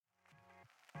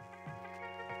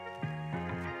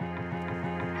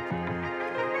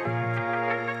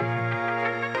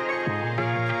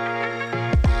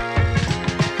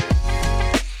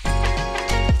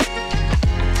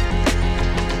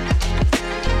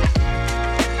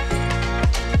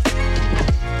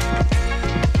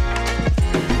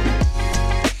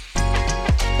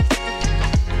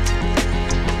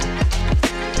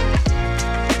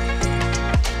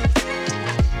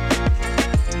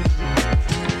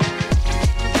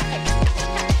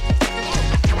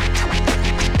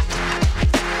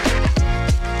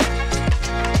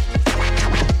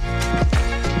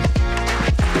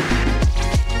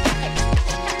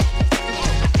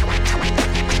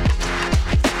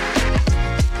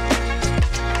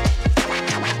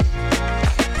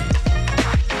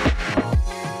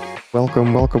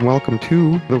Welcome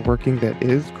to the Working That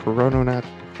Is Chrononaut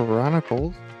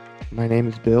Chronicles. My name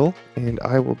is Bill, and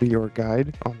I will be your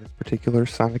guide on this particular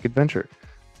Sonic adventure.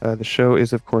 The show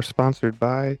is, of course, sponsored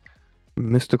by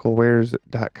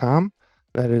mysticalwares.com.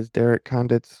 That is Derek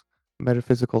Condit's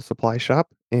metaphysical supply shop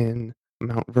in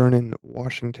Mount Vernon,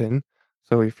 Washington.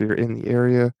 So if you're in the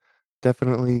area,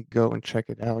 definitely go and check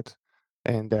it out.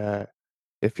 And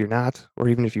if you're not, or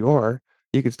even if you are,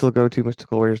 you can still go to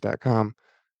mysticalwares.com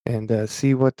and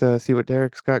see what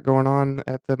Derek's got going on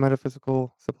at the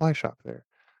metaphysical supply shop there.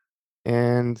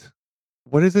 And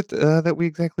what is it that we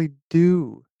exactly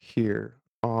do here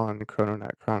on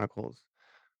Chrononaut Chronicles?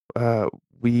 Uh,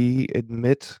 we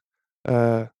admit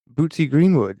Bootsy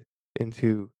Greenwood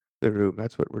into the room.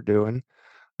 That's what we're doing.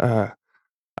 Uh,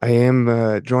 I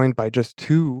am joined by just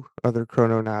two other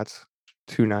Chrononauts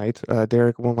tonight.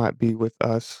 Derek will not be with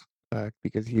us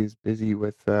because he is busy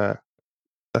with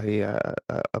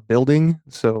a building,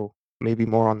 so maybe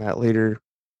more on that later.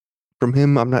 From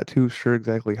him, I'm not too sure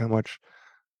exactly how much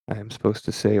I am supposed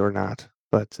to say or not.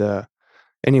 But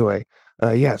anyway,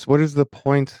 yes, what is the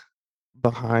point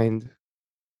behind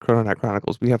Chrononaut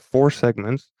Chronicles? We have four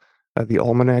segments: the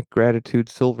Almanac, Gratitude,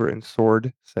 Silver, and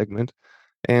Sword segment.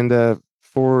 And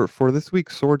for this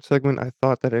week's Sword segment, I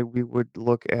thought that we would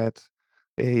look at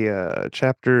a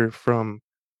chapter from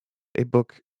a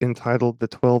book entitled The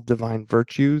 12 Divine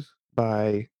Virtues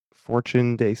by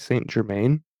Fortune de Saint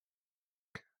Germain,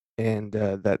 and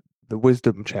that the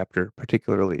wisdom chapter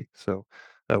particularly. So,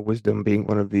 wisdom being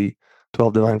one of the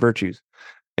 12 divine virtues.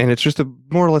 And it's just a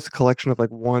more or less a collection of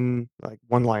like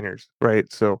one-liners,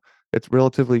 right? So it's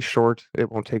relatively short.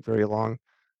 It won't take very long.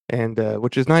 And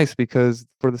which is nice because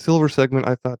for the silver segment,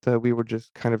 I thought that we would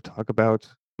just kind of talk about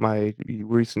my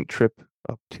recent trip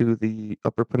up to the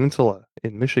Upper Peninsula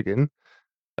in Michigan,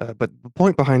 but the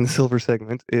point behind the silver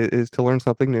segment is to learn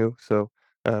something new. So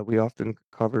we often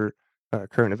cover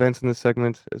current events in this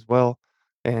segment as well,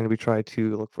 and we try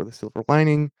to look for the silver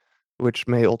lining, which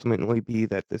may ultimately be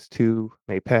that this too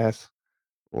may pass,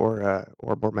 or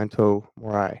memento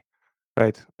mori,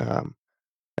 right?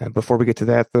 And before we get to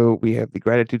that, though, we have the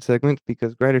gratitude segment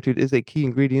because gratitude is a key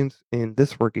ingredient in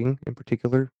this working in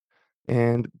particular.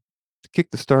 And to kick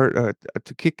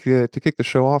the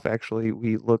show off, actually,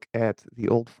 we look at the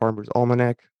Old Farmer's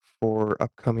Almanac for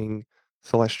upcoming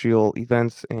celestial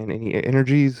events and any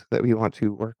energies that we want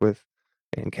to work with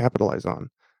and capitalize on.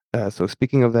 So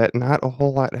speaking of that, not a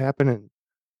whole lot happening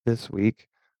this week,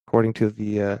 according to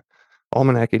the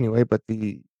almanac anyway. But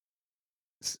the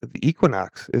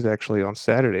equinox is actually on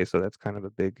Saturday, so that's kind of a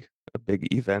big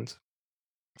event.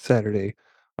 Saturday,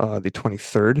 the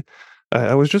 23rd.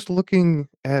 I was just looking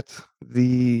at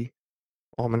the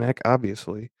almanac,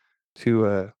 obviously, to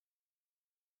uh,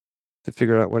 to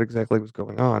figure out what exactly was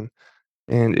going on.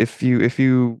 And if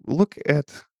you look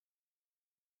at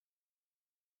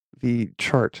the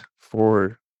chart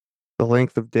for the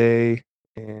length of day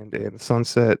and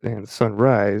sunset and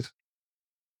sunrise,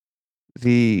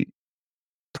 the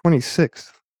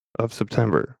 26th of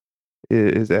September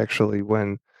is actually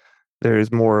when there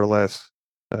is more or less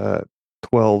uh,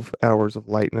 12 hours of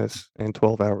lightness and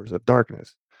 12 hours of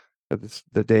darkness.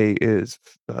 The day is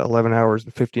 11 hours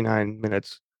and 59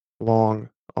 minutes long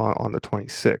on the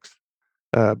 26th.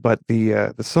 But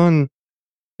the sun,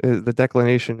 the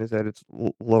declination is at its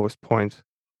lowest point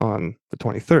on the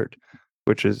 23rd,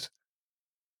 which is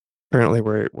apparently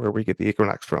where we get the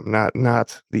equinox from,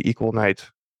 not the equal night,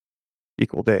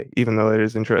 equal day, even though it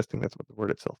is interesting. That's what the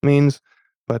word itself means.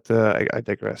 But I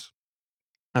digress.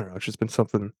 I don't know. It's just been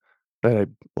something that I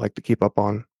like to keep up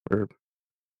on, or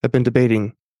have been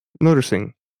debating,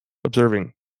 noticing,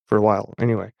 observing for a while.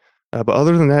 Anyway, but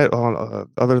other than that, on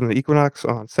other than the equinox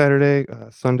on Saturday,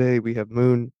 Sunday we have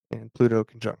Moon and Pluto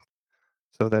conjunct.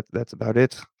 So that's about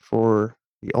it for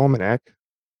the almanac.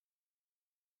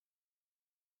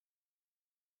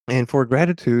 And for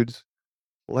gratitudes,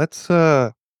 let's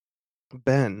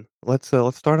Ben. Let's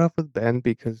start off with Ben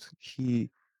because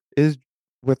he is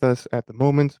with us at the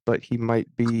moment, but he might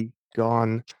be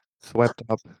gone, swept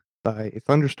up by a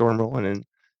thunderstorm rolling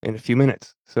in a few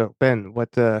minutes. So Ben,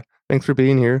 what thanks for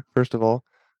being here, first of all.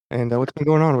 And what's been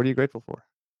going on? What are you grateful for?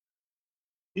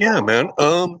 Yeah, man.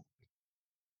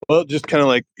 Well, just kind of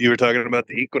like you were talking about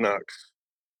the equinox.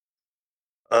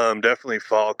 Definitely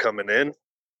fall coming in,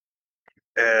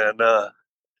 and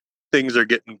things are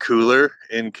getting cooler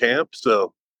in camp,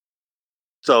 so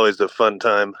it's always a fun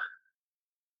time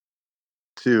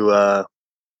to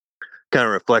kind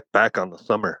of reflect back on the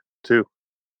summer too.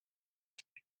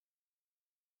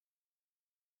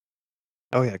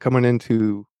 Oh yeah, coming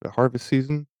into the harvest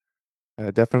season.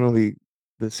 Definitely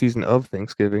the season of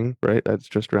Thanksgiving, right? That's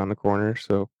just around the corner,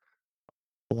 so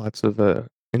lots of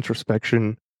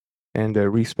introspection and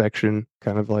respection,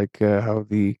 kind of like how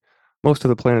the most of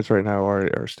the planets right now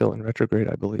are still in retrograde,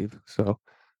 I believe. So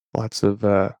lots of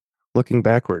looking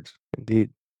backwards,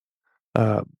 indeed.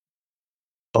 Uh,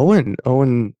 Owen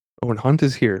Hunt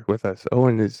is here with us.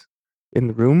 Owen is in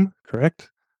the room, correct?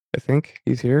 I think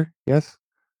he's here. Yes.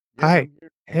 Yeah, Hi. I'm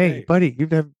here. Hey, Hey, buddy.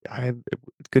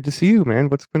 It's good to see you, man.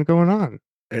 What's been going on?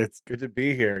 it's good to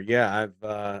be here. Yeah,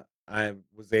 I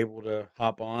was able to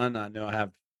hop on. I know I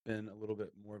have been a little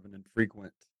bit more of an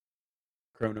infrequent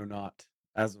chrononaut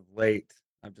as of late.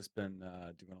 I've just been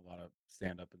doing a lot of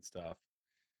stand up and stuff.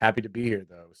 Happy to be here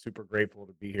though. Super grateful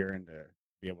to be here and to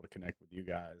be able to connect with you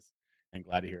guys. And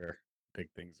glad to hear big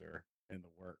things are in the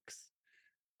works.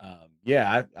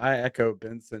 Yeah, I echo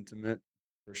Ben's sentiment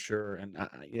for sure. And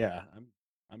yeah,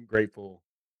 I'm grateful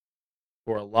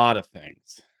for a lot of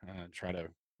things. Try to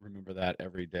remember that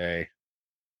every day.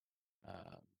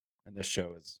 Um, and this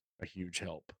show is a huge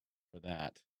help for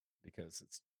that because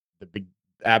it's the big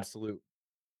absolute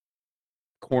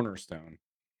cornerstone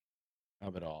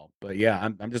of it all. But yeah,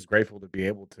 I'm just grateful to be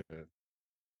able to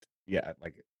yeah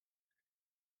like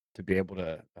to be able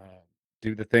to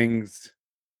do the things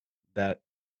that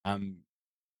I'm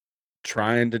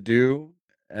trying to do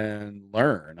and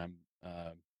learn.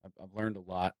 I've learned a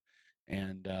lot,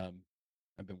 and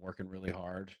I've been working really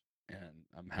hard, and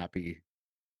I'm happy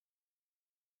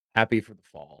for the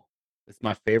fall. It's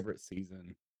my favorite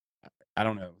season. I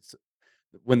don't know.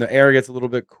 When the air gets a little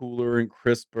bit cooler and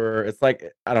crisper, it's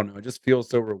like I don't know. It just feels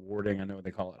so rewarding. I know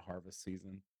they call it harvest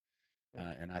season,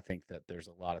 and I think that there's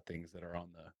a lot of things that are on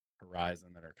the horizon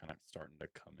that are kind of starting to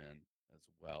come in as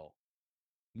well,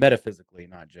 metaphysically,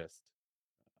 not just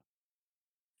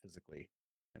physically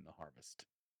in the harvest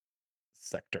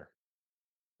sector.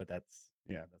 But that's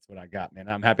what I got, man.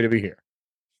 I'm happy to be here.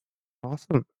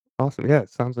 Awesome. Awesome. Yeah, it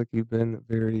sounds like you've been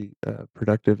a very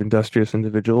productive, industrious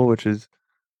individual, which is,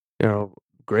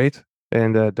 great.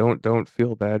 And don't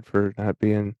feel bad for not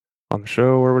being on the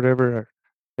show or whatever.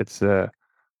 It's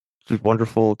just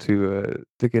wonderful to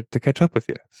get to catch up with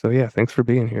you. So yeah, thanks for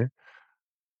being here.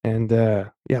 And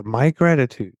yeah, my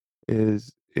gratitude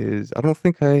is I don't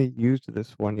think I used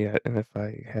this one yet, and if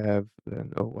I have,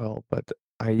 then oh well. But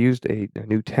I used a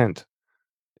new tent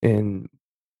in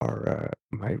our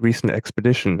my recent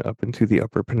expedition up into the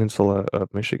Upper Peninsula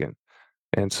of Michigan.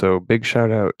 And so big shout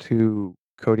out to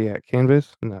Kodiak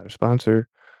Canvas, not a sponsor.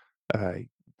 I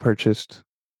purchased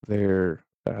their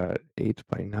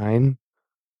 8x9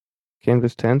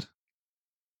 canvas tent.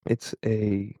 It's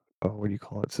a, oh, what do you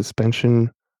call it?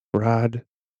 Suspension rod,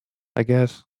 I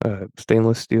guess.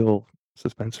 Stainless steel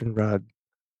suspension rod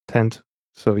tent.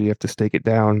 So you have to stake it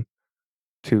down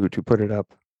to put it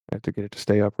up, to get it to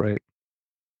stay upright.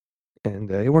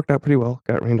 And it worked out pretty well.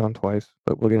 Got rained on twice,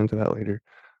 but we'll get into that later.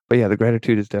 But yeah, the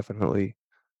gratitude is definitely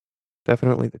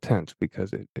the tent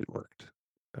because it worked.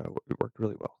 It worked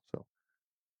really well. So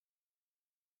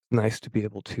nice to be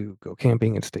able to go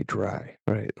camping and stay dry,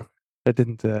 right? That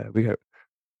didn't we got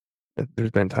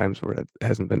there's been times where that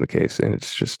hasn't been the case, and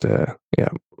it's just yeah,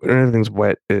 when everything's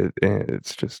wet, and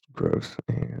it's just gross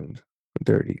and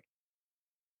dirty.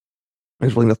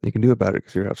 There's really nothing you can do about it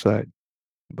because you're outside.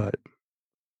 But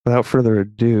without further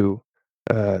ado,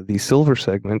 the silver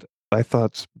segment, I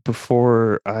thought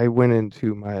before I went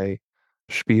into my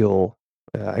spiel,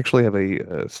 I actually have a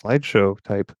slideshow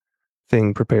type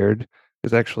thing prepared.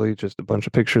 It's actually just a bunch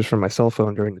of pictures from my cell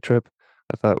phone during the trip.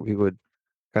 I thought we would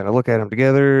kind of look at them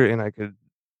together and I could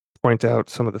point out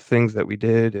some of the things that we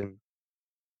did and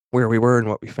where we were and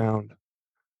what we found.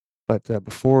 But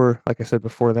before, like I said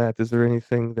before that, is there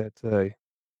anything that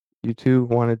you two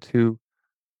wanted to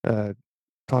uh,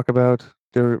 talk about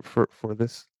there for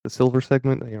this the silver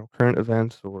segment? Current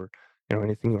events or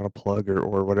anything you want to plug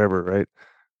or whatever,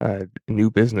 right? New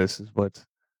business is what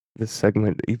this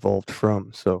segment evolved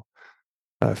from. So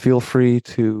feel free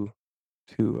to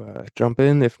jump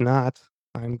in. If not,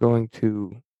 I'm going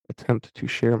to attempt to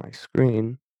share my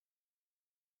screen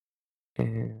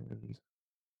and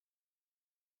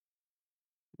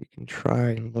we can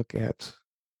try and look at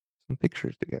some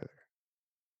pictures together.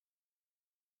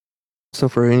 So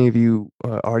for any of you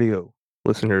audio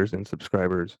listeners and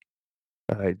subscribers,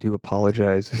 I do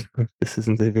apologize. This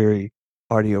isn't a very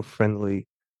audio friendly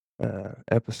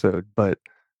episode, but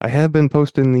I have been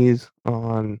posting these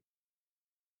on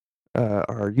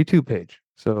our YouTube page.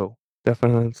 So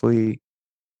definitely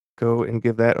go and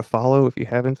give that a follow if you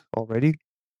haven't already.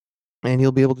 And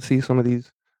you'll be able to see some of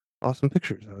these awesome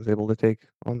pictures I was able to take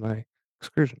on my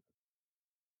excursion.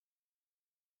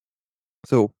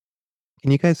 So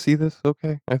Can you guys see this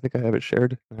okay? I think I have it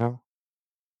shared now.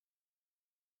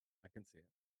 I can see it.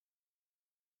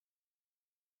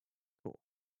 Cool.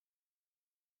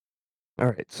 All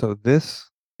right, so this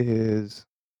is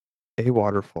a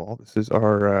waterfall. This is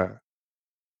our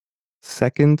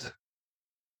second,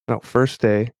 no, first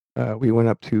day. We went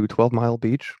up to 12 Mile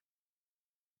Beach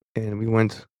and we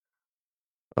went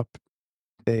up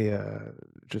a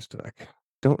just like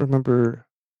don't remember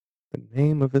the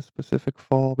name of this specific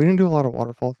fall. We didn't do a lot of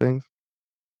waterfall things,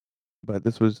 but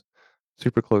this was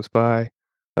super close by.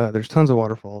 There's tons of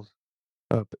waterfalls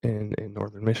up in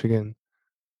northern Michigan.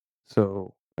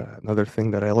 So another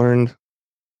thing that I learned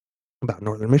about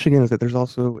northern Michigan is that there's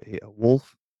also a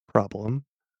wolf problem.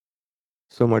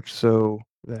 So much so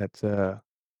that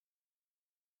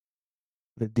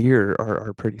the deer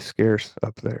are pretty scarce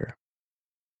up there.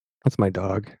 That's my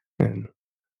dog and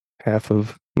half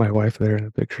of my wife there in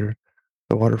the picture,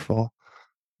 the waterfall.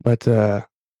 But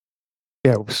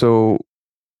yeah, so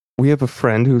we have a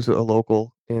friend who's a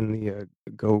local in the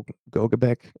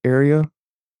Gogebeck area,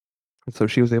 and so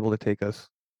she was able to take us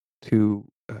to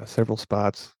several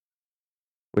spots,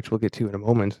 which we'll get to in a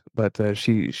moment. But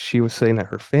she was saying that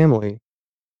her family,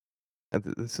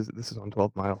 this is on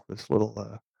 12 Mile, this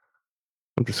little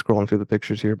I'm just scrolling through the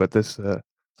pictures here, but this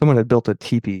someone had built a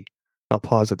teepee. I'll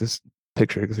pause at this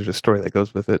picture because there's a story that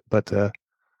goes with it. But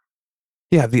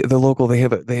yeah, the local they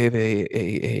have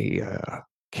a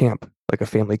camp, like a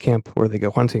family camp where they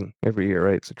go hunting every year,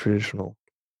 right? It's a traditional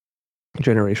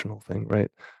generational thing, right?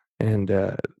 And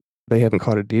they haven't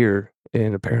caught a deer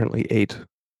in apparently 8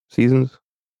 seasons,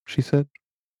 she said,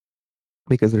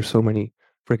 because there's so many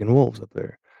freaking wolves up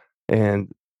there.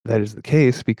 And that is the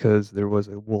case because there was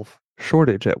a wolf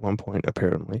shortage at one point,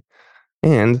 apparently.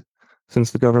 And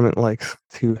since the government likes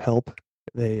to help,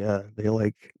 they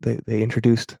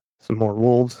introduced some more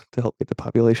wolves to help get the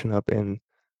population up, and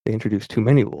they introduced too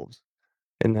many wolves,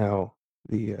 and now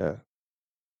the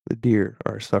deer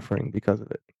are suffering because of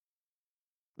it,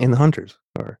 and the hunters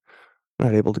are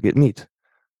not able to get meat,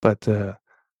 but they're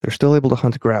still able to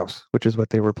hunt grouse, which is what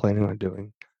they were planning on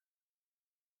doing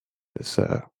this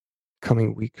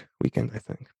coming weekend, I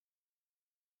think.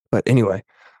 But anyway,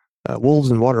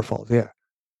 wolves and waterfalls, yeah.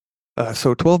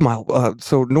 So 12 Mile.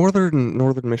 So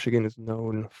northern Michigan is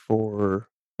known for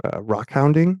rock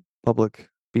hounding. Public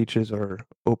beaches are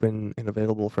open and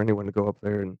available for anyone to go up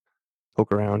there and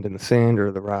poke around in the sand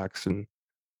or the rocks and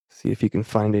see if you can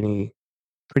find any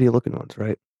pretty looking ones,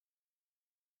 right?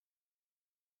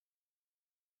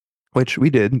 Which we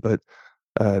did, but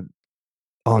uh,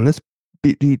 on this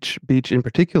beach in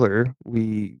particular,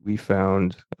 we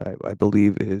found I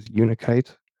believe is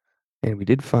Unikite, and we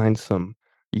did find some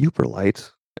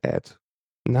Uperlites at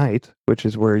night, which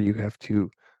is where you have to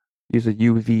use a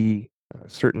UV,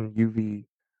 certain UV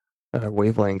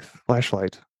wavelength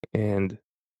flashlight, and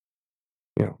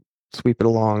you know sweep it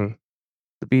along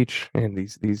the beach. And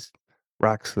these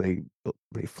rocks they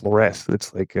fluoresce.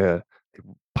 It's like they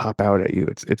pop out at you.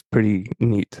 It's pretty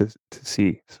neat to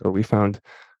see. So we found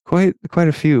quite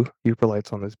a few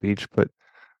Uperlights on this beach. But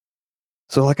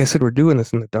so like I said, we're doing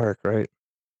this in the dark, right?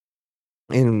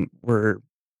 And we're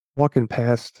walking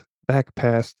back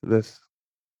past this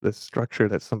structure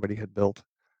that somebody had built,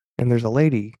 and there's a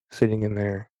lady sitting in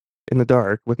there in the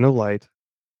dark with no light,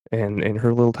 and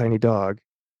her little tiny dog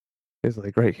is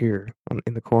like right here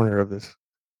in the corner of this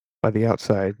by the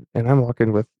outside, and I'm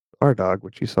walking with our dog,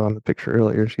 which you saw in the picture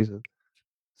earlier. She's a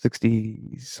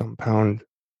 60 some pound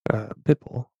pit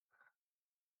bull,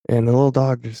 and the little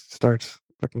dog just starts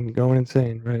fucking going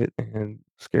insane, right, and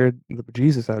scared the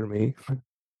bejesus out of me.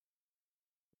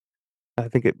 I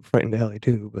think it frightened Allie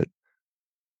too, but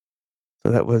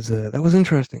so that was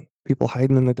interesting. People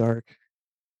hiding in the dark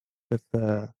with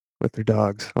uh with their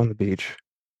dogs on the beach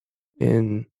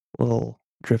in little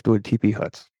driftwood teepee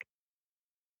huts.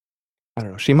 I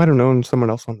don't know. She might have known someone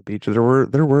else on the beach. There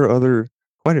were other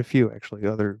quite a few actually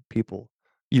other people,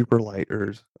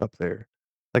 Uperlighters up there.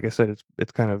 Like I said,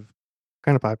 it's kind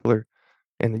of popular,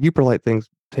 and the Uperlight thing's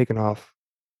taken off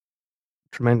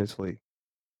tremendously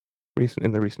recent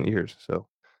in the recent years. So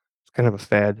it's kind of a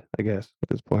fad, I guess, at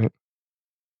this point.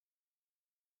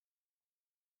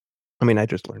 I mean, I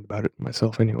just learned about it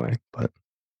myself anyway. But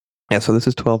yeah, so this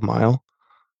is 12 Mile.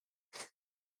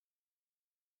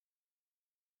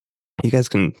 You guys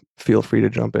can feel free to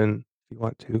jump in if you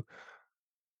want to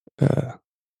uh,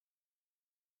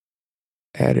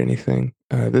 add anything.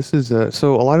 This is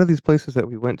so a lot of these places that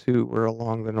we went to were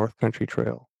along the North Country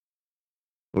Trail,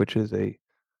 which is a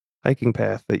hiking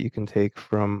path that you can take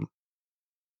from,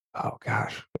 oh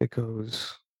gosh, it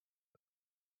goes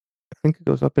think it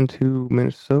goes up into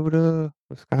Minnesota,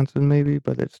 Wisconsin, maybe,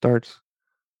 but it starts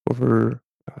over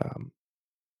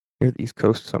near the East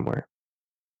Coast somewhere.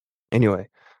 Anyway,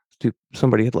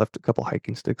 somebody had left a couple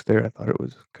hiking sticks there. I thought it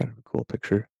was kind of a cool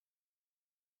picture.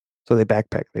 So they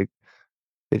backpack. They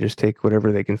just take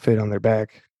whatever they can fit on their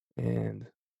back, and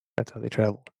that's how they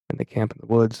travel. And they camp in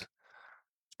the woods.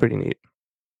 It's pretty neat.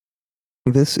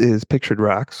 This is Pictured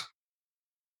Rocks.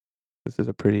 This is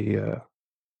a pretty, I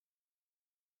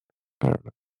don't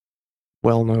know,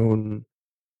 well-known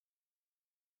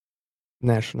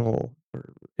national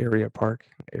or area,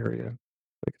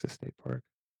 like it's a state park.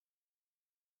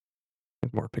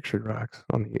 There's more Pictured Rocks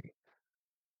on the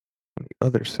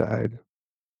other side.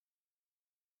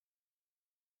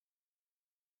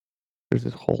 There's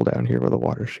this hole down here where the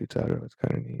water shoots out of. It's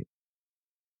kind of neat.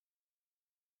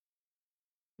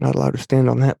 Not allowed to stand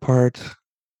on that part.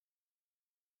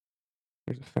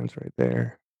 There's a fence right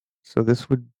there. So this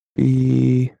would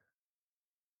be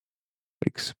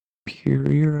Lake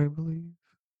Superior, I believe.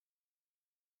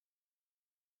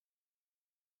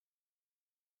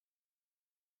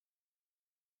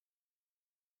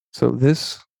 So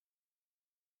the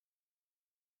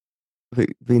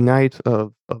night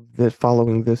of the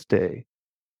following this day,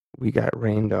 we got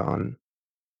rained on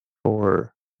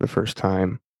for the first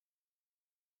time.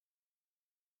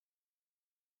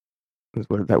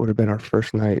 That would have been our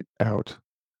first night out.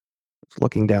 It's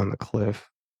looking down the cliff.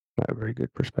 Not a very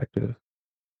good perspective.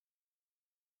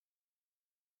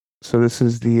 So this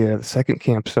is the second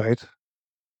campsite.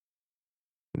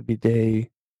 It'd be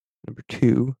day number 2.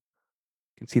 You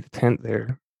can see the tent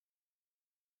there.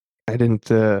 I didn't.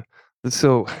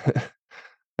 So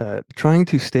trying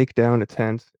to stake down a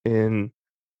tent in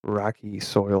rocky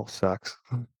soil sucks.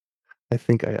 I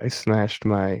think I smashed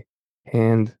my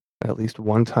hand at least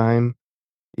one time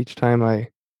each time I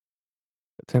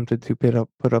attempted to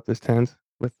put up this tent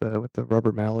with the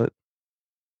rubber mallet.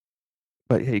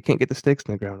 But yeah, you can't get the stakes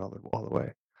in the ground all the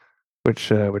way, which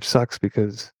sucks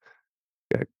because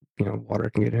uh, water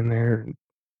can get in there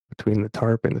between the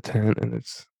tarp and the tent, and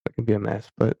it can be a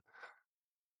mess. But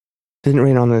didn't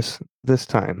rain on this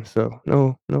time, so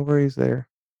no worries there.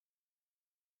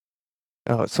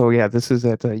 Oh, so yeah, this is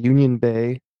at Union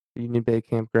Bay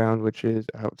Campground, which is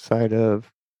outside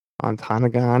of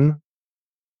Ontonagon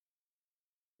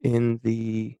in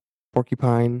the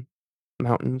Porcupine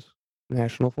Mountains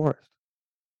National Forest.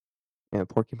 And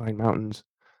Porcupine Mountains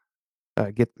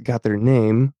got their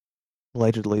name,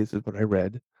 allegedly, this is what I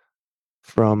read,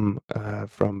 from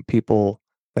people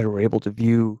that were able to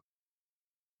view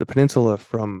the peninsula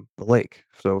from the lake.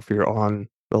 So if you're on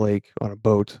the lake on a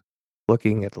boat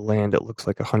looking at the land, it looks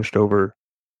like a hunched over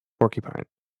porcupine.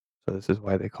 So this is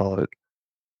why they call it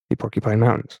the Porcupine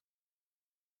Mountains.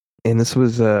 And this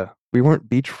was we weren't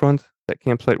beachfront. That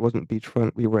campsite wasn't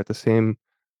beachfront. We were at the same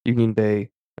Union Bay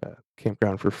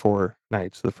campground for 4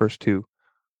 nights. The first 2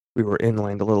 we were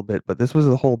inland a little bit, but this was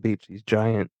the whole beach. These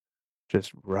giant,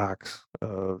 just rocks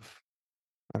of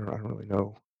I don't really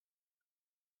know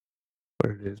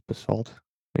what it is. Basalt,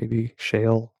 maybe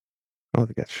shale. I don't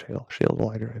think that's shale. Shale's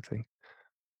lighter, I think.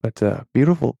 But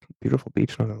beautiful, beautiful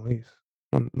beach nonetheless.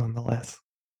 Nonetheless.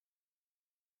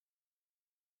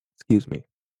 Excuse me.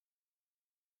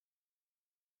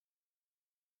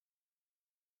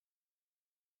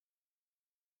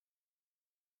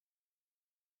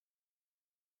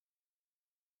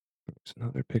 There's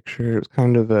another picture. It was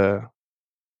kind of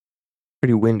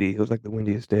pretty windy. It was like the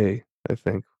windiest day, I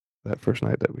think, that first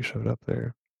night that we showed up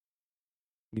there.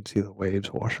 You'd see the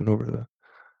waves washing over the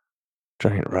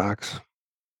giant rocks,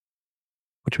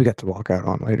 which we got to walk out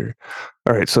on later.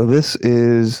 All right, so this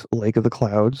is Lake of the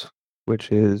Clouds,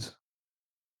 which is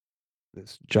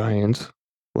this giant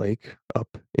lake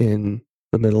up in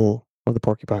the middle of the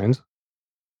Porcupines.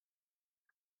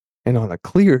 And on a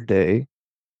clear day,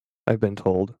 I've been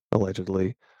told,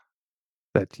 allegedly,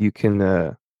 that you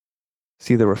can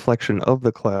see the reflection of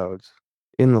the clouds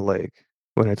in the lake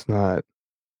when it's not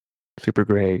super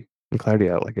gray and cloudy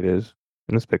out like it is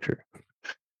in this picture.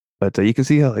 But you can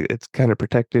see how like it's kind of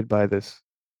protected by this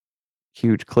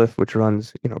huge cliff which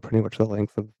runs, pretty much the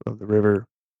length of the river.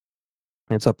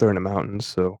 And it's up there in the mountains,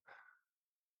 so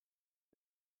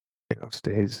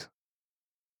stays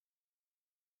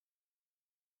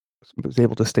was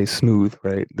able to stay smooth,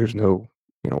 right? There's no,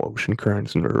 ocean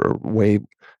currents or wave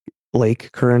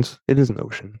lake currents. It is an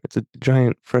ocean. It's a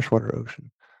giant freshwater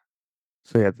ocean.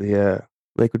 So yeah, the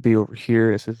lake would be over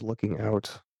here. This is looking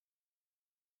out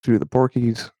through the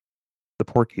Porkies. The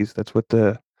Porkies, that's what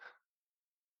the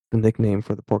nickname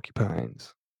for the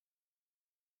porcupines.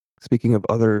 Speaking of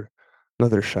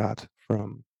another shot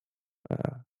from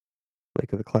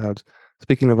Lake of the Clouds.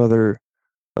 Speaking of other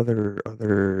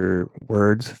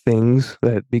words, things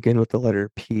that begin with the letter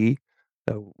P,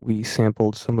 we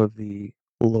sampled some of the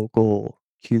local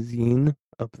cuisine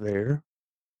up there,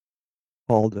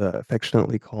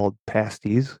 affectionately called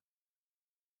pasties.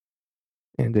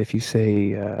 And if you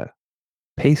say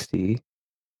pasty,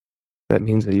 that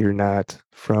means that you're not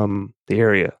from the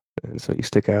area, and so you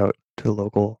stick out to the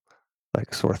local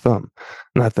like a sore thumb.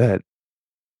 Not that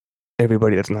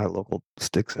everybody that's not local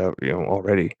sticks out,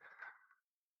 already.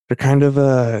 They're kind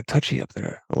of touchy up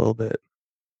there a little bit.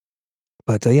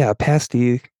 But yeah,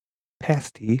 pasty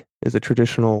is a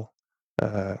traditional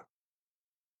uh,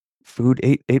 food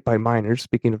ate by miners.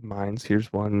 Speaking of mines,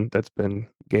 here's one that's been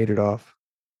gated off.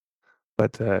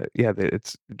 But yeah,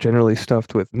 it's generally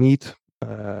stuffed with meat,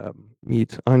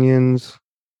 onions,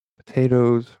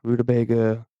 potatoes,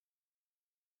 rutabaga,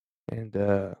 and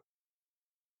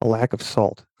a lack of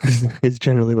salt is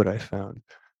generally what I found.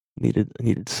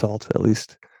 Needed salt, at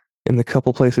least in the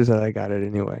couple places that I got it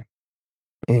anyway.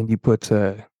 And you put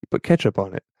ketchup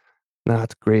on it,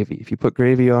 not gravy. If you put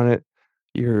gravy on it,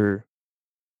 you're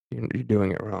you're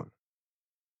doing it wrong.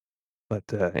 But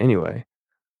anyway,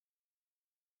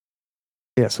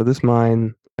 yeah. So this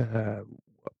mine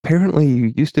apparently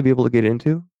you used to be able to get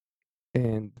into,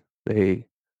 and they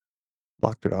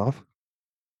blocked it off.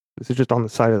 This is just on the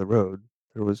side of the road.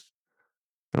 I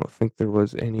don't think there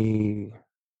was any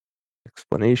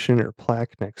explanation or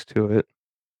plaque next to it.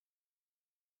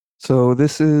 So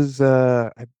this is,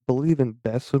 I believe, in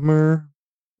Bessemer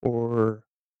or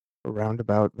around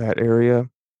about that area.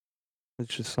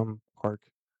 It's just some park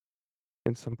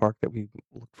that we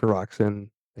looked for rocks in.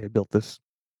 They built this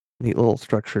neat little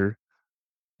structure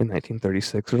in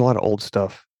 1936. There's a lot of old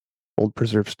stuff, old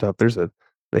preserved stuff.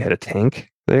 They had a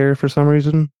tank there for some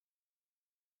reason.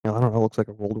 I don't know. It looks like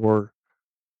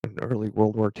an early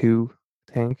World War II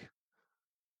tank.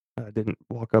 I didn't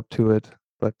walk up to it,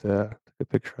 but took a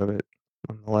picture of it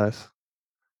nonetheless.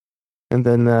 And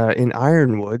then in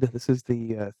Ironwood, this is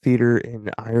the theater in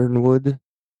Ironwood,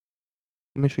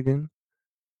 Michigan,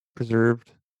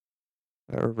 preserved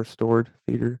or restored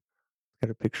theater.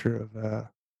 Got a picture of a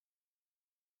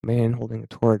man holding a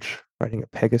torch, riding a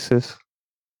Pegasus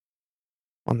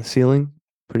on the ceiling.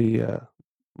 Pretty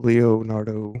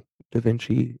Leonardo da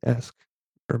Vinci-esque,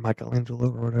 or Michelangelo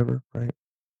or whatever, right?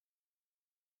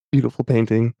 Beautiful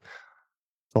painting.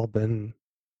 It's all been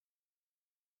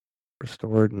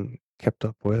restored and kept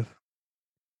up with.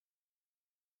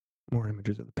 More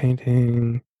images of the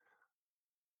painting.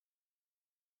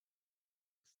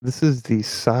 This is the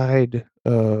side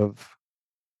of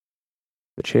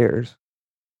the chairs.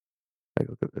 Like,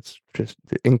 look at it's just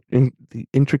the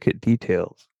intricate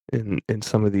details in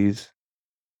some of these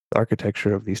the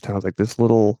architecture of these towns. Like this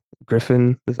little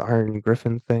griffin, this iron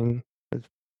griffin thing is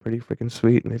pretty freaking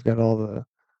sweet, and they've got all the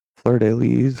fleur de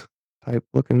lis type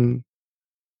looking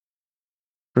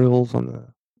frills on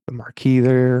the marquee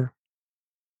there.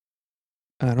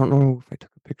 I don't know if I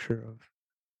took a picture of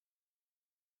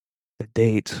the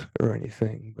date or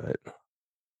anything, but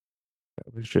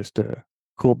it was just a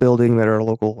cool building that our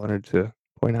local wanted to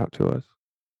point out to us.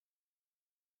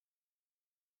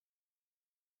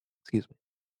 Excuse me.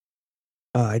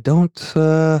 I don't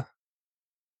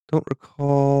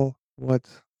recall what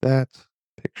that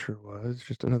picture was.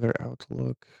 Just another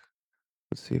outlook.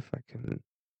 Let's see if I can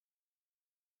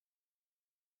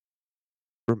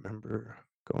remember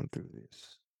going through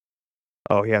these.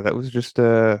 Oh yeah, that was just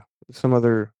some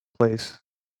other place,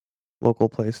 local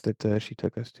place that she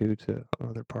took us to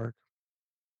another park,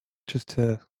 just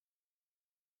to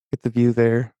get the view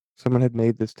there. Someone had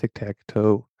made this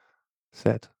tic-tac-toe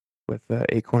set with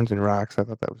acorns and rocks. I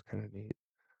thought that was kind of neat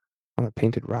on a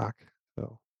painted rock.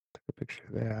 So took a picture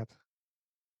of that.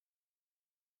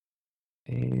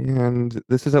 And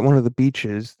this is at one of the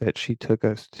beaches that she took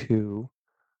us to,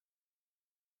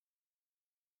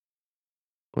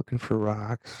 looking for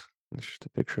rocks. It's just a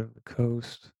picture of the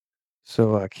coast.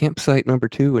 So campsite number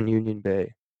 2 in Union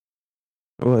Bay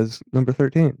was number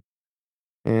 13.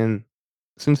 And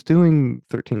since doing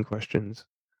 13 questions,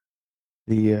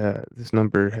 the this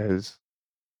number has,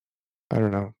 I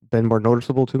don't know, been more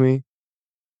noticeable to me.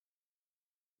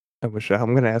 I'm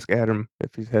gonna ask Adam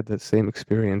if he's had that same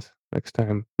experience next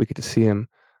time we get to see him.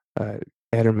 Uh,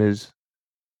 Adam is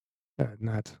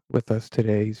not with us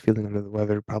today. He's feeling under the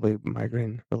weather, probably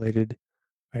migraine related,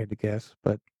 I had to guess.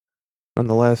 But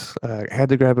nonetheless, I had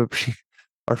to grab a.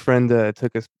 Our friend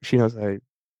took us. She knows I'm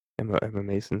a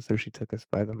Mason, so she took us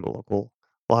by the local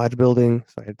lodge building.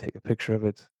 So I had to take a picture of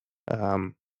it.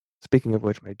 Um, Speaking of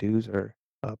which, my dues are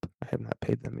up. I have not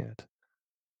paid them yet,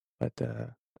 but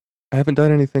I haven't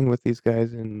done anything with these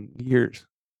guys in years,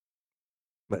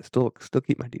 but still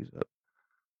keep my dues up.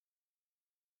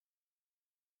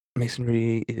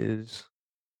 Masonry is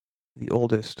the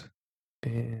oldest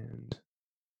and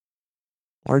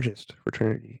largest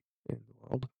fraternity in the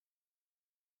world.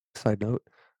 Side note,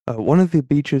 one of the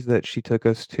beaches that she took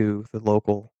us to, the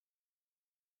local,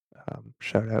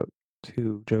 shout out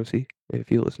to Josie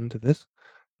if you listen to this,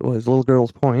 was Little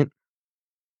Girl's Point,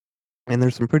 and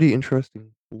there's some pretty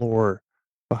interesting lore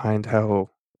behind how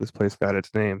this place got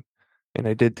its name. And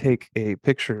I did take a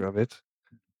picture of it,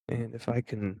 and if I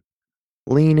can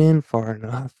lean in far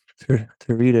enough to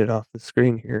read it off the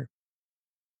screen here,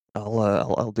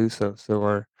 I'll do so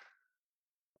our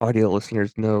audio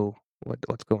listeners know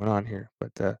what's going on here.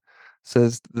 But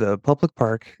says the public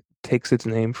park takes its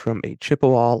name from a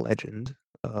Chippewa legend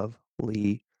of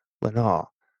Lee Lenaw,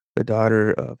 the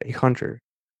daughter of a hunter.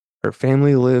 Her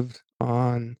family lived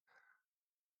on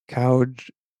Cowj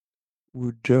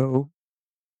Wujo,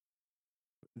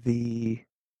 the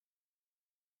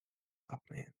oh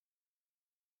man,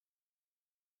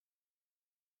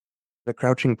 the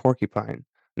Crouching Porcupine,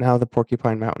 now the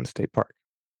Porcupine Mountain State Park.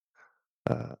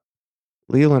 Uh,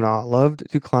 Lee Lenaw loved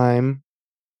to climb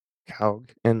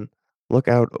Caug and look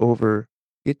out over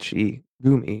Itchy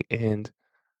Gumi and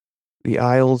the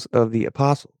Isles of the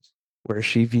Apostles, where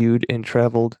she viewed and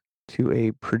traveled to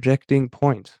a projecting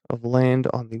point of land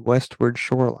on the westward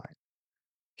shoreline.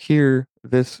 Here,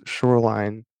 this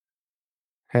shoreline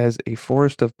has a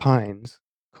forest of pines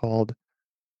called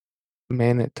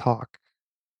Manitok,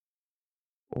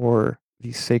 or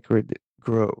the Sacred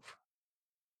Grove.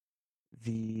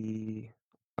 The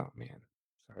oh man,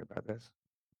 sorry about this.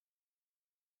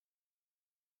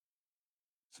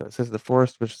 So it says the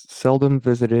forest was seldom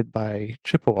visited by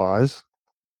Chippewas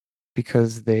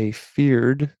because they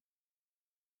feared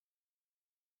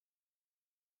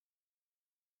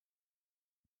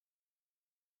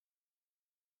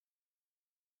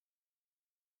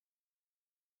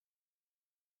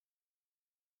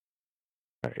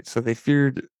all right, so they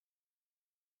feared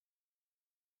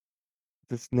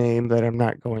this name that I'm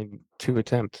not going to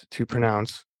attempt to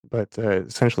pronounce, but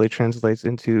essentially translates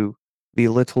into the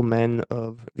little men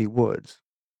of the woods.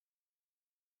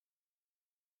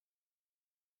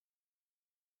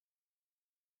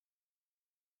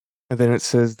 And then it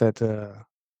says that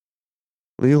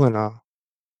Leelana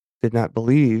did not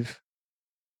believe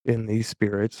in these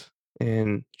spirits,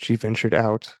 and she ventured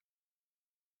out.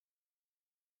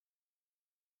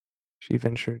 She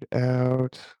ventured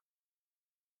out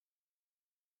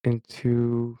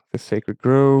into the sacred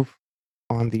grove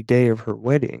on the day of her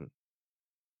wedding,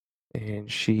 and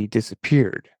she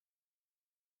disappeared.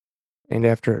 And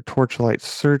after a torchlight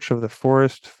search of the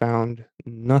forest found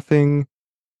nothing,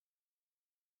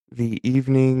 the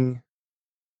evening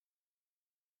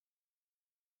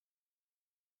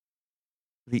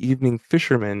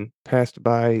fisherman passed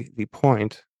by the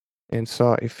point and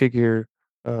saw a figure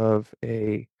of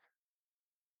a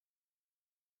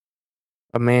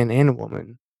man and a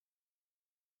woman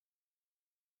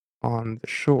on the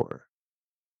shore.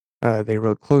 They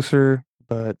rowed closer,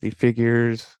 but the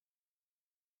figures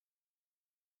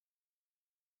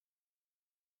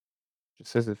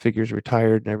just says the figures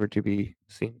retired, never to be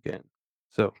seen again.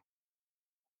 So,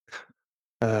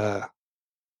 uh,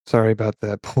 sorry about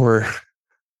that poor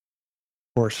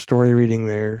story reading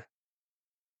there,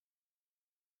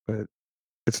 but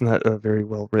it's not a very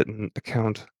well written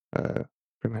account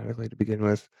grammatically to begin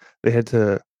with. They had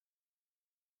to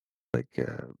like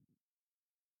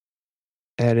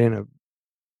add in a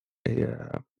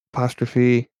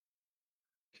apostrophe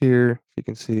here. You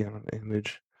can see on the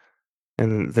image,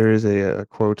 and there is a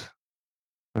quote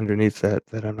underneath that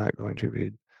I'm not going to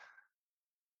read.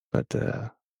 But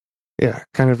yeah,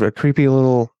 kind of a creepy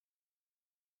little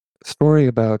story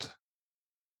about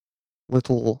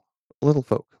little little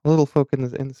folk in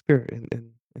the spirit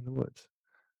in the woods,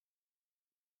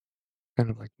 kind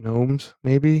of like gnomes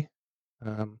maybe.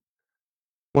 Um,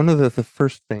 one of the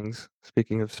first things,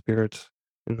 speaking of spirits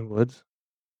in the woods,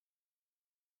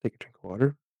 take a drink of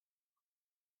water.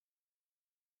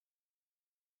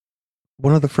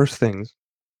 One of the first things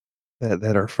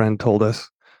that our friend told us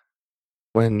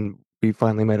when we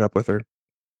finally met up with her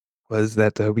was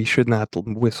that we should not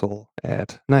whistle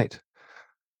at night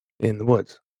in the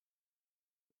woods,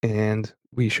 and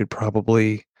we should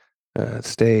probably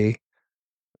stay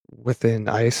within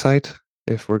eyesight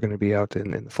if we're going to be out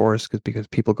in the forest, because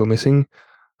people go missing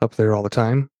up there all the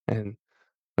time, and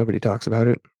nobody talks about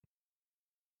it.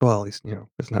 Well, at least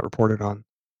it's not reported on.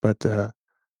 But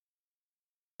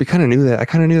we kind of knew that. I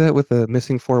kind of knew that with the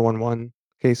missing 411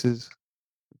 cases.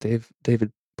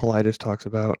 David Paulides talks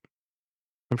about.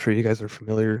 I'm sure you guys are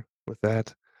familiar with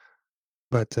that.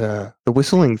 But the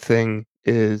whistling thing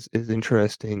is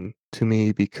interesting to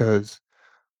me because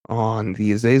on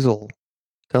the Azazel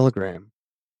telegram,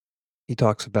 he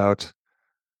talks about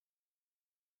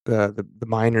the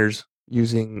miners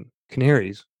using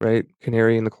canaries, right?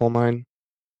 Canary in the coal mine,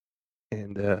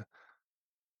 and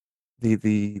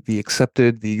the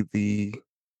accepted the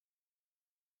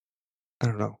I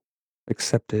don't know,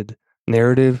 accepted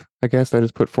narrative, I guess, that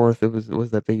is put forth. It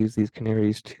was that they use these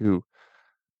canaries to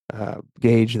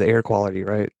gauge the air quality,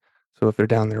 right? So if they're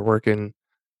down there working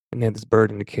and they have this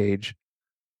bird in the cage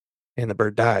and the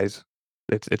bird dies,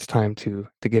 it's time to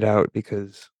get out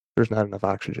because there's not enough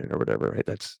oxygen or whatever, right?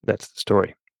 That's the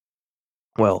story.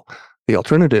 Well, the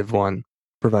alternative one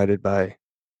provided by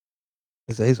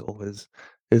Azazel is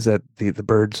that the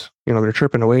birds, they're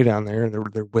chirping away down there and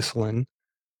they're whistling,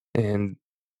 and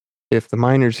if the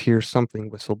miners hear something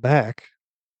whistle back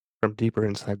from deeper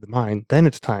inside the mine, then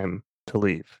it's time to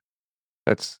leave.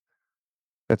 That's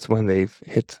that's when they've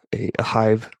hit a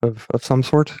hive of some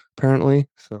sort, apparently.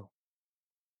 So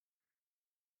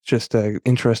it's just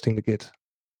interesting to get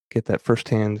that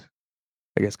firsthand,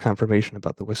 I guess, confirmation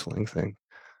about the whistling thing.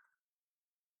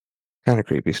 Kind of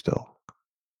creepy still.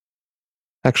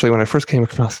 Actually, when I first came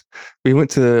across, we went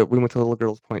to Little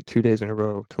Girl's Point 2 days in a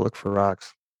row to look for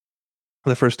rocks.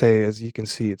 The first day, as you can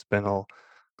see, it's been all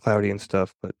cloudy and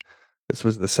stuff, but this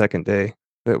was the second day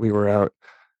that we were out.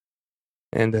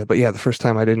 And but yeah, the first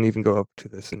time I didn't even go up to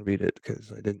this and read it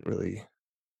because I didn't really.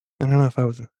 I don't know if I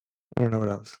was. I don't know what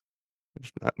I was. I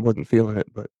just wasn't feeling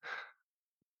it. But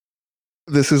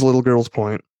this is Little Girl's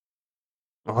Point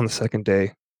on the second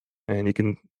day, and you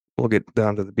can. We'll get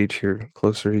down to the beach here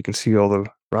closer. You can see all the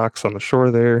rocks on the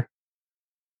shore there.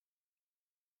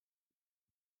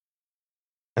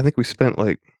 I think we spent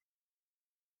like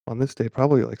on this day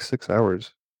probably like 6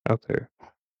 hours out there.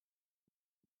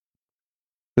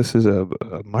 This is a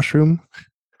mushroom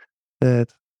that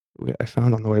I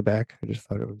found on the way back. I just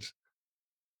thought it was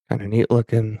kind of neat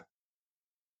looking.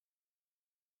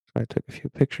 So I took a few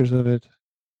pictures of it.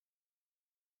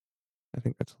 I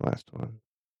think that's the last one.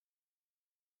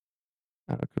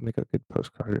 I could make a good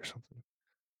postcard or something.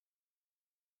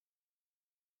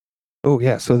 Oh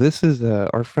yeah, so this is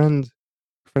our friend's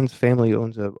family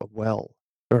owns a well,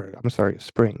 or I'm sorry, a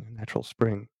spring, a natural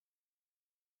spring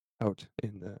out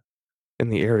in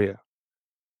the area,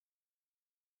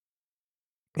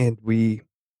 and we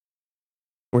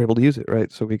were able to use it,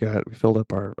 right? So we filled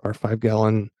up our 5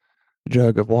 gallon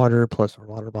jug of water plus our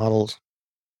water bottles.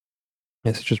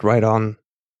 It's just right off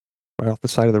the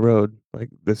side of the road. Like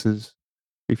this is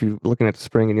if you're looking at the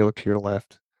spring and you look to your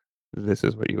left, this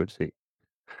is what you would see.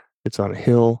 It's on a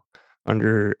hill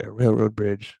under a railroad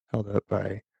bridge held up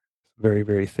by very,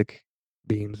 very thick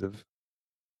beams of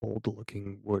old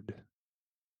looking wood.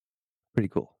 Pretty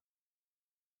cool.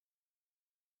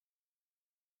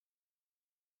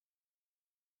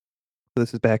 So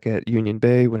this is back at Union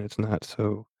Bay when it's not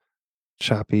so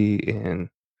choppy and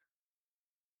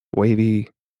wavy,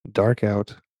 dark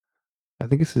out. I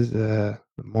think this is the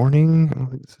morning. I don't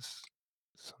think this is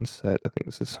sunset. I think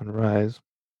this is sunrise.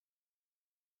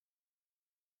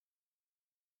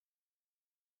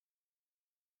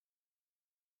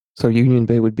 So Union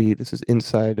Bay would be this is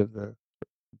inside of the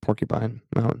Porcupine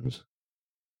Mountains.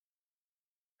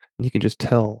 And you can just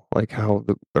tell like how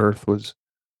the earth was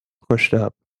pushed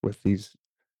up with these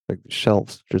like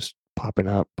shelves just popping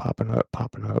up, popping up,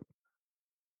 popping up.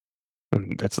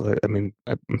 And that's like, I mean,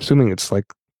 I'm assuming it's like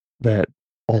that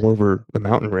all over the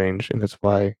mountain range, and that's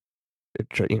why it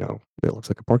looks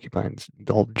like a porcupine. It's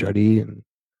all jutty and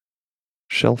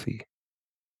shelfy,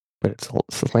 but it's all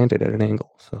slanted at an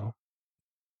angle. So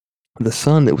the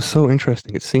sun, it was so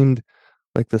interesting. It seemed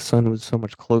like the sun was so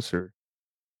much closer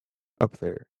up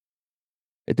there.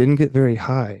 It didn't get very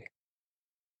high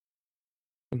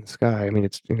in the sky. I mean,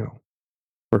 it's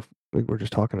we're we're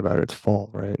just talking about it. It's fall,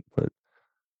 right? But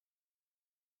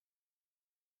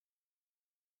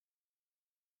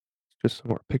just some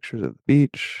more pictures of the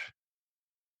beach.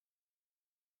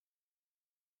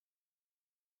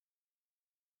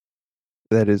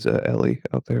 That is Ellie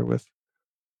out there with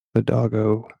the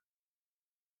doggo.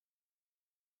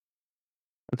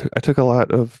 I took a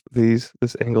lot of this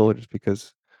angle just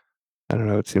because I don't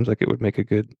know. It seems like it would make a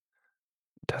good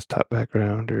desktop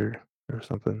background or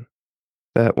something.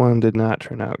 That one did not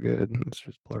turn out good. It's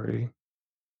just blurry.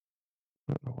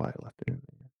 I don't know why I left it in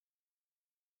there.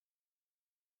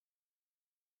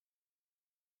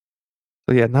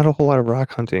 So yeah, not a whole lot of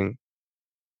rock hunting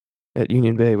at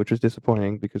Union Bay, which was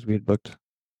disappointing because we had booked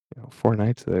 4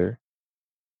 nights there.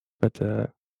 But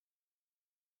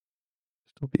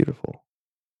So beautiful.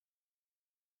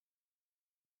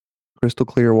 Crystal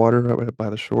clear water right by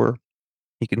the shore.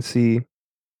 You can see,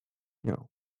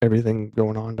 everything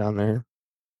going on down there.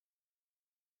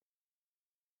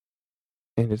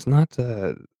 And it's not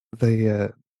the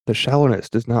shallowness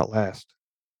does not last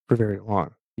for very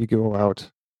long. You go out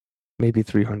maybe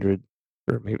 300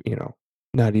 or maybe,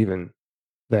 not even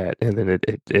that, and then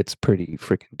it's pretty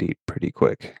freaking deep pretty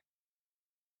quick.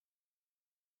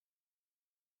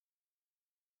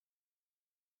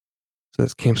 So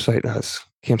that's campsite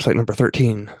number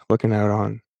 13, looking out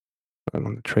on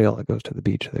the trail that goes to the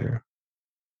beach there.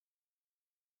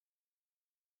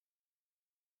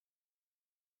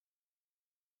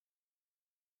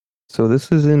 So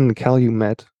this is in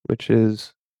Calumet, which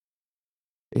is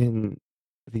in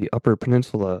the Upper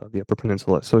Peninsula of the Upper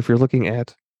Peninsula. So if you're looking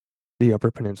at the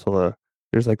Upper Peninsula,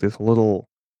 there's like this little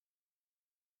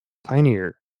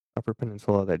tinier Upper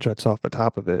Peninsula that juts off the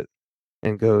top of it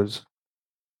and goes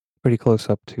pretty close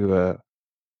up to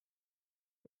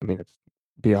I mean it's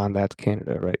beyond that's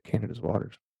Canada, right? Canada's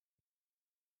waters.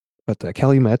 But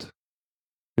Calumet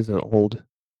is an old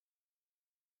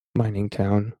mining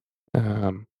town.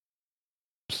 Um,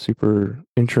 Super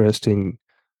interesting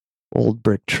old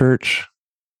brick church,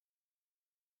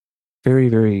 very,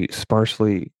 very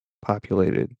sparsely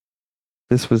populated.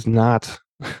 This was not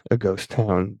a ghost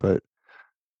town, but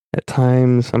at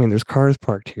times, I mean, there's cars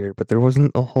parked here, but there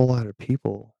wasn't a whole lot of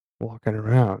people walking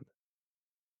around.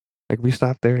 Like we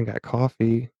stopped there and got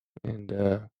coffee, and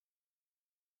I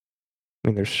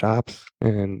mean, there's shops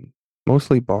and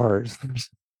mostly bars. There's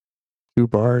two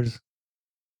bars,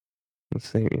 let's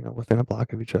say, within a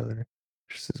block of each other.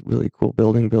 Just this really cool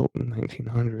building built in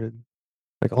 1900.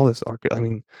 Like all this I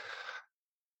mean,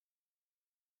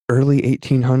 early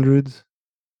 1800s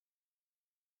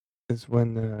is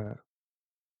when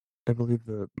I believe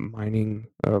the mining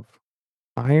of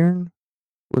iron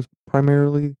was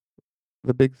primarily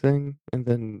the big thing, and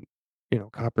then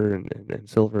copper and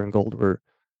silver and gold were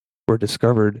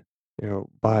discovered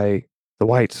by the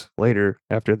whites later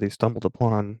after they stumbled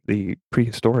upon the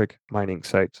prehistoric mining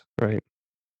sites, right?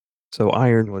 So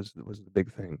iron was the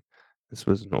big thing. This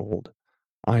was an old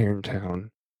iron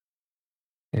town,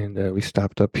 and we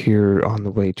stopped up here on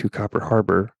the way to Copper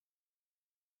Harbor,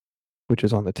 which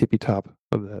is on the tippy top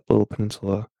of that little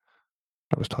peninsula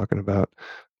I was talking about.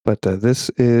 But this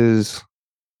is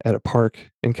at a park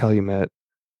in Calumet,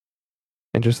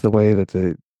 and just the way that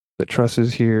the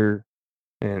trusses here,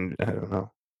 and I don't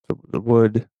know, the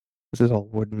wood. This is all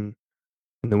wooden,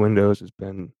 and the windows has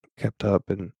been kept up,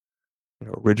 and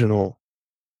original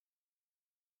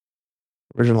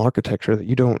architecture that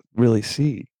you don't really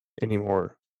see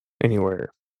anymore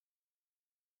anywhere.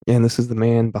 And this is the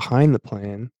man behind the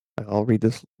plan. I'll read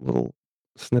this little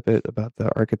snippet about the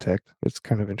architect. It's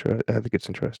kind of interesting. I think it's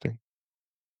interesting.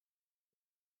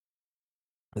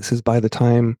 This is by the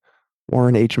time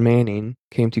Warren H. Manning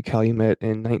came to Calumet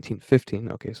in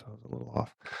 1915. Okay, so I was a little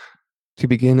off. To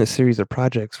begin a series of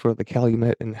projects for the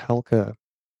Calumet and Hecla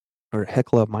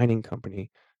Mining Company.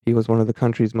 He was one of the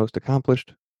country's most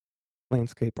accomplished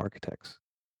landscape architects.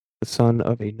 The son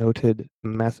of a noted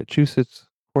Massachusetts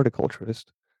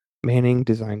horticulturist, Manning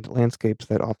designed landscapes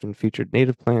that often featured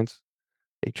native plants,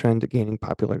 a trend gaining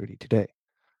popularity today.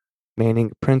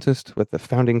 Manning apprenticed with the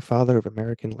founding father of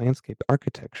American landscape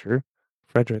architecture,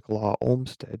 Frederick Law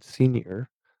Olmsted Sr.,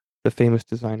 the famous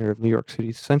designer of New York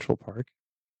City's Central Park,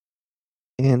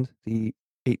 and the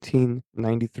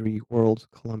 1893 World's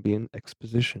Columbian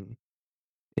Exposition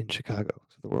in Chicago,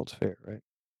 so the World's Fair, right?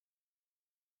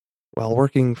 While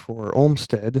working for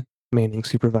Olmsted, Manning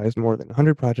supervised more than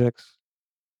 100 projects,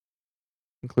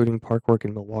 including park work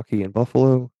in Milwaukee and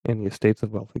Buffalo, and the estates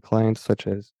of wealthy clients such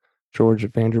as George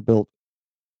Vanderbilt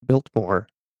Biltmore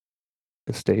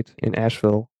Estate in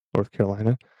Asheville, North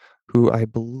Carolina, who I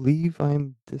believe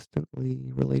I'm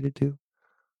distantly related to.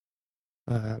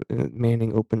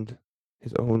 Manning opened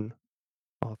his own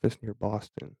office near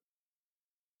Boston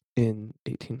in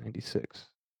 1896.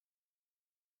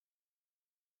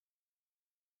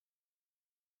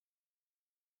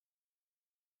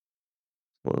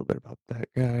 A little bit about that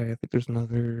guy. I think there's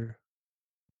another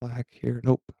plaque here.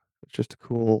 Nope. It's just a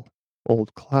cool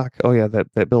old clock. Oh yeah,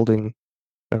 that building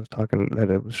that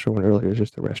I was showing earlier is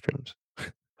just the restrooms.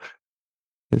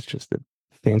 It's just a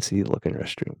fancy looking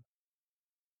restroom.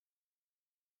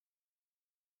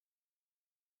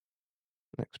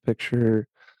 Next picture.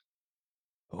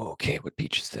 Okay, what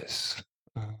beach is this?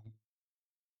 Not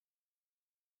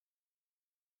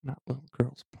Little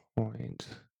Girls Point.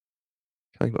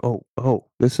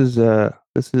 This is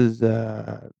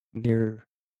near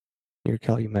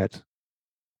Calumet.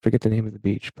 Forget the name of the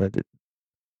beach, but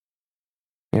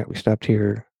Yeah, we stopped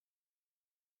here.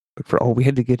 We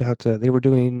had to get out. They were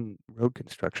doing road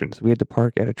construction, so we had to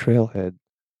park at a trailhead,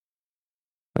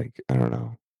 like I don't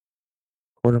know,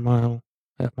 quarter mile,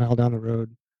 half mile down the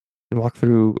road, and walk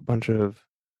through a bunch of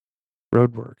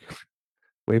road work.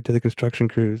 Wave to the construction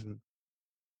crews, and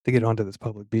to get onto this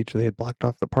public beach, they had blocked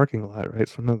off the parking lot, right,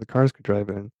 so none of the cars could drive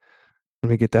in. When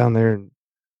we get down there, and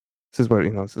this is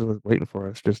what's waiting for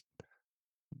us. Just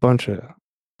bunch of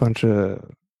bunch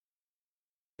of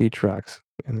beach rocks,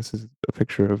 and this is a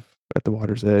picture of at the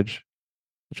water's edge,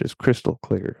 which is crystal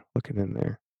clear looking in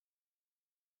there.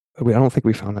 I don't think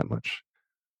we found that much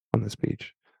on this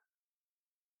beach.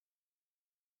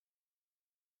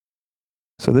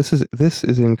 So this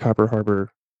is in Copper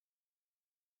Harbor,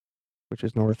 which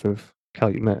is north of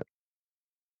Calumet.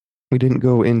 We didn't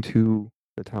go into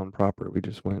the town proper. We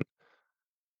just went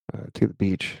to the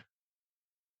beach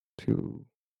to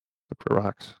look for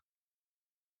rocks.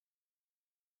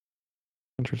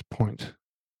 Hunter's Point.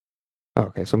 Oh,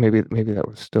 okay, so maybe that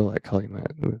was still at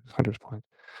Calumet. It was Hunter's Point.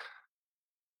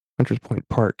 Hunter's Point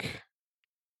Park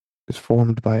is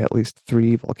formed by at least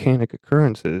 3 volcanic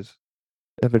occurrences,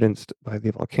 evidenced by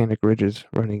the volcanic ridges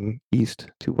running east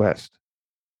to west.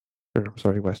 Or I'm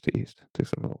sorry, west to east.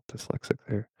 Just a little dyslexic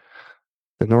there.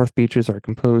 The north beaches are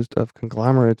composed of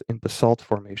conglomerate and basalt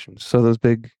formations. So those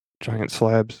big giant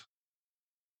slabs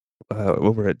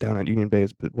down at Union Bay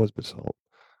was basalt.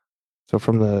 So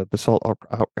from the basalt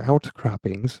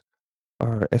outcroppings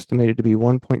are estimated to be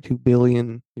 1.2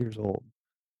 billion years old.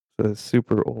 So it's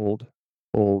super old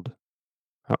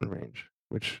mountain range,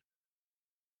 which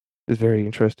is very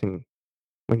interesting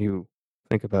when you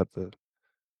think about the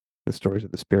stories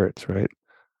of the spirits, right?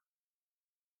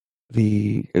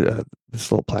 The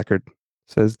this little placard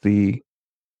says the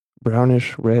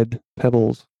brownish red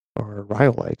pebbles are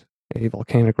rhyolite, a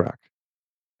volcanic rock.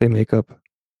 They make up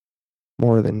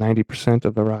more than 90%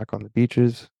 of the rock on the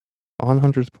beaches. On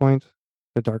Hunter's Point,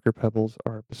 the darker pebbles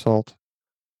are basalt,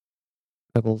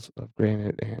 pebbles of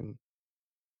granite and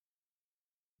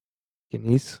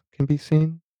gneiss can be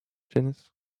seen.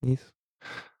 Gneiss.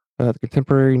 The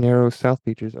contemporary narrow south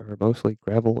beaches are mostly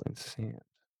gravel and sand.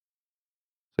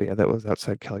 So yeah, that was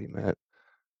outside Calumet.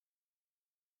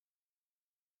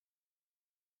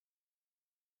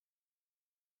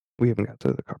 We haven't got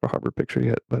to the Copper Harbor picture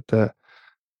yet, but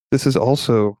this is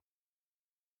also,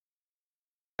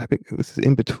 I think this is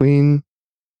in between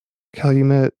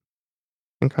Calumet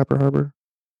and Copper Harbor.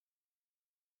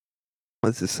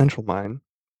 This is Central Mine.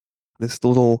 This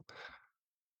little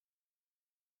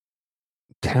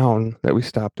town that we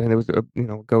stopped in. It was a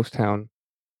ghost town,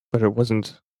 but it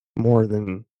wasn't more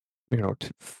than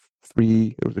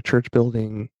three. It was a church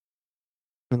building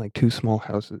and like 2 small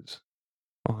houses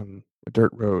on a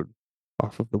dirt road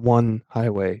off of the one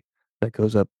highway that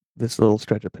goes up this little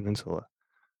stretch of peninsula.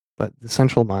 But the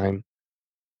Central Mine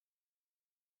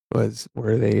was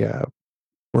where they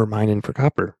were mining for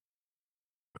copper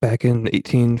back in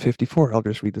 1854. I'll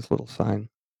just read this little sign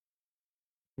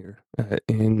here.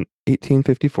 In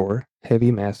 1854,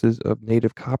 heavy masses of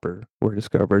native copper were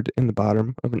discovered in the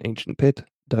bottom of an ancient pit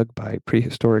dug by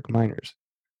prehistoric miners.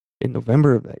 In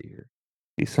November of that year,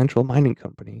 the Central Mining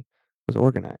Company was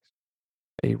organized.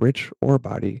 A rich ore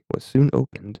body was soon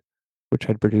opened, which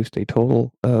had produced a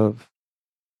total of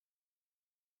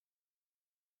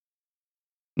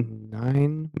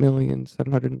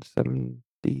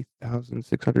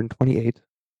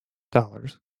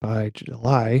 $9,770,628 by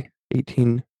July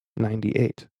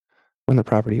 1898, when the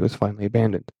property was finally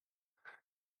abandoned.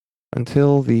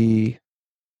 Until the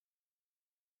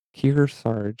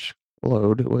Kearsarge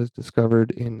lode was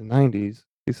discovered in the 90s,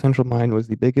 the Central Mine was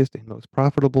the biggest and most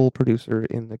profitable producer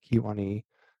in the Kewaunee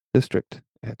district.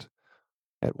 At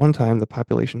one time, the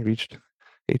population reached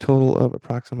a total of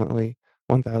approximately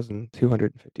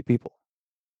 1,250 people,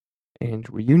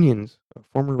 and reunions of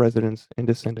former residents and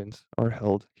descendants are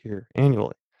held here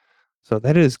annually. So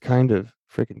that is kind of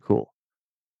freaking cool.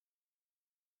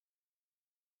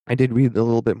 I did read a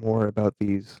little bit more about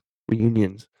these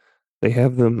reunions. They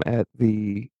have them at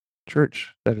the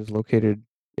church that is located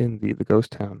in the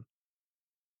ghost town,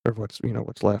 or what's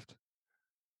left.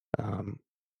 Um,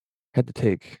 had to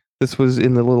take this was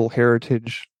in the little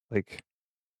heritage like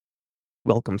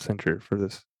welcome center for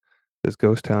this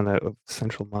ghost town of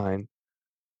Central Mine.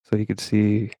 So you could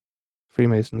see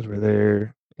Freemasons were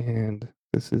there, and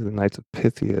this is the Knights of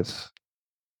Pythias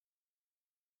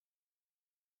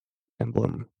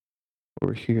emblem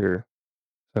over here.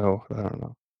 So I don't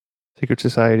know. Secret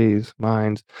societies,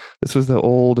 mines. This was the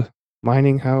old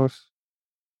mining house.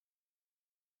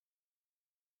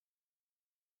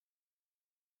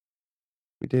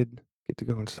 We did get to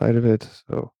go inside of it.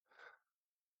 So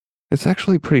it's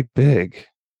actually pretty big.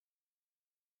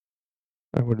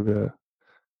 I would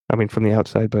I mean, from the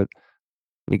outside, but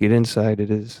when you get inside, it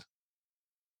is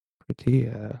pretty,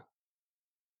 it's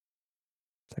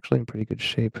actually in pretty good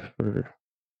shape for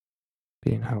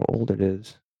being how old it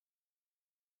is.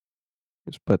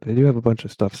 But they do have a bunch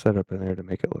of stuff set up in there to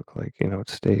make it look like,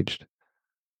 it's staged.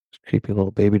 This creepy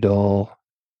little baby doll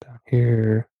down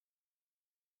here,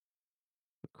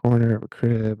 the corner of a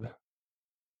crib,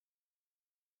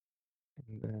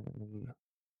 and then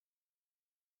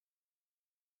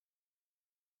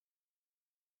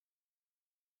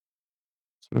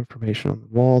some information on the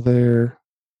wall there.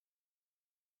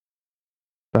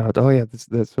 Oh yeah,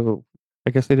 so I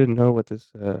guess they didn't know what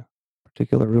this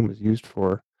particular room was used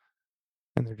for,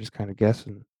 and they're just kind of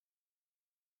guessing.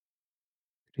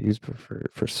 It's used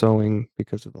for sewing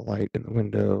because of the light in the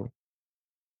window.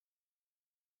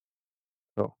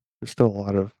 So there's still a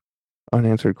lot of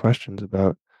unanswered questions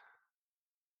about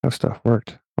how stuff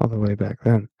worked all the way back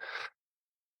then.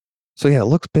 So yeah, it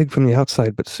looks big from the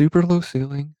outside, but super low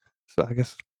ceiling. So I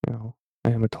guess, I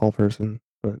am a tall person,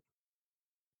 but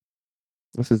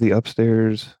this is the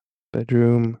upstairs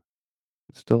bedroom.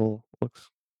 It still looks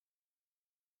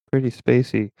pretty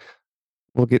spacey.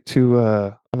 We'll get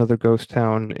to another ghost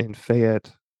town in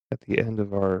Fayette at the end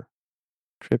of our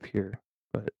trip here.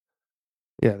 But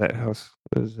yeah, that house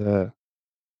was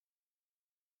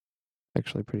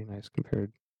actually pretty nice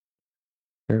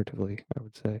comparatively, I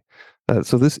would say.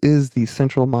 So this is the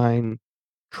Central Mine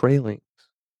trailings.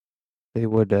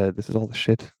 This is all the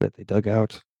shit that they dug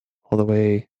out all the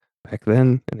way back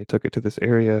then, and they took it to this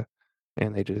area,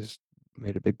 and they just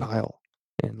made a big pile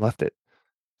and left it.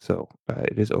 So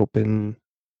it is open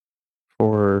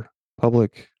for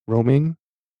public roaming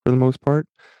for the most part.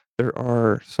 There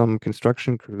are some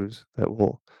construction crews that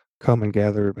will come and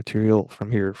gather material from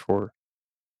here for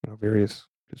various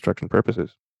construction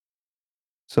purposes.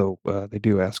 So they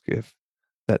do ask if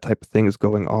that type of thing is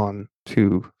going on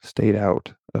to stay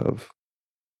out of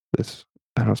this.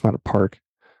 I know it's not a park.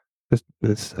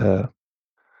 This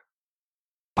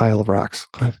pile of rocks.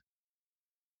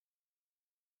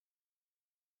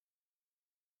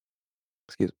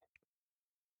 Excuse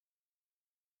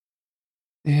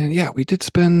me. And yeah, we did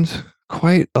spend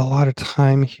quite a lot of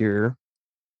time here.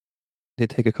 Did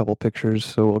take a couple pictures,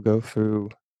 so we'll go through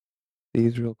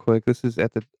these real quick. This is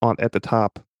at the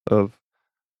top of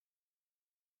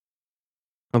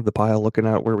the pile, looking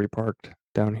out where we parked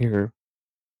down here.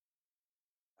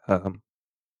 Um,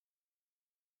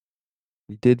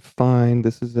 we did find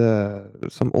this is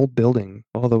some old building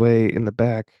all the way in the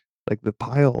back. Like the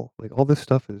pile, like all this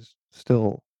stuff is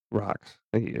still rocks.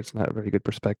 It's not a very good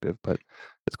perspective, but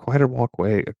it's quite a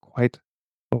walkway, quite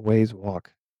a ways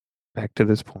walk back to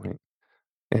this point.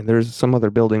 And there's some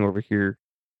other building over here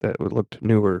that would looked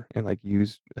newer and like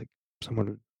used, like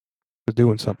someone was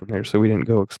doing something there. So we didn't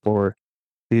go explore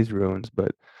these ruins,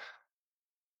 but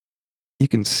you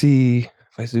can see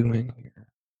if I zoom in here,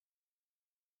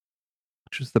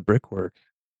 just the brickwork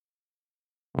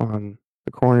on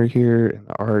the corner here and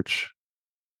the arch.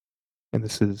 And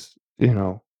this is,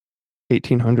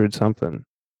 1800 something.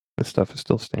 This stuff is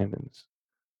still standing. It's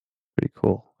pretty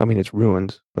cool. I mean, it's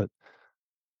ruins, but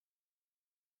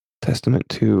testament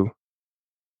to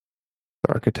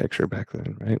the architecture back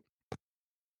then, right?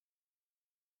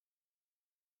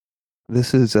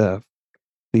 This is the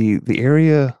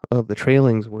area of the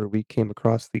trailings where we came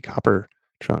across the copper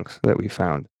chunks that we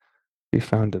found. We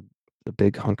found a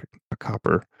big hunk of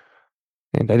copper,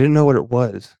 and I didn't know what it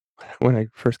was when I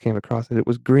first came across it. It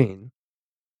was green,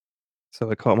 so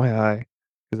it caught my eye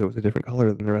because it was a different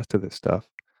color than the rest of this stuff.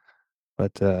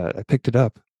 But I picked it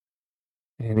up,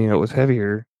 and it was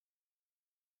heavier,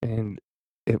 and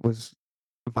it was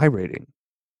vibrating.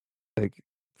 Like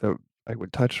the I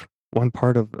would touch one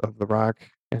part of the rock,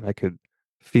 and I could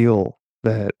feel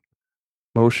that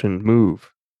motion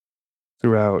move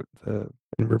throughout and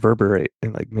reverberate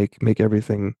and like make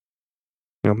everything,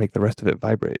 make the rest of it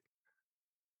vibrate.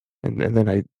 And then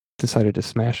I decided to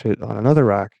smash it on another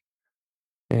rock,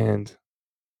 and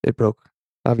it broke,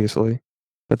 obviously.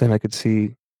 But then I could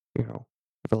see,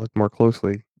 if I looked more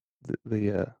closely,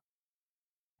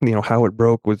 how it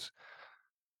broke was,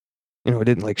 it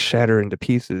didn't like shatter into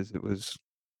pieces. It was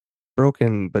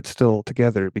broken, but still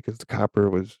together because the copper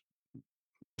was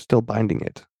still binding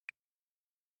it.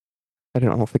 I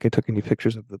don't think I took any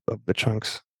pictures of the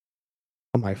chunks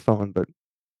on my phone, but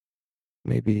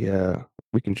maybe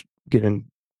we can get into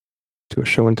a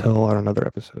show and tell on another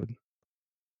episode.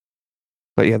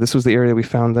 But yeah, this was the area we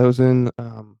found those in.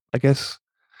 I guess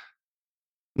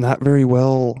not very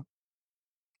well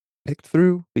picked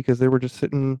through because they were just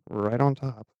sitting right on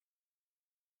top.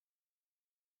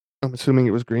 I'm assuming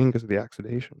it was green because of the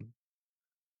oxidation.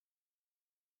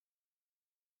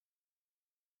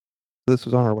 This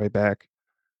was on our way back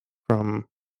from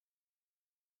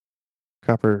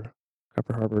Copper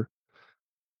Harbor.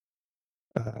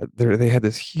 They had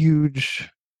this huge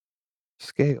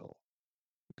scale.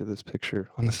 Look at this picture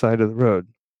on the side of the road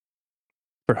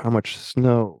for how much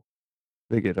snow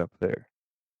they get up there.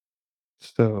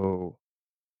 So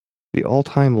the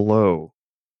all-time low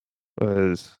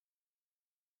was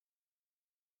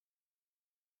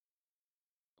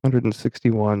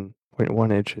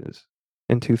 161.1 inches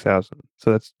in 2000.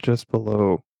 So that's just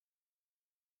below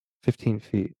 15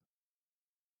 feet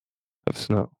of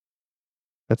snow.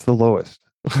 That's the lowest.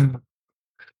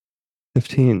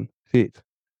 15 feet.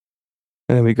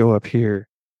 And then we go up here.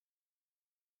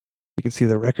 You can see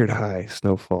the record high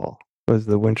snowfall was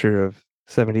the winter of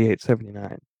 78,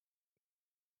 79,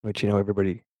 which,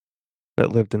 everybody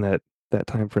that lived in that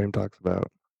time frame talks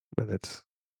about. But it's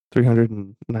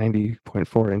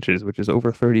 390.4 inches, which is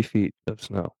over 30 feet of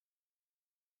snow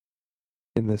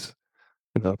in this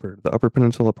in the upper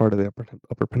peninsula part of the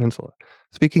upper peninsula.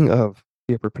 Speaking of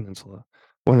the upper peninsula,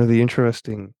 one of the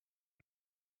interesting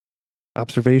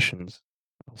observations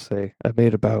I'll say I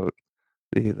made about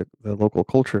the local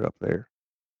culture up there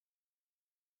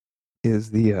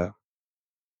is the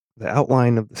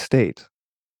outline of the state.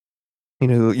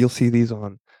 You'll see these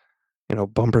on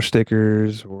bumper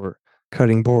stickers or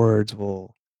cutting boards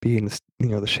will be in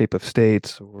the shape of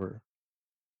states or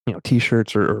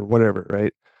t-shirts or whatever,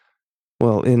 right?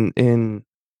 Well, in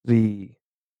the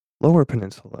lower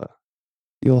peninsula,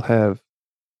 you'll have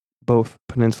both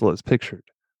peninsulas pictured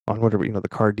on whatever, the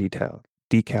car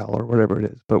decal or whatever it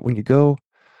is. But when you go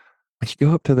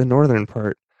up to the northern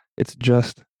part, it's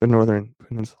just the northern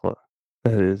peninsula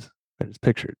that is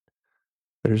pictured.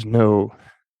 There's no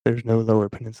there's no lower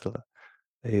peninsula.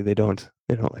 They don't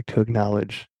like to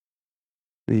acknowledge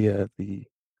the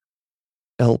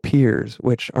L piers,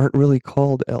 which aren't really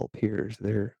called L piers.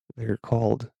 They're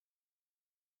called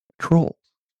trolls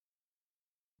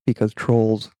because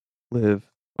trolls live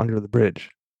under the bridge.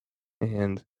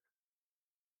 And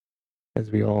as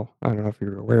I don't know if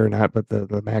you're aware or not, but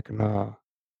the Mackinac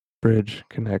Bridge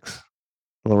connects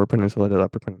the Lower Peninsula to the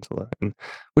Upper Peninsula, and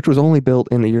which was only built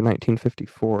in the year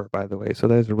 1954, by the way. So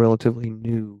that is a relatively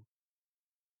new.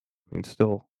 I mean,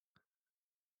 still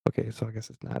okay. So I guess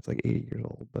it's not. It's like 80 years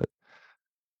old, but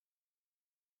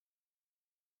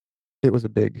it was a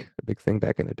big thing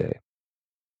back in the day.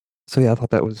 So yeah, I thought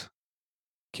that was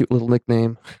cute little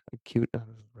nickname. Cute, not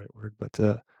the right word,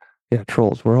 but yeah,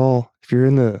 trolls. If you're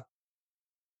in the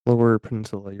Lower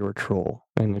Peninsula, you're a troll,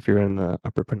 and if you're in the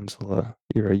Upper Peninsula,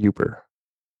 you're a Youper.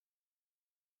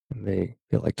 And they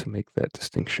like to make that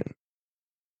distinction.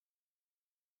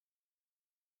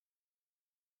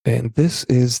 And this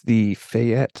is the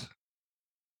Fayette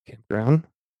campground.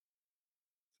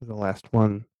 This is the last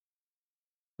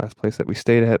place that we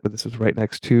stayed at, but this is right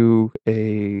next to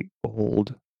a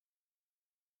old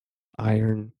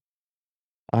iron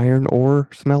iron ore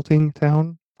smelting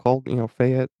town called,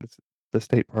 Fayette. It's the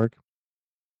state park.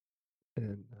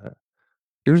 And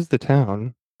here's the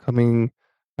town coming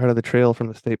out of the trail from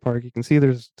the state park. You can see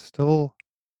there's still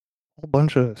a whole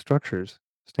bunch of structures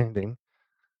standing,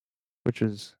 which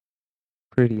is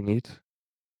pretty neat.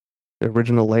 The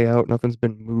original layout, nothing's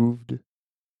been moved,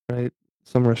 right?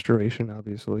 Some restoration,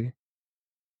 obviously.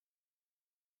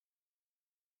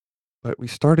 But we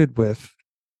started with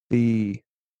the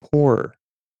poor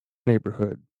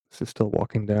neighborhood. This is still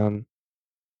walking down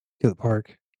to the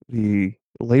park. The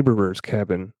laborer's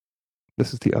cabin.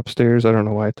 This is the upstairs. I don't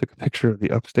know why I took a picture of the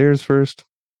upstairs first.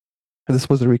 This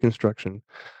was a reconstruction,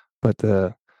 but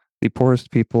the poorest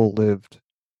people lived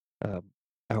uh,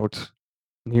 out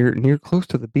near close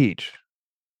to the beach,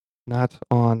 not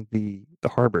on the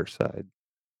harbor side.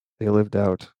 They lived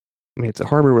out. I mean, it's a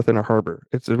harbor within a harbor.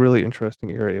 It's a really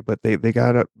interesting area, but they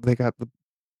got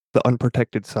the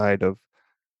unprotected side of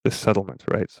this settlement,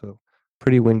 right? So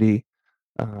pretty windy.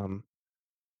 Um,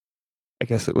 I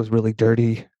guess it was really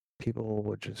dirty. People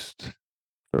would just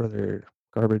throw their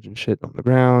garbage and shit on the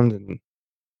ground and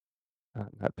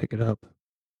not pick it up.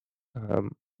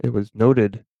 It was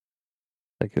noted,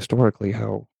 like historically,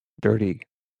 how dirty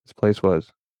this place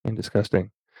was and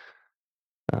disgusting.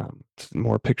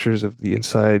 More pictures of the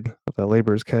inside of the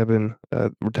laborer's cabin.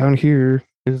 Down here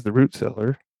is the root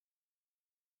cellar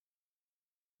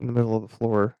in the middle of the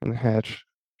floor and the hatch.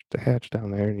 Just a hatch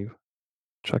down there, and you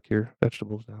chuck your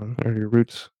vegetables down, or your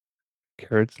roots,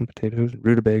 carrots and potatoes and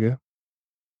rutabaga.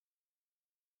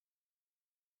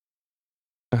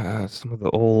 some of the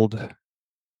old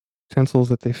utensils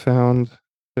that they found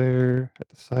there at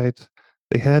the site.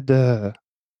 They had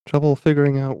trouble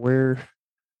figuring out where's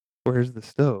the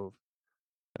stove.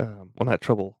 Well, not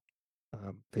trouble.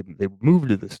 They moved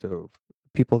to the stove.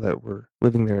 People that were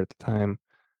living there at the time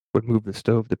would move the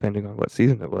stove depending on what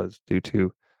season it was due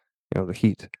to the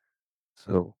heat.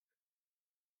 So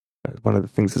one of the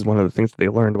things that they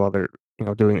learned while they're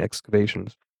doing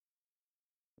excavations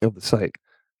of the site.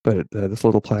 But this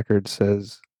little placard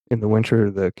says, in the winter,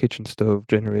 the kitchen stove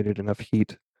generated enough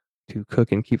heat to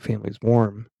cook and keep families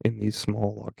warm in these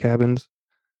small log cabins.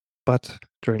 But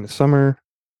during the summer,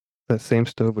 that same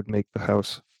stove would make the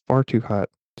house far too hot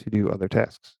to do other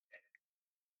tasks.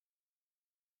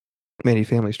 Many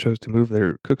families chose to move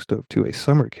their cook stove to a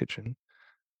summer kitchen.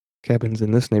 Cabins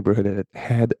in this neighborhood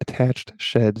had attached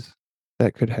sheds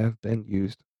that could have been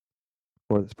used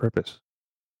for this purpose.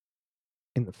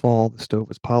 In the fall, the stove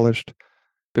was polished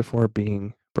before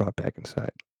being brought back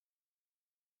inside.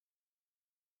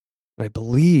 I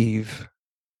believe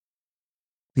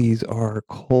these are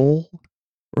coal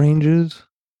ranges.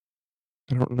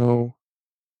 I don't know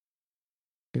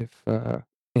if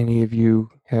any of you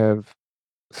have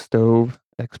stove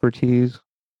expertise,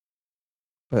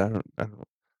 but I don't.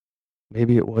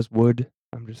 Maybe it was wood.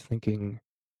 I'm just thinking.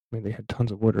 I mean, they had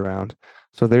tons of wood around.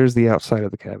 So there's the outside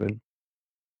of the cabin,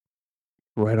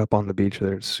 right up on the beach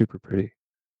there. It's super pretty,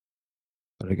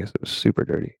 but I guess it was super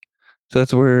dirty. So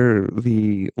that's where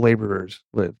the laborers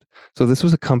lived. So this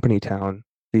was a company town.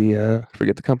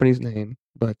 Forget the company's name,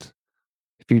 but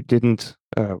if you didn't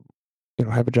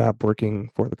have a job working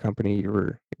for the company, you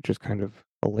were just kind of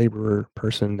a laborer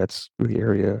person. That's the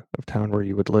area of town where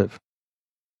you would live.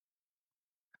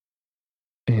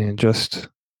 And just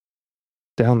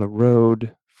down the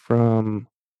road from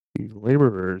the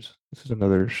laborers, this is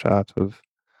another shot of,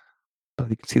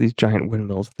 you can see these giant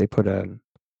windmills that they put in.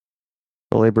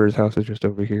 The laborer's house is just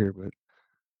over here, but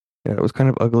yeah, it was kind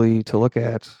of ugly to look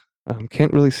at.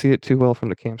 Can't really see it too well from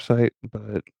the campsite,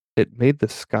 but it made the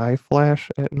sky flash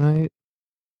at night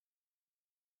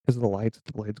because of the lights,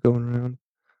 the blades going around.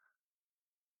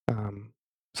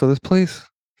 So this place,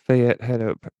 Fayette, had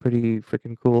a pretty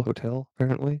freaking cool hotel,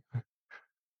 apparently.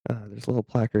 There's a little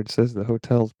placard that says the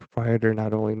hotel's proprietor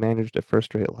not only managed a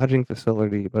first-rate lodging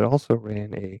facility, but also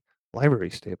ran a livery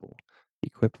stable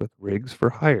equipped with rigs for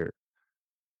hire.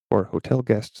 For hotel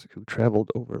guests who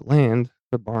traveled overland,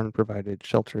 the barn provided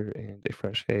shelter and a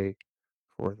fresh hay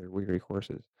for their weary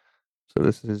horses. So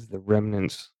this is the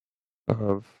remnants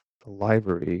of the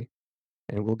livery,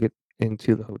 and we'll get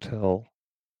into the hotel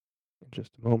in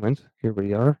just a moment. Here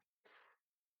we are.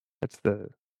 That's the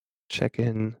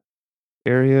check-in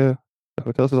area. The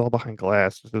hotel's is all behind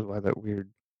glass. This is why that weird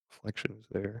reflection is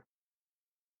there.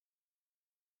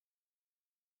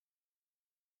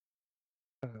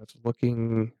 It's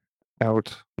looking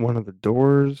out one of the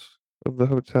doors of the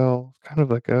hotel. Kind of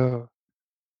like a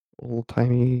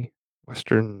old-timey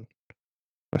Western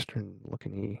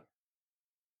looking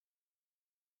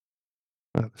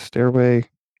the stairway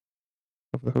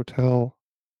of the hotel.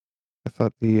 I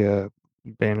thought the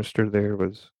banister there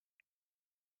was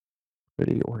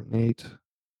pretty ornate.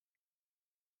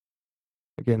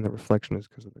 Again, the reflection is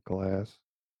because of the glass.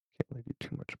 Can't really do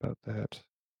too much about that.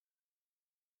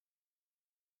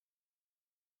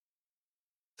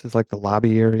 This is like the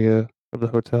lobby area of the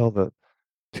hotel. The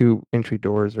two entry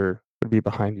doors would be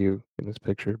behind you in this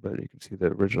picture, but you can see the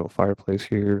original fireplace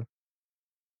here.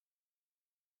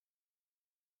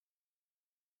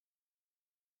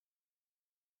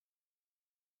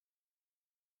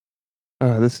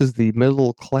 This is the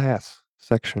middle class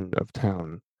section of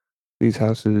town. These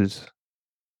houses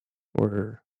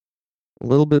were a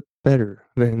little bit better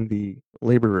than the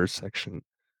laborers section,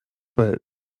 but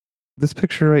this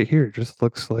picture right here just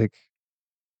looks like,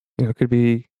 it could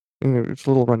be, it's a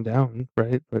little run down,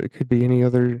 right? But it could be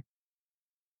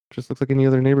just looks like any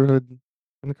other neighborhood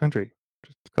in the country.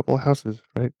 Just a couple of houses,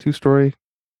 right? Two-story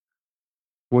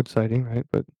wood siding, right?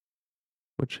 But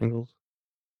wood shingles.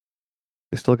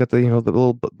 They still got the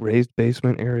little raised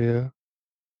basement area,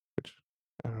 which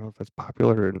I don't know if that's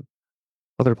popular in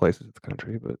other places of the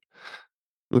country, but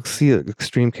we'll see an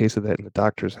extreme case of that in the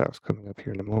doctor's house coming up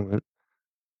here in a moment.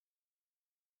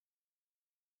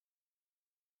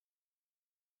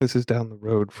 This is down the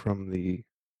road from the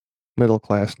middle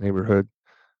class neighborhood.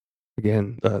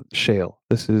 Again, shale.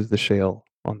 This is the shale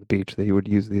on the beach. They would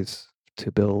use these to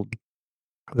build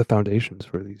the foundations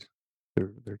for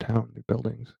their town, their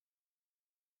buildings.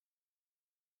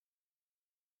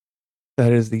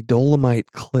 That is the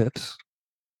Dolomite Cliffs.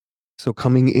 So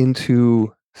coming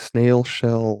into Snail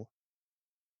Shell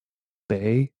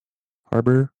Bay,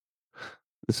 harbor.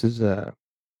 This is the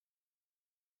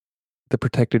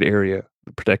protected area,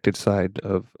 the protected side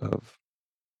of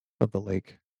the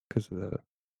lake because of the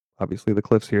obviously the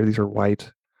cliffs here. These are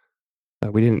white.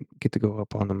 We didn't get to go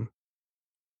up on them,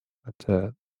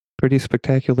 but pretty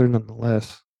spectacular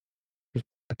nonetheless.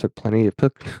 I took plenty of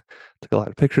took took a lot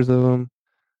of pictures of them.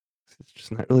 It's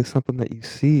just not really something that you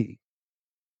see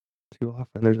too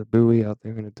often. There's a buoy out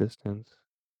there in the distance.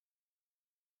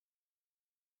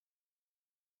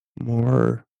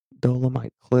 More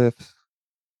Dolomite cliffs.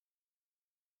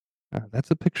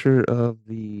 That's a picture of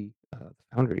the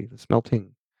foundry, the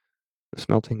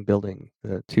smelting building.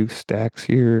 The two stacks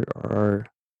here are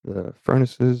the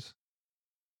furnaces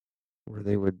where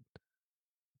they would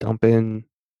dump in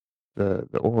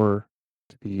the ore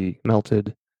to be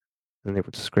melted. Then they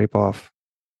would scrape off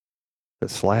the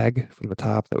slag from the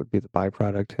top. That would be the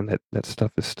byproduct, and that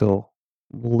stuff is still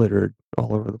littered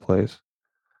all over the place.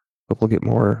 But we'll get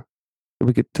more.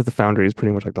 We get to the foundry is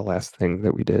pretty much like the last thing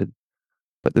that we did.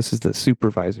 But this is the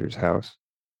supervisor's house.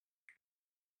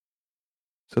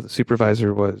 So the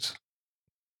supervisor was,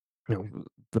 you know,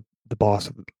 the boss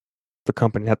of the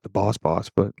company, not the boss,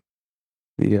 but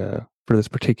the for this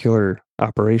particular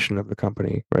operation of the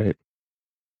company, right?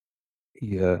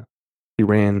 He uh he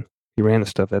ran he ran the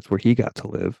stuff. That's where he got to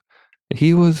live. And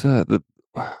he was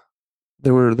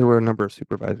there were a number of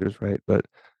supervisors, right? But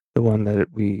the one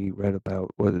that we read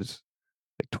about was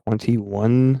like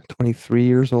 21, 23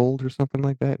 years old or something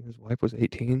like that, and his wife was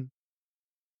 18.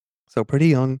 So pretty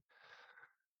young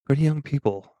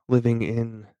people living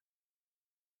in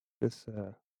this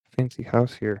fancy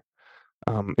house here.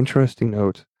 Interesting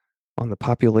note on the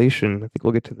population. I think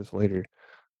we'll get to this later,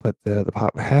 but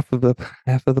half of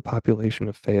the population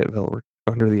of Fayetteville were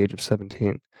under the age of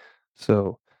 17.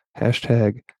 So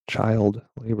hashtag child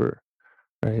labor,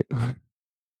 right?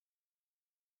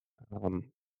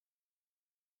 Um,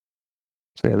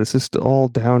 so yeah, this is all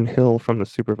downhill from the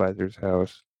supervisor's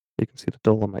house. You can see the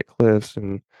Dolomite Cliffs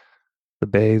and the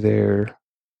bay there,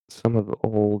 some of the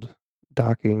old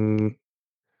docking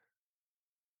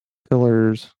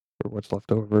pillars or what's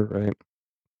left over, right?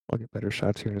 I'll get better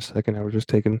shots here in a second. I was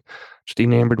just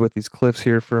enamored with these cliffs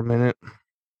here for a minute.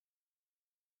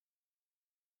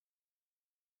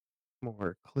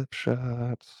 More cliff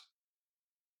shots.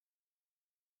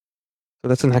 So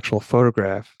that's an actual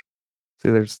photograph. See,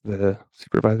 there's the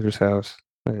supervisor's house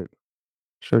I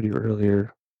showed you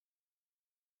earlier.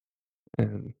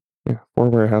 And yeah, 4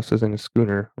 warehouses and a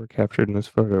schooner were captured in this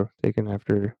photo taken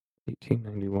after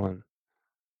 1891.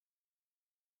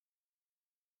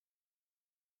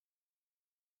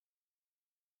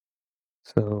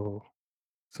 So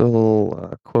a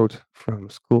little quote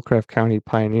from Schoolcraft County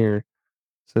Pioneer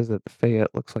says that the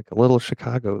Fayette looks like a little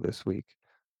Chicago this week.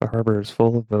 The harbor is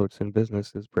full of boats and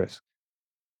business is brisk.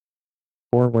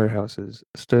 4 warehouses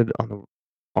stood on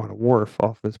a wharf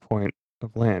off this point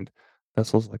of land.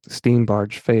 Vessels like the steam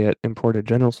barge Fayette imported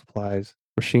general supplies,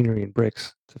 machinery, and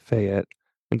bricks to Fayette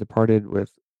and departed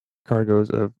with cargoes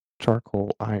of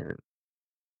charcoal iron.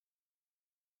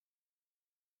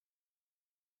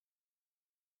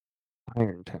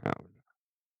 Iron Town.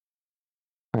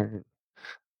 Iron.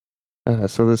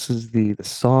 So this is the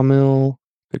sawmill.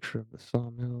 Picture of the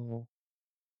sawmill.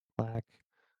 Plaque.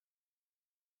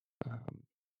 Um,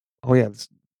 oh yeah,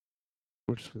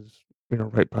 which was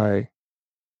right by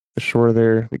the shore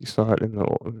there. I think you saw it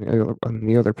on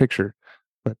the other picture.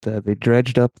 But they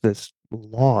dredged up this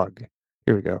log.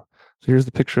 Here we go. So here's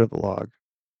the picture of the log.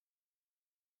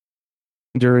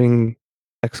 During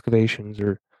excavations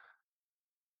or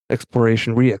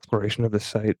re-exploration of the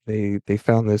site, they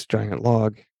found this giant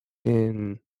log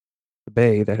in the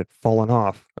bay that had fallen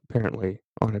off, apparently,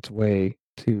 on its way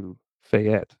to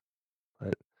Fayette.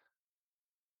 But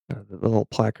the little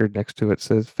placard next to it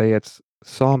says Fayette's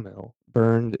sawmill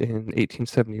burned in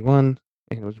 1871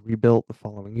 and was rebuilt the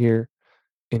following year.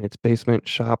 In its basement,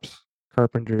 shops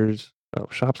carpenters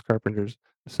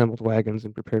assembled wagons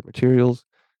and prepared materials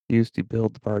used to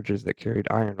build the barges that carried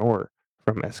iron ore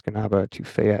from Escanaba to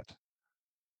Fayette.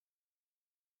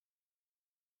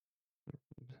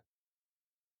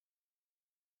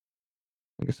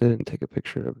 I guess I didn't take a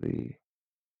picture of the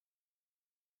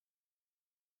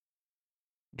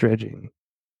dredging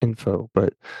info,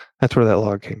 but that's where that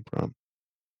log came from.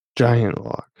 Giant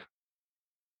log.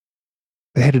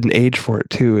 They had an age for it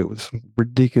too. It was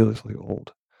ridiculously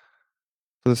old.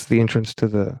 So this is the entrance to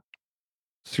the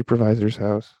supervisor's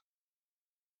house.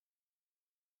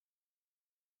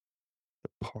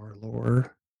 The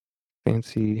parlor.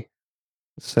 Fancy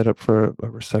setup for a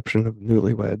reception of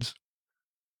newlyweds.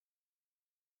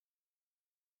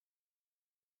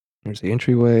 There's the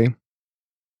entryway.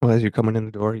 Well, as you're coming in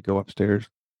the door, you go upstairs.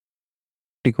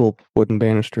 Pretty cool wooden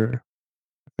banister,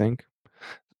 I think.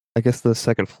 I guess the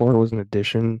second floor was an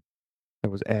addition that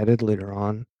was added later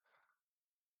on.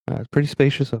 It's pretty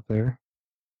spacious up there.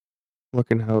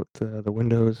 Looking out the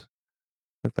windows,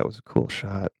 I thought that was a cool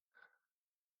shot.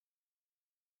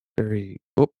 Very.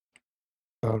 Oh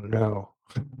no.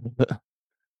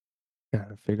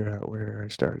 Gotta figure out where I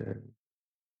started.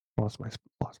 Lost my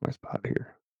spot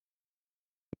here.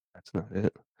 That's not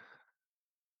it.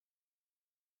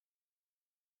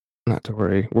 Not to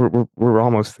worry. We're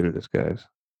almost through this, guys.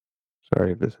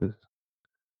 Sorry if this is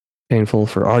painful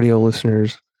for audio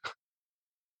listeners.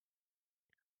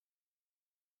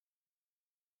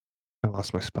 I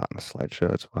lost my spot in the slideshow.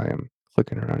 That's why I'm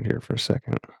clicking around here for a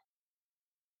second.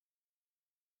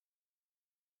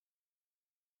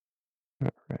 All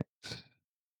right.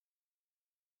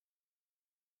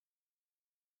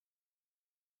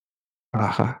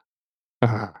 Aha.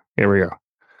 Aha. Here we go.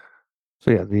 So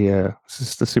yeah, this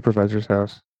is the supervisor's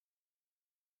house.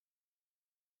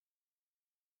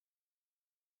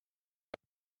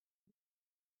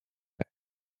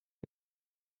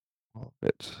 All of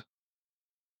it.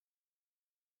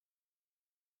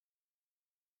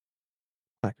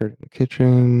 Placard in the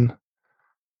kitchen.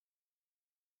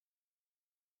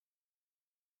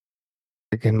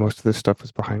 Again, most of this stuff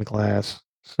is behind glass.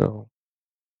 So,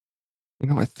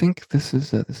 I think this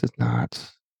is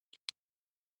not.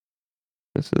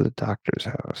 This is a doctor's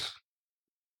house.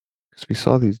 Because we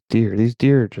saw these deer. These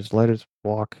deer just let us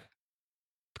walk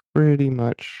pretty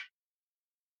much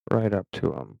right up to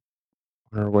them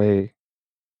on our way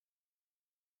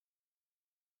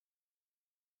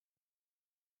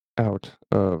out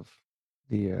of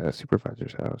the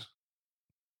supervisor's house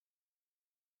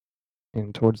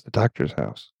and towards the doctor's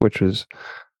house, which is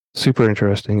super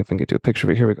interesting. If I can get to a picture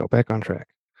of it, here we go, back on track.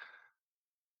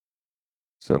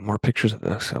 So more pictures of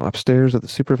this. So upstairs at the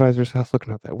supervisor's house,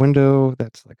 looking out that window,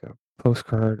 that's like a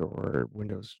postcard or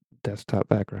Windows desktop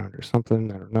background or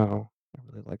something. I don't know. I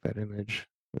really like that image.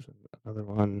 There's another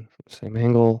one from the same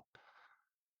angle.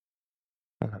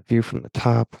 View from the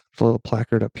top. There's a little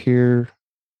placard up here.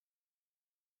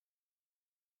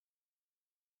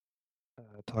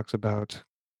 Talks about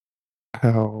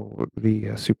how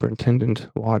the superintendent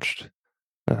watched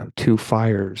two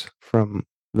fires from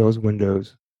those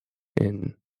windows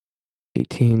in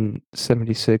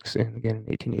 1876 and again in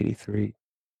 1883. It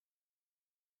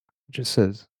just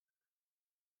says,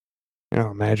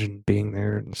 imagine being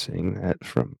there and seeing that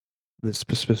from this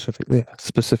specific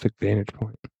vantage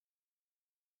point.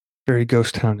 Very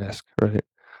ghost town-esque, right?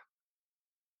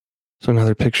 So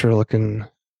another picture looking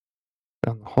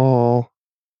down the hall,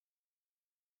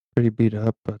 pretty beat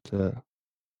up, but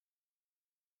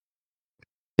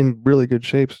in really good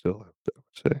shape still, I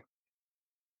would say.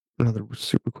 Another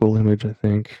super cool image, I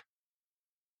think.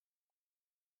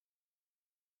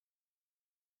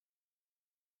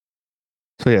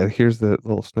 So yeah, here's the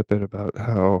little snippet about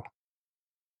how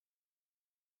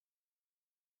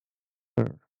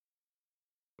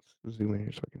zoom in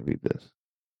here so I can read this.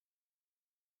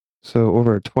 So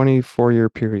over a 24-year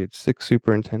period, 6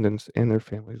 superintendents and their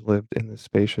families lived in this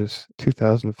spacious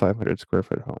 2,500 square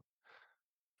foot home.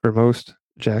 For most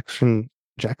Jackson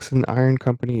Iron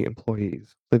Company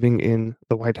employees, living in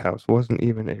the White House wasn't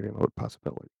even a remote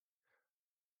possibility.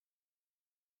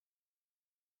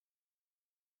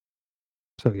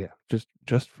 So yeah,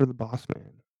 just for the boss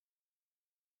man.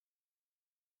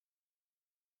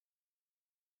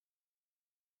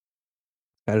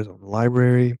 Had his own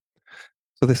library.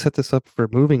 So they set this up for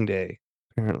moving day,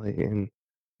 apparently, and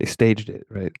they staged it,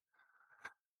 right?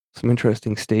 Some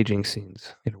interesting staging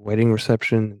scenes. A wedding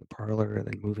reception in the parlor, and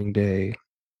then moving day.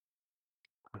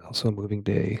 Also moving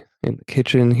day in the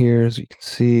kitchen here, as you can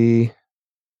see.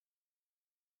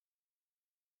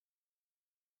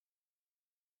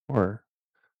 Or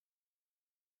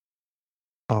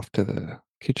off to the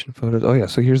kitchen photos. Oh yeah,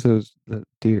 so here's the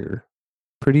deer.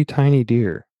 Pretty tiny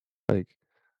deer. Like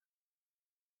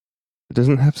it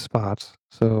doesn't have spots,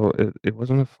 so it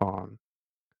wasn't a fawn.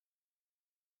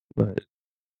 But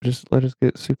just let us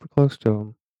get super close to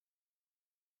him.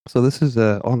 So this is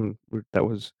that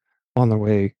was on the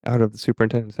way out of the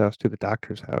superintendent's house to the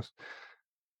doctor's house.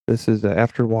 This is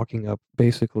after walking up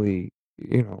basically,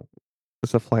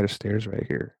 it's a flight of stairs right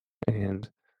here, and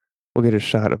we'll get a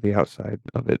shot of the outside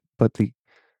of it. But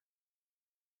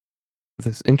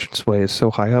this entranceway is so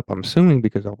high up, I'm assuming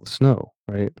because of all the snow,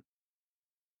 right?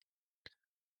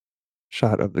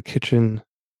 Shot of the kitchen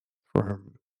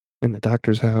from in the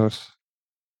doctor's house.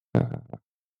 It's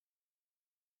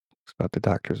about the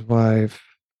doctor's wife.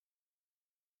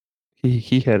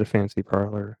 He had a fancy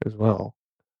parlor as well.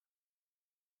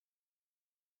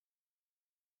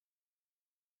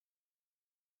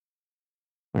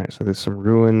 All right, so there's some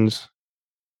ruins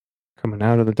coming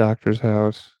out of the doctor's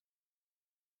house.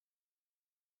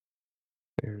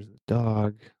 There's the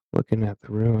dog looking at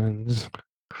the ruins.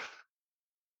 I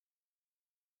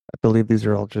believe these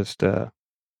are all just that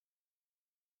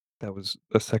was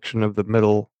a section of the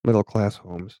middle class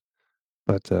homes.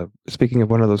 But speaking of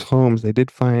one of those homes, they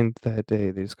did find that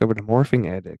they discovered a morphine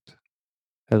addict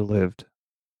had lived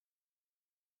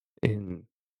in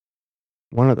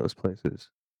one of those places.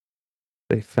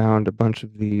 They found a bunch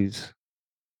of these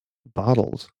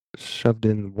bottles shoved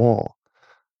in the wall,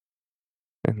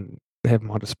 and they have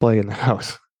them on display in the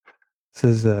house. It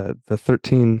says the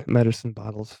 13 medicine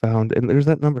bottles found, and there's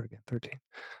that number again, 13,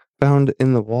 found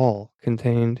in the wall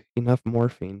contained enough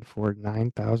morphine for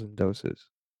 9,000 doses.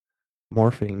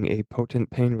 Morphine, a potent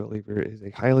pain reliever, is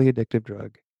a highly addictive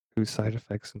drug whose side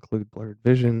effects include blurred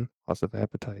vision, loss of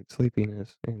appetite,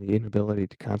 sleepiness, and the inability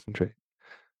to concentrate.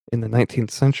 In the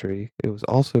 19th century, it was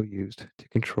also used to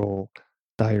control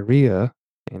diarrhea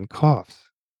and coughs.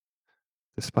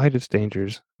 Despite its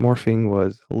dangers, morphine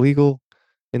was legal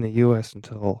in the US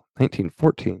until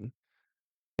 1914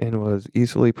 and was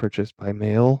easily purchased by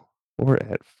mail or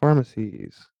at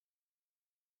pharmacies.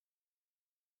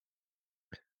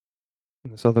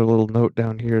 And this other little note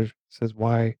down here says,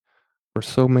 why were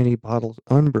so many bottles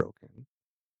unbroken? It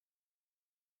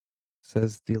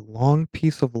says the long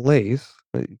piece of lace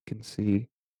that you can see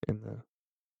in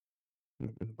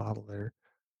the bottle there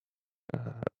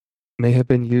uh, may have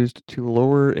been used to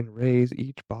lower and raise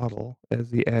each bottle as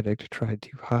the addict tried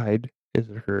to hide his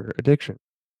or her addiction.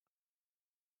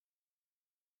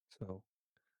 So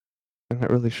I'm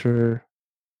not really sure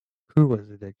who was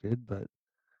addicted, but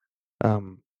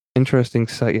um, interesting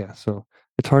sight. Yeah, so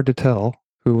it's hard to tell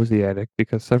who was the addict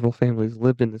because several families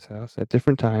lived in this house at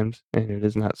different times, and it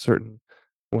is not certain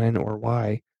when or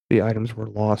why the items were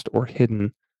lost or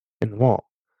hidden in the wall.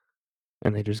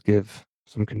 And they just give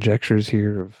some conjectures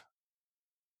here of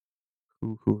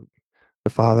who the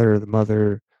father or the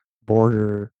mother,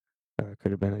 boarder,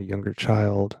 could have been a younger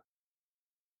child.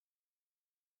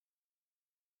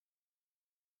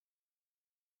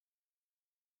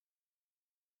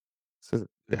 So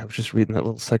I was just reading that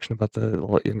little section about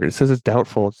the younger. It says it's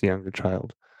doubtful it's the younger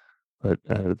child, but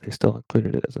they still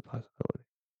included it as a possibility.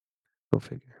 Go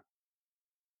figure.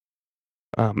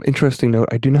 Interesting note: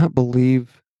 I do not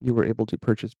believe you were able to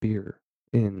purchase beer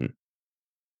in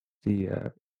the uh,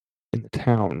 in the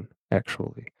town.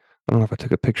 Actually, I don't know if I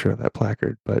took a picture of that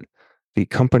placard, but the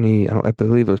company, I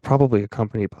believe it was probably a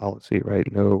company policy, right?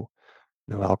 No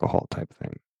alcohol type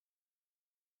thing.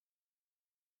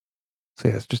 So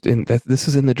yeah, it's just in that. This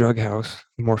is in the drug house,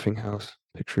 the morphing house.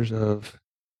 Pictures of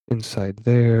inside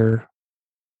there.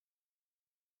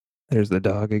 There's the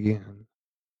dog again.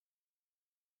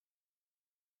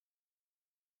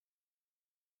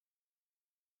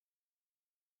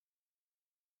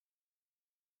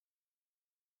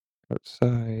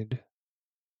 Outside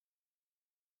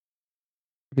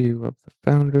view of the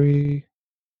foundry.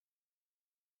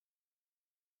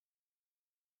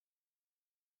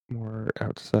 More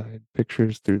outside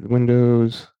pictures through the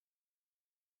windows.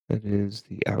 That is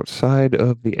the outside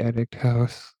of the addict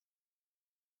house.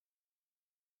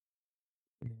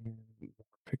 And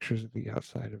pictures of the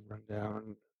outside of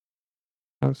rundown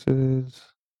houses.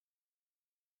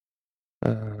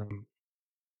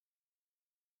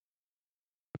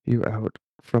 View out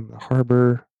from the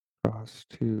harbor across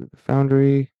to the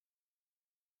foundry.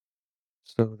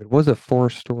 So there was a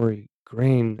 4-story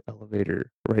grain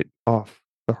elevator right off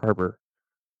the harbor.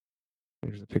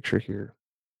 There's a picture here.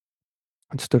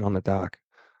 It stood on the dock.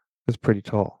 It was pretty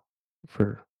tall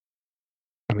for,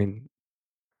 I mean,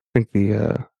 I think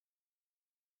the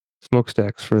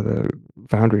smokestacks for the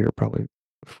foundry are probably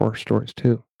 4 stories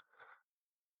too.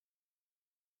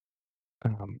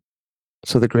 Um,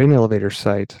 so the grain elevator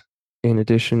site, in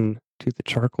addition to the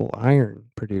charcoal iron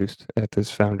produced at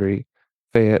this foundry,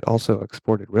 Fayette also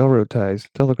exported railroad ties,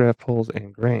 telegraph poles,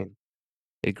 and grain.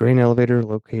 A grain elevator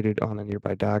located on a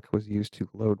nearby dock was used to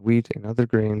load wheat and other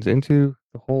grains into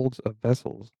the holds of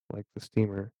vessels like the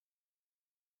steamer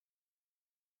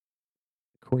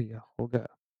Cuyahoga.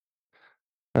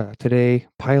 Today,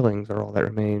 pilings are all that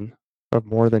remain of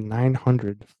more than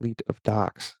 900 fleet of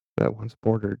docks that once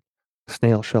bordered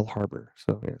Snail Shell Harbor.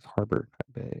 So it's harbor,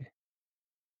 not bay.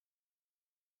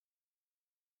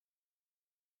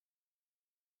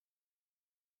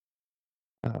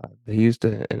 They used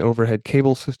an overhead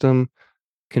cable system,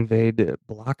 conveyed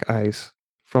block ice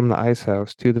from the ice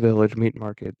house to the village meat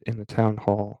market in the town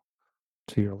hall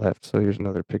to your left. So here's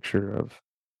another picture of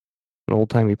an old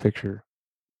timey picture.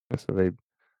 So they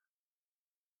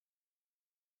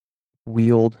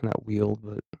not wheeled,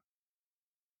 but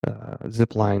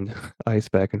zip lined ice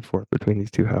back and forth between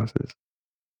these two houses,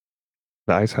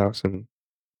 the ice house and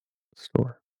the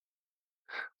store.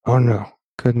 Oh no,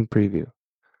 couldn't preview.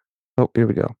 Oh, here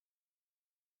we go.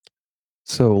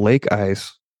 So lake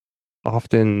ice,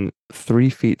 often 3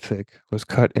 feet thick, was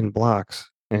cut in blocks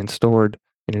and stored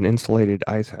in an insulated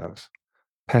ice house.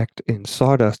 Packed in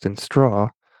sawdust and straw,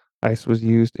 ice was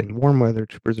used in warm weather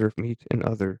to preserve meat and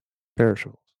other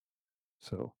perishables.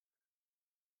 So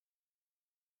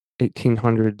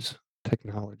 1800s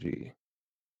technology.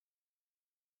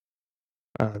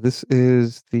 This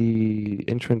is the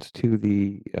entrance to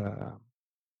the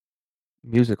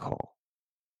music hall.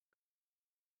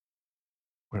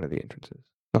 One of the entrances.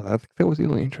 Oh, I think that was the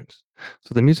only entrance.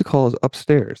 So the music hall is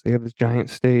upstairs. They have this giant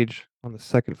stage on the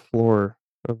second floor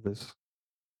of this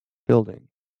building,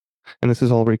 and this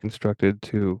is all reconstructed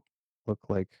to look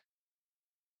like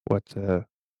what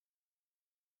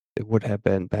it would have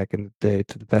been back in the day,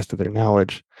 to the best of their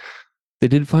knowledge. They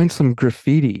did find some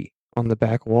graffiti on the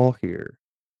back wall here,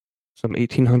 some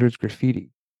 1800s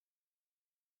graffiti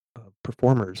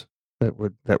performers that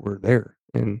were there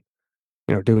and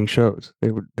doing shows.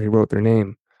 They wrote their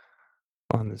name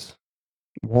on this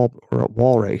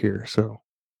wall right here. So,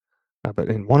 but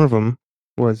in one of them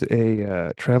was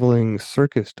a traveling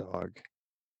circus dog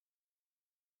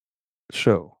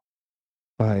show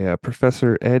by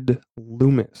Professor Ed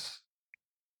Loomis.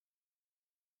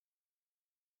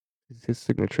 His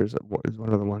signature is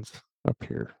one of the ones up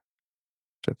here,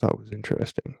 which I thought was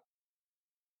interesting.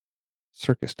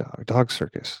 Circus dog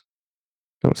circus.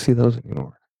 Don't see those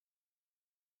anymore.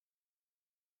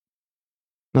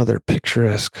 Another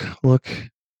picturesque look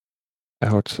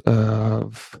out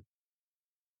of.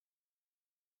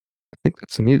 I think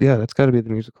that's the yeah, that's got to be the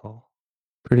music hall.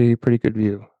 Pretty good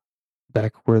view.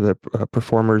 Back where the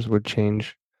performers would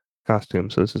change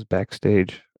costumes. So this is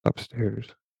backstage upstairs.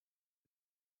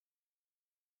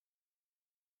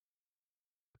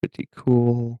 Pretty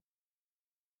cool.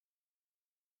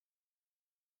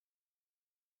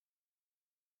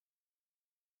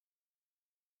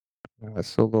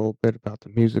 So a little bit about the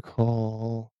music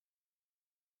hall.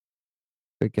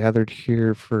 They gathered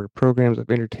here for programs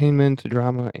of entertainment,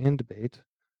 drama, and debate.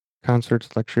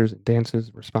 Concerts, lectures, and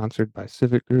dances were sponsored by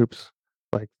civic groups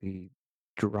like the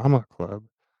Drama Club,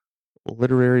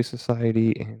 Literary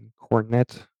Society, and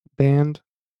Cornet Band.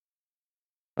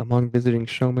 Among visiting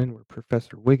showmen were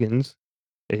Professor Wiggins,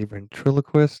 a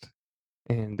ventriloquist,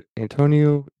 and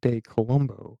Antonio de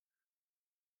Colombo,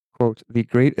 quote, the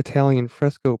great Italian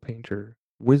fresco painter,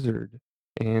 wizard,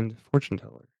 and fortune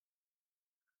teller.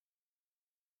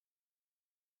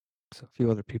 So a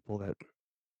few other people that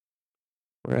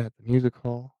were at the music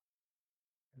hall.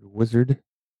 Wizards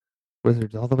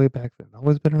all the way back then.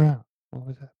 Always been around.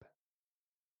 Always have been.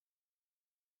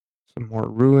 Some more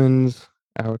ruins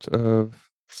out of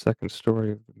second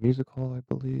story of the music hall, I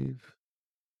believe.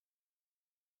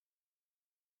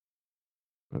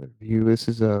 Another view. This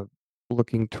is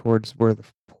looking towards where the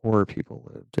poor people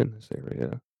lived in this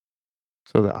area.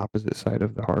 So the opposite side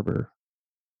of the harbor.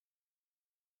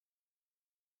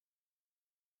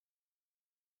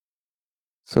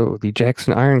 So the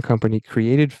Jackson Iron Company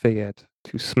created Fayette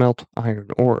to smelt iron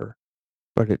ore,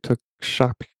 but it took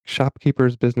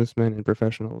shopkeepers, businessmen, and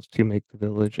professionals to make the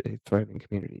village a thriving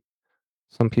community.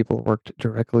 Some people worked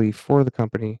directly for the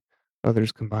company,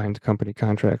 others combined company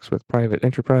contracts with private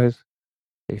enterprise.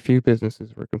 A few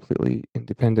businesses were completely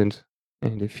independent,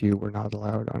 and a few were not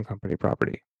allowed on company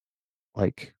property,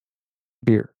 like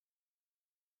beer,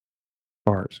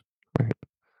 bars, right?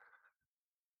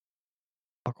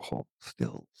 Alcohol,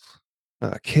 stills.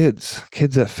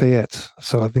 Kids at Fayette.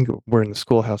 So I think we're in the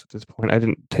schoolhouse at this point. I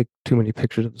didn't take too many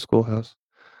pictures of the schoolhouse.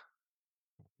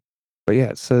 But yeah,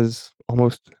 it says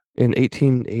almost in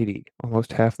 1880,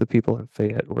 almost half the people in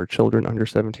Fayette were children under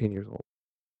 17 years old,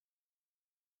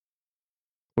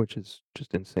 which is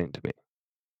just insane to me.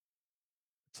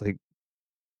 It's like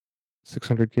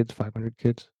 600 kids, 500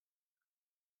 kids.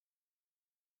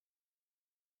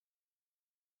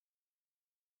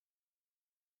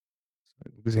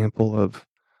 An example of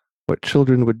what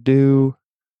children would do.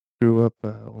 Grew up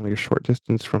only a short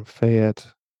distance from Fayette,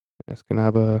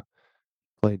 Escanaba,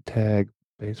 played tag,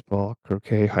 baseball,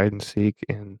 croquet, hide and seek,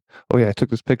 and oh yeah, I took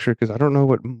this picture because I don't know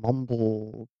what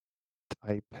mumble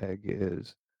type peg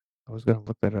is. I was gonna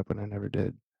look that up and I never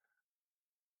did.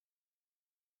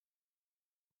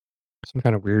 Some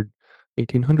kind of weird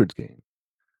 1800s game.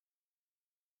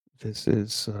 This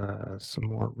is some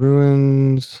more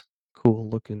ruins, cool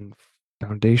looking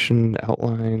foundation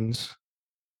outlines.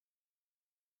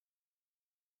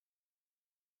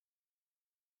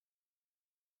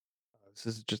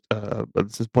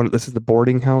 this is the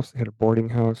boarding house. They had a boarding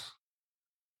house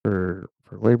for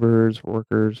laborers,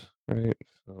 workers, right?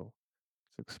 So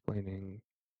it's explaining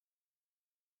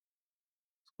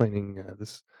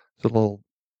this little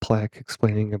plaque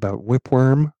explaining about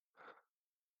whipworm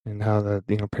and how the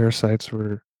parasites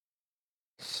were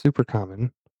super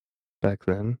common back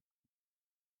then.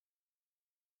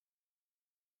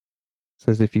 It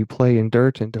says if you play in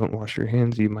dirt and don't wash your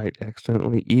hands, you might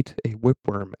accidentally eat a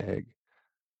whipworm egg.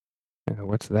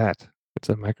 What's that? It's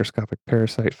a microscopic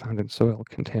parasite found in soil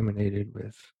contaminated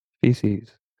with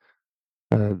feces.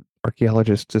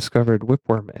 Archaeologists discovered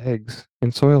whipworm eggs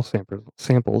in soil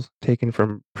samples taken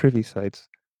from privy sites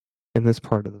in this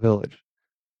part of the village.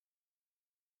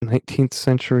 19th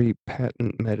century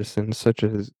patent medicines such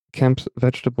as Kemp's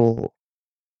vegetable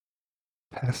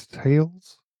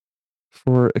pastilles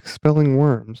for expelling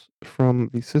worms from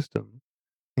the system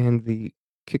and the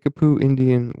Kickapoo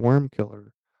Indian worm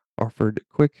killer offered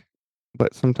quick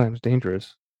but sometimes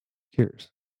dangerous cures.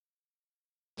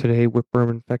 Today, whipworm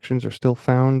infections are still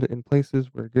found in places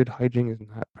where good hygiene is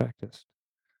not practiced.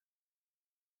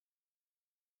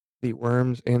 The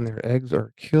worms and their eggs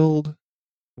are killed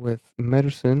with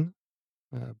medicine.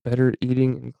 Better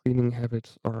eating and cleaning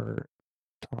habits are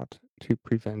taught to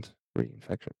prevent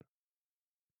reinfection.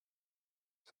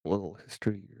 A little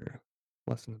history or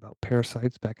lesson about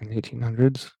parasites back in the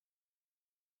 1800s.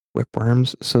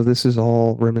 Whipworms. So this is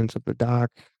all remnants of the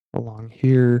dock along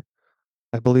here.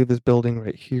 I believe this building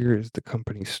right here is the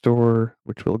company store,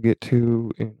 which we'll get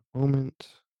to in a moment.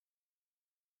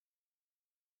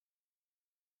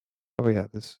 Oh yeah,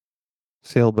 this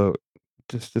sailboat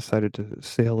just decided to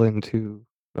sail into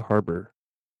the harbor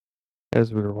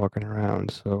as we were walking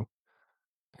around. So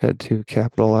had to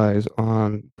capitalize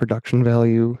on production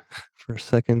value for a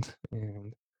second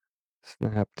and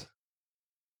snapped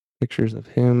pictures of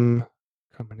him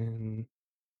coming in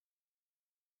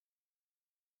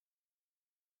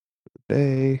the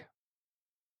bay.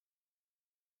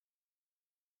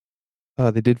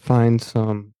 They did find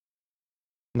some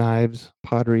knives,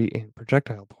 pottery, and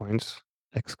projectile points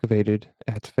excavated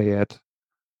at Fayette,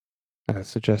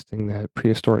 suggesting that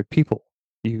prehistoric people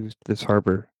used this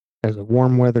harbor as a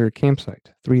warm weather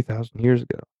campsite 3,000 years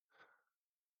ago.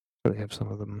 So they have some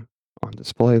of them on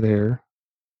display there.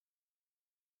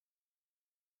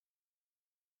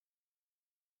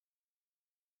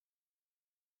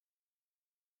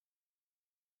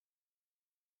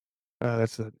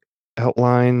 That's an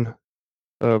outline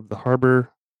of the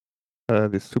harbor,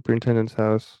 the superintendent's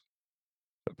house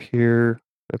up here.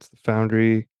 That's the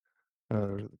foundry,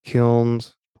 the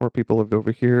kilns. Poor people lived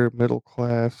over here, middle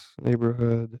class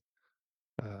neighborhood,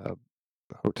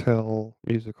 hotel,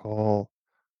 music hall,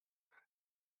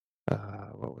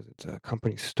 what was it? A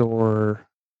company store,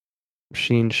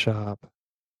 machine shop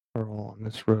are all on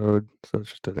this road. So it's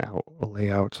just a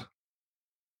layout,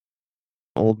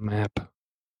 old map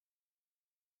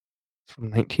from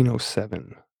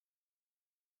 1907.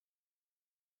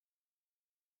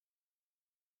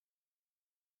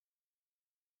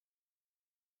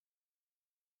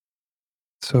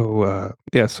 So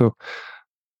yeah, so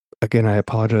again, I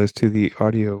apologize to the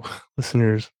audio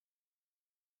listeners.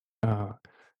 Uh,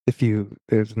 if you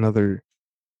there's another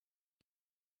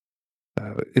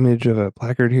image of a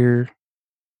placard here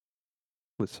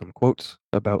with some quotes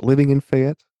about living in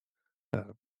Fayette. A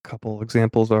couple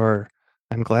examples are,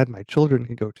 "I'm glad my children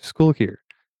can go to school here,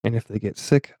 and if they get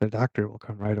sick, the doctor will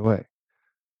come right away."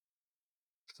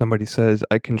 Somebody says,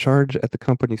 "I can charge at the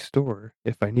company store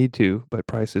if I need to, but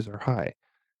prices are high.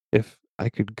 If I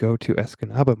could go to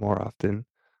Escanaba more often,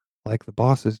 like the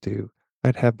bosses do,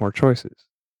 I'd have more choices."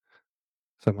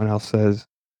 Someone else says,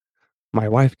 "My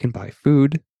wife can buy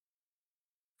food,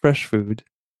 fresh food,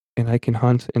 and I can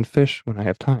hunt and fish when I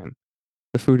have time.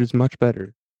 The food is much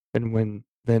better than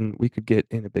we could get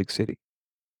in a big city."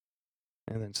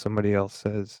 And then somebody else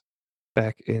says,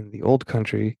 "Back in the old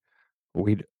country,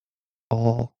 we'd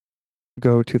all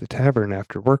go to the tavern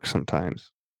after work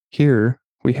sometimes. Here,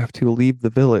 we have to leave the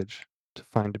village to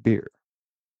find a beer."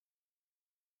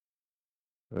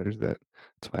 So there's that.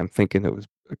 That's why I'm thinking it was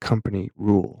a company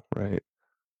rule, right?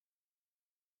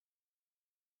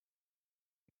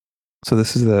 So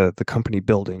this is the company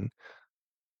building.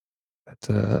 That's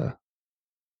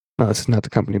no, this is not the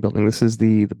company building. This is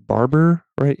the barber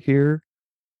right here,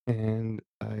 and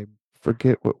I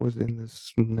forget what was in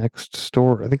this next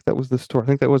store. I think that was the store. I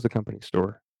think that was the company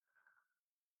store.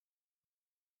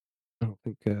 I don't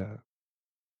think.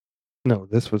 No,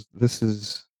 this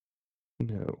is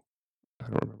no. I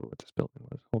don't remember what this building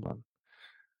was. Hold on.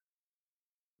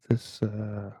 This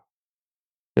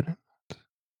did I?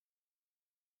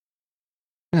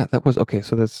 Yeah, that was okay.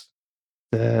 So that's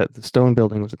the stone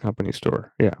building was a company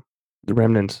store. Yeah, the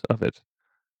remnants of it.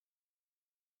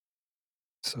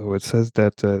 So it says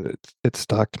that it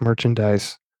stocked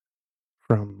merchandise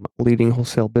from leading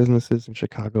wholesale businesses in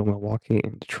Chicago, Milwaukee,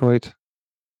 and Detroit.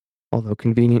 Although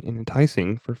convenient and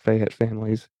enticing for Fayette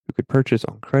families who could purchase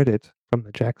on credit from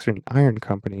the Jackson Iron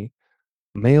Company,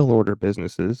 mail order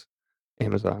businesses,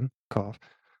 Amazon, cough,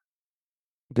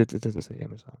 it doesn't say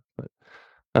Amazon, but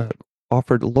uh,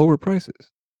 offered lower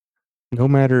prices. No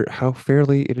matter how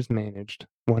fairly it is managed,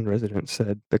 one resident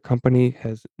said, the company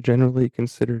has generally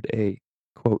considered a,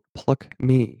 quote, pluck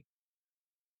me,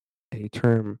 a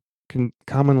term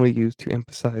commonly used to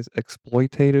emphasize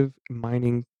exploitative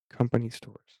mining company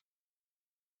stores.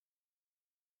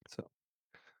 So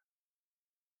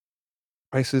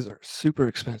prices are super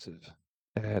expensive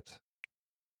at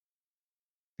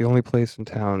the only place in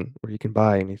town where you can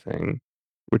buy anything,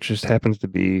 which just happens to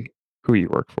be who you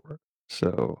work for.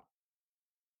 So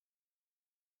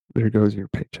there goes your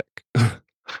paycheck.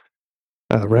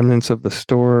 Remnants of the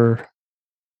store.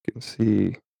 You can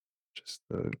see just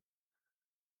the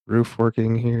roof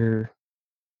working here.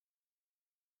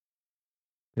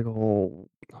 Big old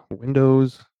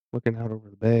windows looking out over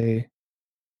the bay.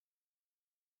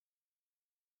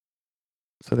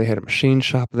 So they had a machine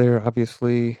shop there,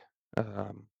 obviously.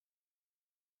 Um,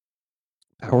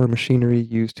 Power machinery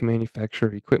used to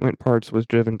manufacture equipment parts was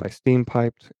driven by steam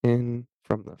piped in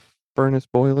from the furnace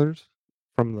boilers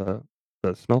from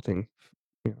the smelting,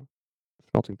 you know,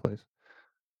 smelting place.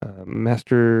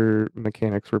 Master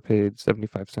mechanics were paid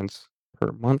 75 cents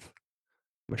per month.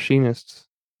 Machinists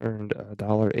earned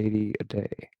 $1.80 a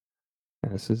day.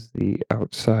 And this is the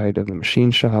outside of the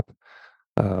machine shop.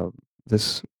 Uh,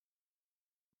 this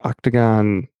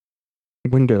octagon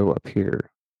window up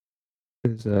here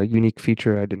is a unique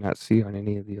feature I did not see on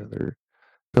any of the other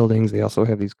buildings. They also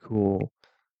have these cool,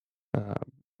 uh,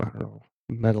 I don't know,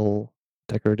 metal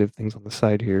decorative things on the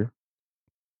side here.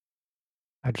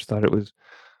 I just thought it was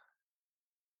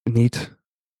neat,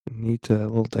 neat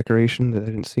little decoration that I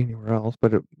didn't see anywhere else,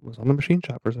 but it was on the machine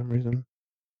shop for some reason.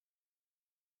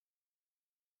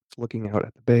 It's looking out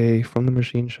at the bay from the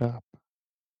machine shop.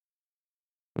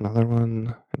 Another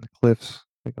one and the cliffs.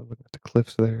 I go look at the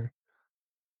cliffs there.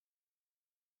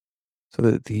 So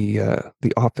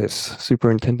the office,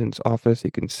 superintendent's office,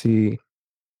 you can see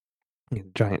a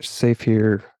giant safe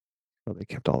here. Well, they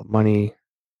kept all the money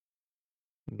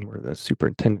and where the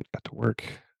superintendent got to work.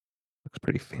 Looks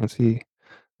pretty fancy.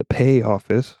 The pay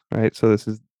office, right? So this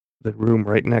is the room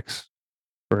right next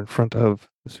or in front of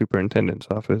the superintendent's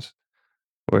office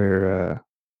where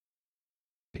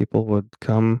people would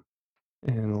come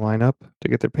and line up to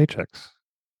get their paychecks.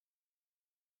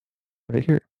 Right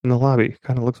here in the lobby.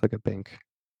 Kind of looks like a bank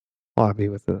lobby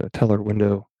with a teller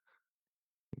window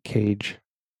cage.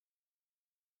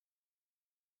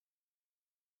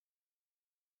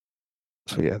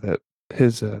 So yeah, that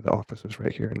his the office is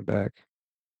right here in the back.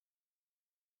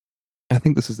 I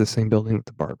think this is the same building that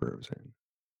the barber was in.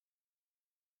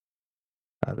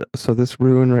 So this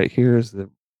ruin right here is the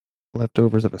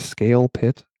leftovers of a scale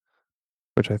pit,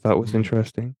 which I thought was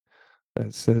interesting.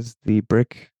 It says the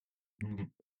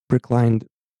brick-lined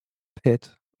pit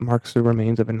marks the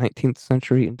remains of a 19th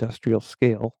century industrial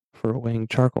scale for weighing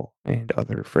charcoal and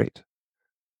other freight.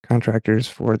 Contractors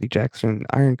for the Jackson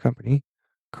Iron Company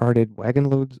carted wagon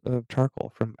loads of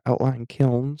charcoal from outlying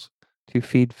kilns to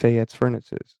feed Fayette's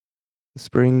furnaces. The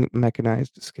spring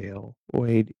mechanized scale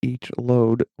weighed each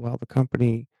load while the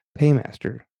company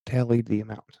paymaster tallied the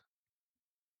amount.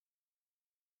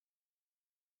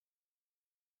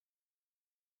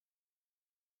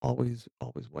 Always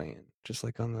weighing, just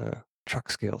like on the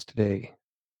truck scales today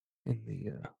in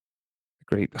the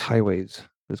great highways of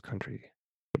this country,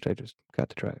 which I just got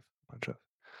to drive a bunch of.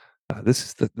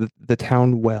 This is the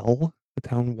town well, the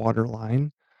town water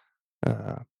line.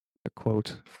 A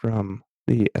quote from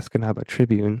the Escanaba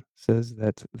Tribune says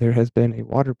that there has been a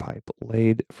water pipe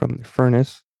laid from the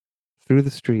furnace through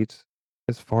the streets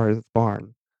as far as the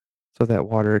barn, so that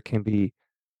water can be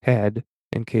had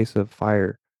in case of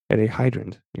fire at a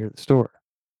hydrant near the store.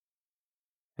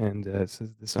 And it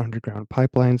says this underground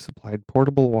pipeline supplied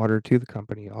portable water to the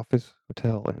company office,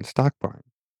 hotel, and stock barn.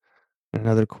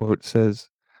 Another quote says,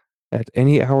 at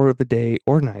any hour of the day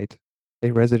or night,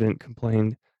 a resident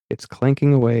complained, its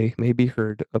clanking away may be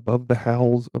heard above the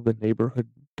howls of the neighborhood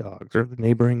dogs or the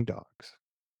neighboring dogs.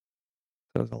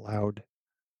 So it was a loud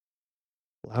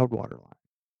water line.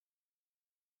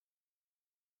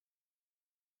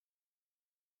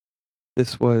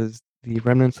 This was the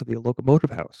remnants of the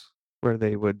locomotive house where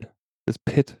they would, this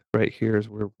pit right here is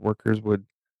where workers would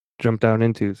jump down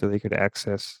into so they could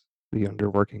access the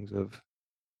underworkings of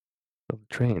the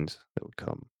trains that would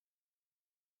come.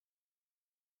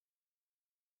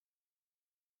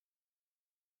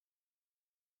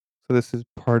 So this is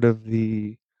part of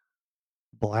the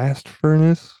blast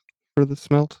furnace for the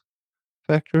smelt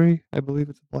factory. I believe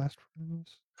it's a blast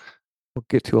furnace. We'll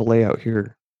get to a layout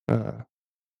here in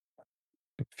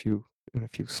a few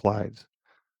slides.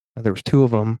 There was two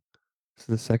of them.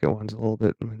 So the second one's a little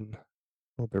bit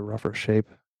rougher shape.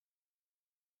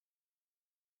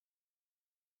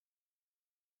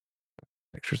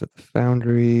 Pictures of the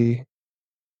foundry.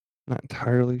 Not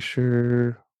entirely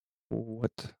sure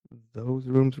what those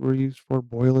rooms were used for.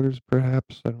 Boilers,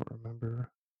 perhaps. I don't remember.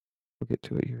 We'll get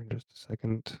to it here in just a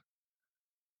second.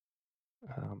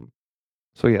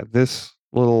 So yeah, this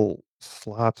little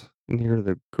slot near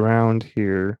the ground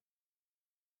here,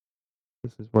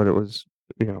 this is what it was,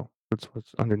 that's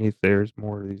what's underneath there is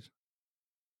more of these.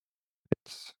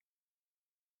 It's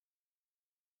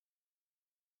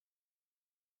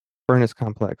furnace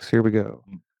complex. Here we go.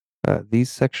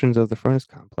 These sections of the furnace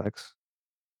complex.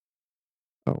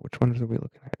 Oh, which ones are we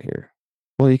looking at here?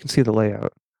 Well, you can see the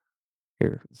layout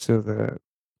here. So the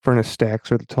furnace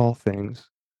stacks are the tall things,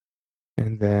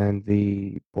 and then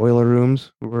the boiler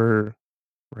rooms were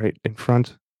right in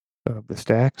front of the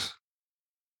stacks,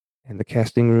 and the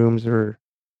casting rooms are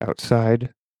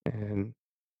outside and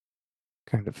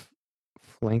kind of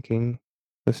flanking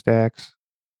the stacks.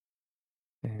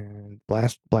 And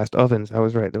blast ovens. I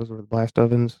was right. Those were the blast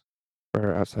ovens,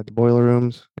 are outside the boiler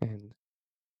rooms, and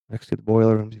next to the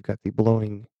boiler rooms, you've got the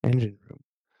blowing engine room.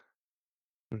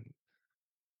 And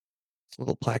this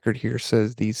little placard here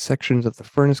says these sections of the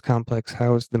furnace complex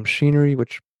house the machinery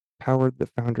which powered the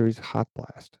foundry's hot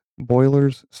blast.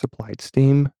 Boilers supplied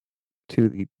steam to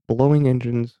the blowing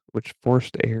engines, which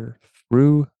forced air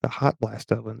through the hot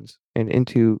blast ovens and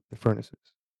into the furnaces.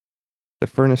 The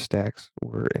furnace stacks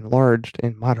were enlarged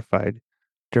and modified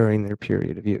during their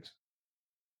period of use.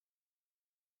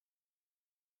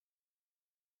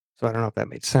 So I don't know if that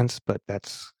made sense, but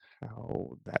that's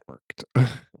how that worked.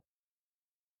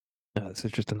 This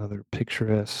is just another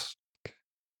picturesque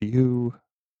view.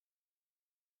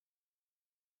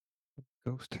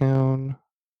 Ghost town.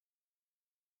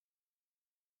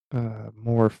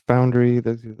 More foundry.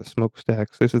 Those are the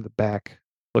smokestacks. This is the back,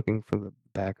 looking for the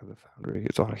back of the foundry.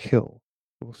 It's on a hill.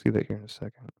 We'll see that here in a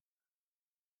second.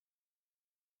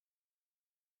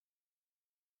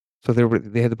 So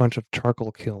they had a bunch of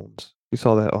charcoal kilns. We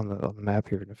saw that on the map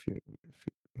here in a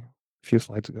few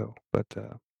slides ago. But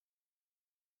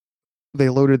they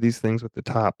loaded these things at the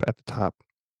top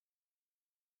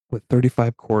with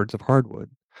 35 cords of hardwood,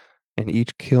 and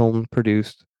each kiln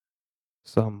produced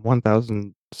some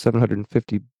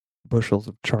 1,750 bushels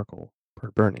of charcoal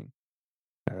per burning.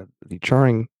 The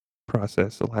charring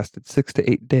process lasted 6 to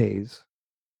 8 days,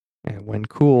 and when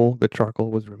cool, the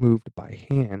charcoal was removed by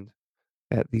hand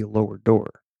at the lower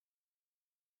door,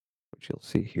 which you'll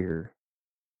see here.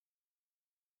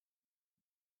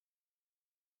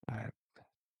 I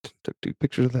took two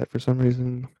pictures of that for some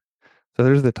reason. So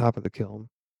there's the top of the kiln.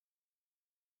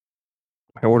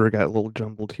 My order got a little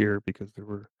jumbled here because there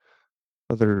were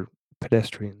other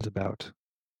pedestrians about.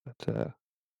 But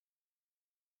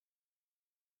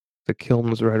the kiln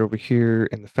was right over here,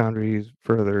 and the foundry is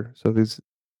further. So these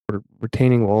were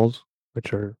retaining walls,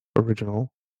 which are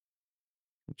original.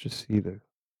 You just see the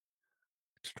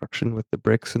construction with the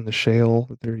bricks and the shale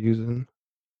that they're using.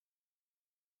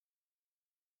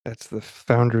 That's the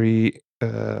foundry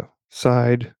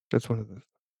side. That's one of the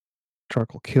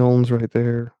charcoal kilns right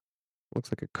there.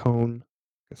 Looks like a cone,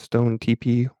 a stone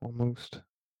teepee almost.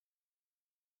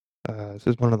 This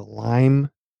is one of the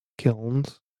lime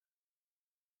kilns,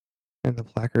 and the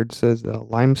placard says the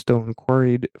limestone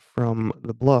quarried from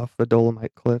the bluff, the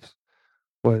Dolomite Cliffs,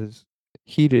 was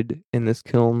heated in this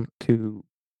kiln to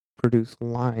produce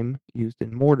lime used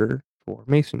in mortar for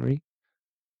masonry,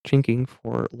 chinking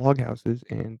for log houses,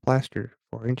 and plaster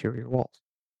for interior walls.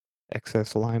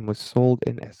 Excess lime was sold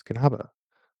in Escanaba,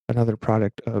 another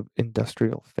product of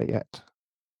industrial Fayette.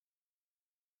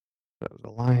 That was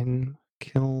a lime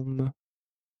kiln.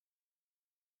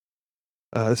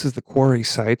 This is the quarry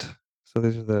site. So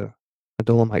these are the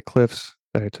Dolomite Cliffs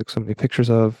that I took so many pictures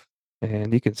of,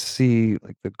 and you can see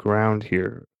like the ground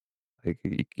here. Like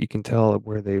you can tell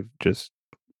where they've just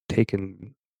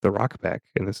taken the rock back,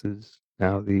 and this is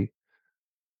now the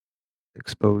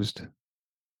exposed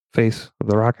face of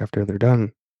the rock after they're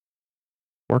done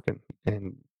working.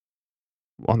 And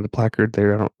on the placard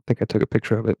there, I don't think I took a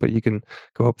picture of it, but you can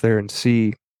go up there and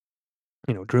see,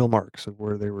 drill marks of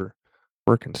where they were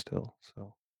working still.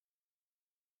 So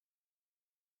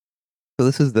So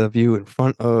this is the view in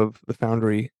front of the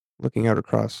foundry, looking out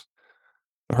across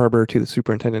the harbor to the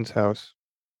superintendent's house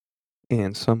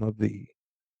and some of the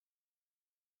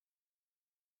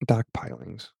dock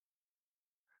pilings.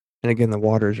 And again, the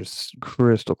water is just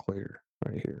crystal clear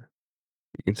right here.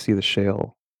 You can see the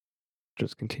shale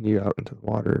just continue out into the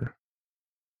water.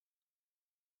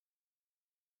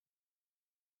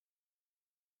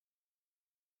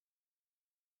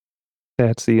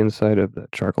 That's the inside of the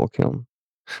charcoal kiln.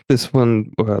 This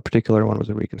one, particular one, was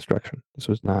a reconstruction. This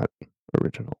was not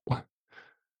original.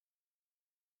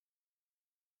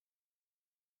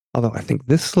 Although I think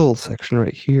this little section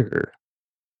right here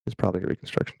is probably a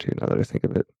reconstruction too, now that I think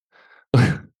of it.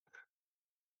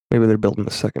 Maybe they're building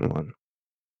the second one.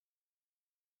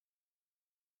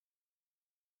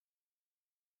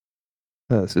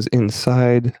 This is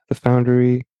inside the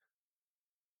foundry.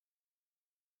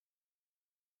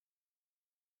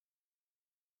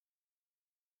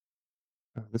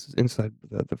 This is inside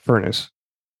the furnace.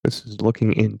 This is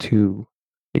looking into,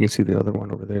 you can see the other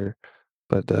one over there.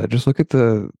 But just look at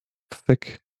the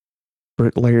thick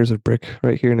layers of brick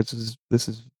right here, and this is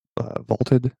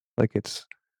vaulted, like it's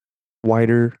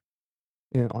wider,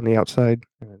 on the outside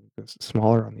and it's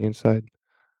smaller on the inside.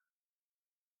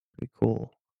 Pretty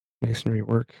cool masonry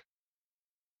work.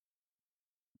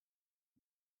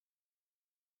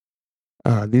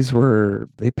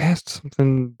 They passed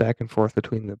something back and forth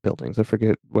between the buildings. I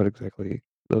forget what exactly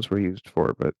those were used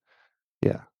for, but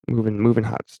yeah, moving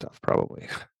hot stuff probably.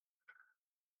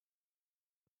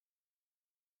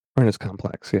 Furnace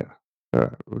complex, yeah.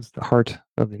 It was the heart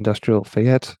of the industrial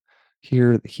Fayette.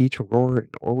 Here, the heat, roar, and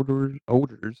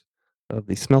odors of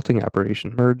the smelting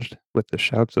operation merged with the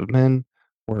shouts of men,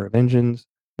 whir of engines,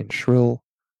 and the shrill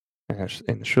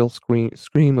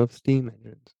scream of steam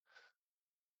engines.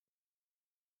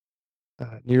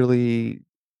 Nearly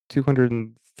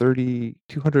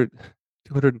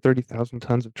 230,000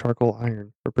 tons of charcoal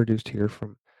iron were produced here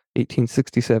from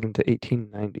 1867 to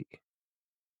 1890.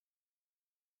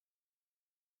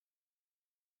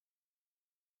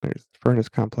 There's the furnace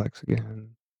complex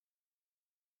again.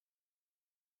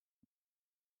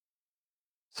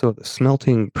 So the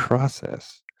smelting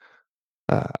process,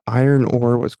 iron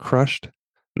ore was crushed,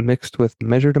 mixed with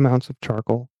measured amounts of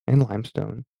charcoal and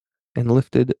limestone, and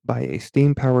lifted by a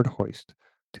steam-powered hoist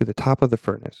to the top of the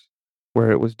furnace,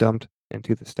 where it was dumped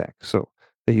into the stack. So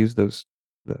they used the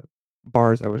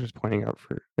bars I was just pointing out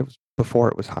for it was before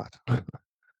it was hot.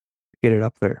 Get it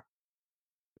up there.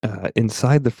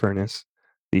 Inside the furnace,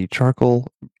 the charcoal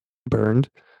burned,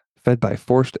 fed by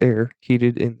forced air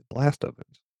heated in the blast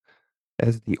ovens.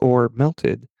 As the ore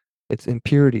melted, its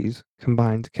impurities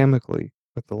combined chemically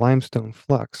with the limestone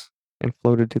flux and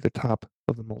floated to the top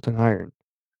of the molten iron.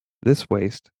 This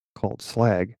waste, called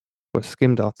slag, was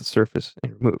skimmed off the surface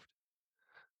and removed.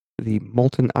 The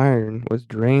molten iron was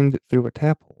drained through a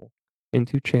tap hole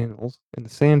into channels in the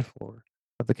sand floor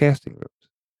of the casting rooms,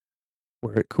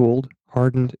 where it cooled,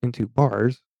 hardened into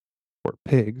bars, or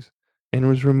pigs, and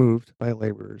was removed by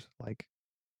laborers like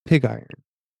Pig Iron,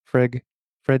 Fred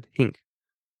Hink,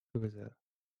 who was a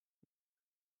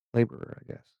laborer, I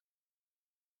guess.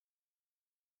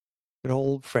 Good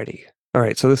old Freddy. All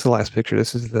right, so this is the last picture.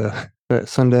 This is the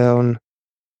sundown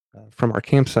from our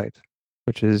campsite,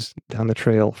 which is down the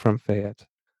trail from Fayette,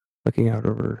 looking out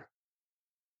over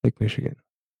Lake Michigan.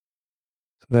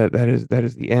 So that is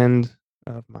the end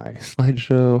of my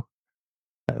slideshow.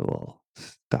 I will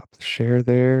stop the share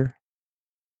there,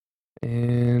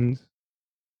 and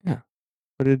yeah,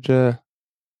 what did I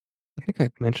think I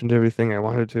mentioned everything I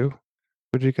wanted to.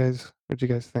 What did you guys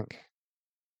think?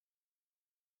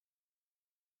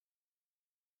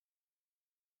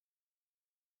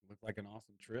 Looked like an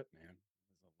awesome trip, man.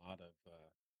 There's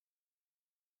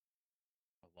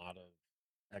a lot of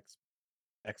ex-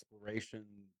 exploration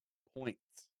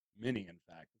points, many in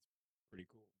fact. It's pretty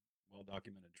cool, well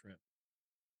documented trip.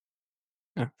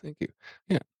 Yeah, thank you.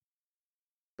 Yeah,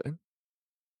 Ben?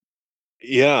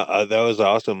 Yeah, that was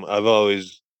awesome. I've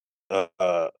always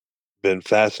been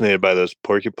fascinated by those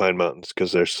Porcupine Mountains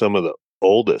because they're some of the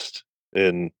oldest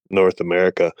in North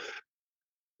America,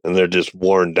 and they're just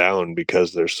worn down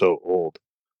because they're so old.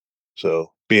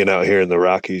 So being out here in the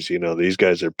Rockies, these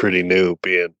guys are pretty new,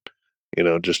 being,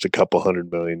 just a couple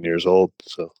 100 million years old.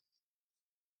 So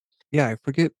Yeah, I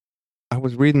forget. I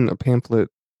was reading a pamphlet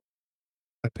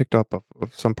I picked up of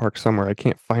some park somewhere. I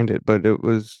can't find it, but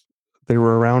they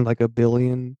were around like a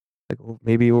billion, like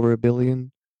maybe over a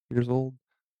billion years old.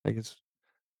 Like it's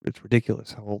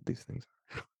ridiculous how old these things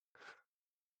are.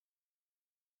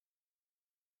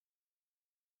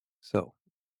 So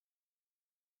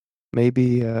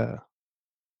maybe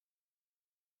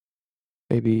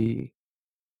maybe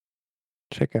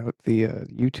check out the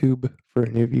YouTube for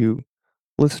any of you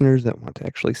listeners that want to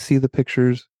actually see the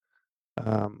pictures.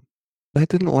 Um, that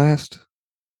didn't last.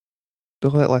 Though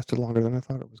that lasted longer than I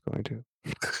thought it was going to.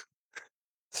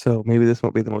 So maybe this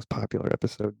won't be the most popular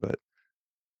episode, but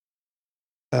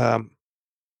um,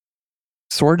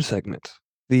 sword segment.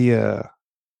 The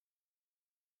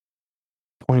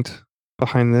point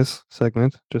behind this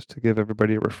segment, just to give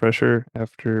everybody a refresher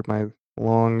after my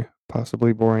long,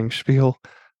 possibly boring spiel.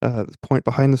 The point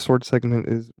behind the sword segment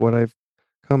is what I've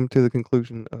come to the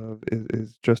conclusion of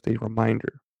is just a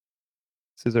reminder.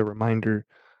 This is a reminder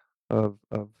of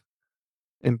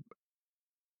em-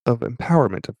 of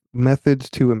empowerment, of methods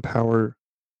to empower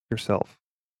yourself,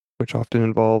 which often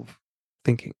involve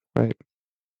thinking, right?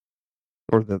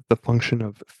 Or the function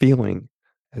of feeling,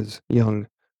 as Jung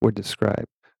would describe,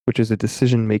 which is a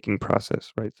decision-making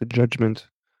process, right? It's a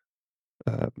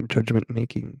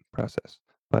judgment-making process.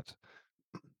 But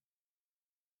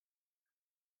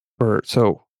or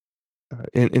so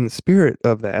in the spirit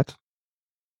of that,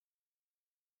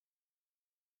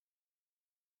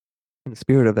 in the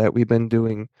spirit of that, we've been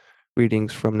doing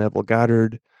readings from Neville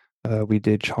Goddard. We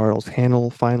did Charles Hannell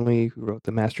finally, who wrote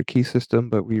the Master Key System,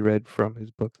 but we read from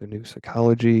his book, The New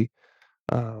Psychology.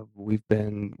 We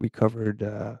covered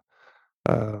The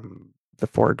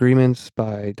Four Agreements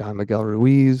by Don Miguel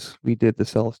Ruiz. We did The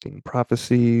Celestine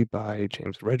Prophecy by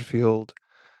James Redfield.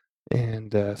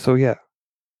 And so, yeah,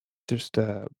 just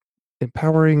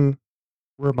empowering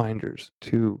reminders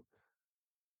to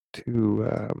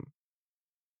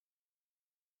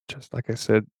just like I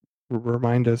said,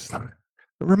 remind us,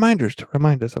 reminders to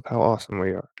remind us of how awesome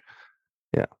we are.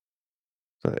 Yeah.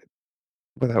 But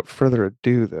without further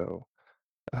ado, though,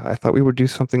 I thought we would do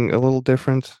something a little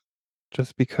different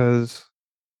just because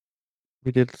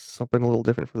we did something a little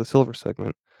different for the silver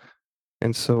segment.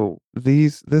 And so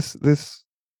this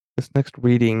next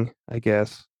reading, I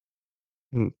guess,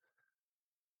 and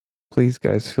please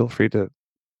guys feel free to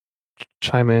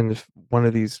chime in if one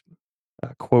of these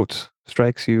quotes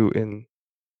strikes you in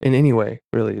any way,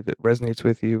 really, that resonates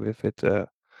with you, if it I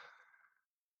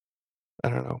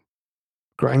don't know,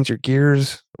 grinds your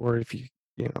gears, or if you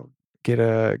know get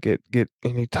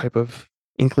any type of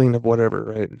inkling of whatever,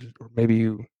 right? Or maybe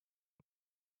you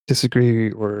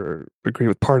disagree or agree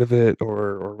with part of it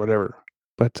or whatever.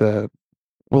 But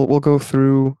we'll go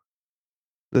through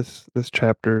this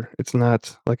chapter. It's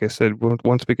not, like I said,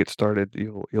 once we get started,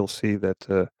 you'll see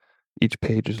that each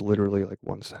page is literally like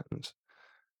one sentence,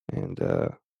 and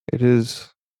it is,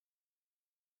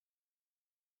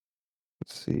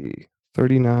 let's see,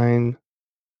 39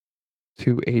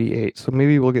 to 88. So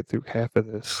maybe we'll get through half of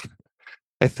this.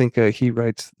 I think he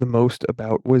writes the most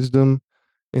about wisdom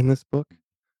in this book.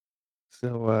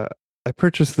 So I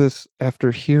purchased this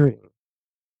after hearing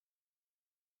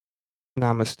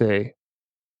Namaste,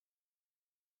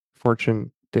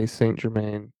 Fortune de Saint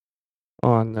Germain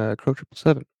on Crow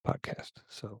 777 podcast.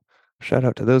 So shout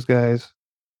out to those guys.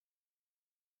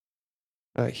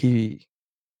 He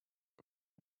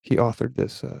authored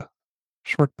this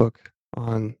short book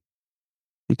on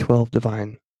the 12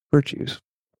 divine virtues.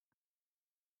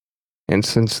 And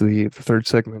since the third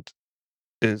segment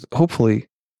is hopefully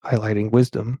highlighting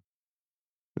wisdom,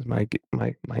 is my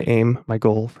aim, my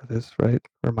goal for this, right?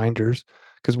 Reminders,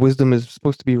 because wisdom is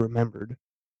supposed to be remembered,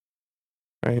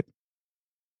 right?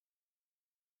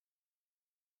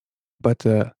 But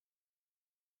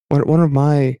one of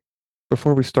my,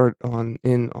 before we start on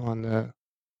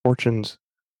Fortune's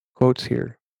quotes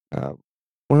here, uh,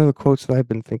 one of the quotes that I've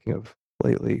been thinking of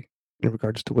lately in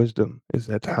regards to wisdom is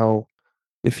that how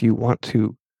if you want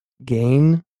to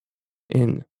gain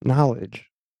in knowledge,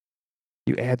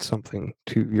 you add something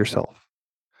to yourself.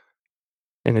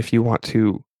 And if you want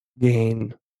to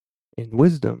gain in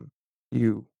wisdom,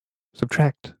 you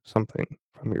subtract something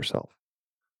from yourself.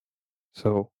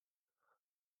 So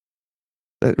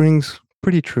that rings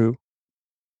pretty true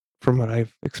from what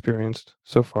I've experienced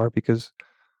so far because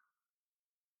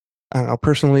I don't know,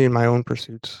 personally in my own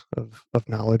pursuits of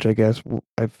knowledge, I guess,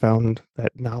 I've found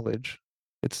that knowledge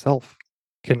itself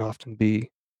can often be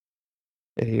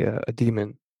a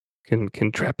demon,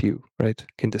 can trap you, right?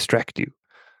 Can distract you,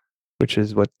 which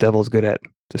is what devil's good at,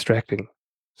 distracting.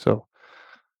 So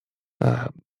uh,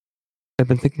 I've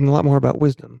been thinking a lot more about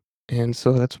wisdom, and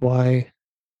so that's why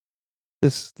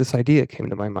this idea came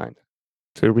to my mind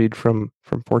to read from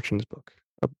Fortune's book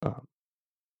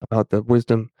about the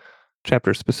wisdom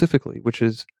chapter specifically, which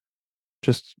is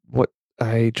just what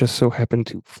I just so happened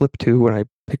to flip to when I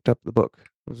picked up the book.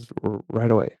 It was right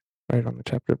away, right on the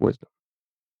chapter of wisdom.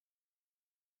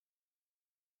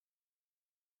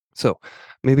 So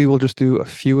maybe we'll just do a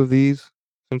few of these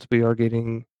since we are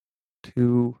getting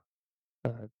to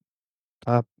uh,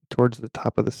 top towards the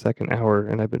top of the second hour,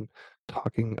 and I've been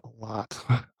talking a lot.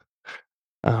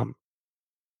 um,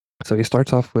 so he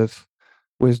starts off with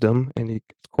wisdom, and he's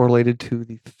correlated to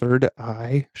the third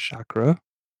eye chakra.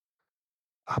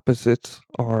 Opposites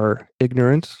are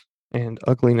ignorance and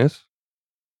ugliness.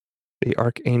 The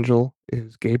archangel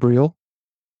is Gabriel.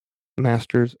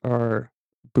 Masters are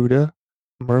Buddha,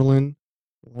 Merlin,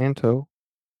 Lanto,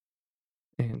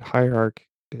 and hierarch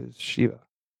is Shiva.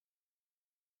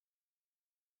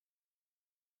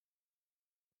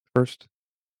 First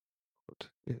quote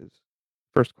is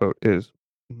first quote is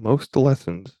most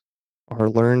lessons are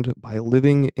learned by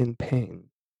living in pain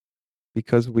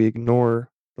because we ignore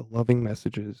the loving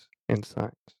messages and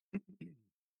signs.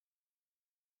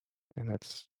 And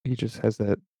that's he just has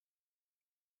that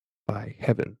by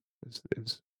heaven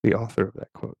is the author of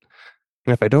that quote.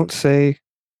 And if I don't say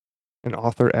an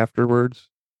author afterwards,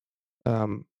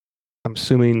 um, I'm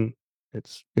assuming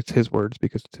it's his words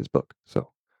because it's his book. So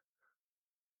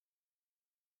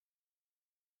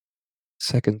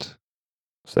second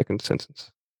second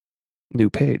sentence,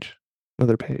 new page,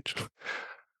 another page.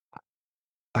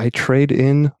 I trade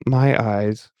in my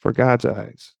eyes for God's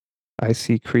eyes. I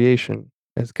see creation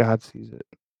as God sees it.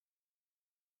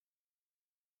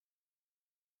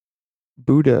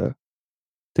 Buddha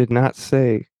did not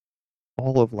say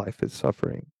all of life is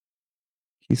suffering.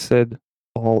 He said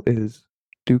all is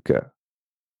dukkha,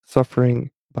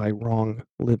 suffering by wrong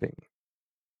living.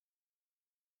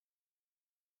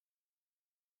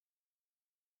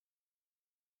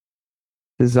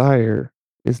 Desire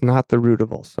is not the root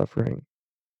of all suffering.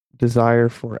 Desire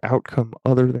for outcome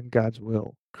other than God's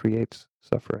will creates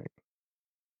suffering.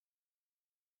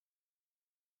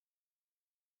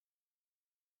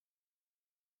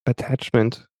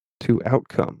 Attachment to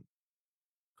outcome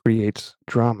creates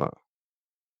drama.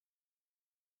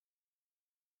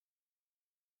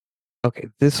 Okay,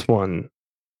 this one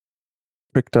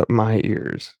pricked up my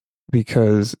ears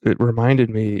because it reminded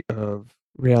me of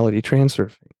reality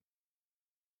transurfing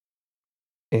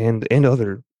and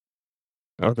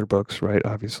other books, right?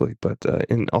 Obviously, but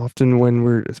and often when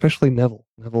we're especially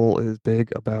Neville is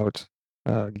big about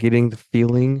getting the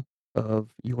feeling of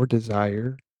your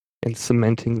desire and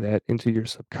cementing that into your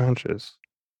subconscious,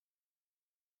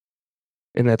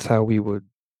 and that's how we would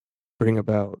bring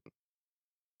about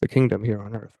the kingdom here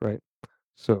on Earth, right?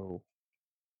 So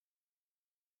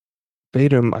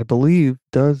Vadam, I believe,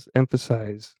 does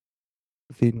emphasize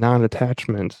the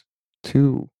non-attachment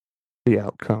to the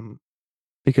outcome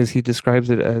because he describes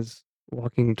it as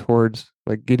walking towards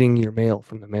like getting your mail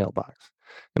from the mailbox.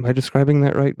 Am I describing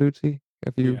that right, Bootsy?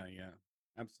 Have you? Yeah, yeah,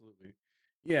 absolutely.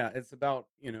 Yeah, it's about,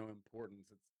 importance.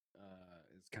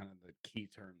 It's kind of the key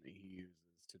term that he uses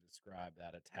to describe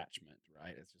that attachment,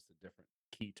 right? It's just a different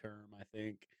key term, I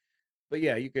think. But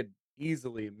yeah, you could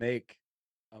easily make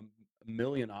a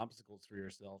million obstacles for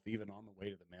yourself, even on the way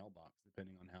to the mailbox,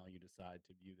 depending on how you decide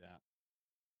to view that.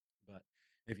 But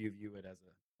if you view it as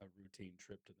a routine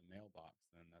trip to the mailbox,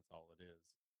 then that's all it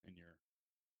is in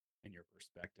your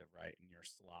perspective, right? In your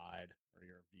slide or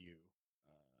your view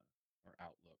or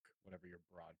outlook, whatever you're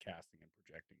broadcasting and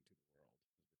projecting to the world is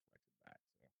reflected back.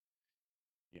 So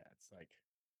yeah, it's like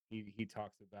he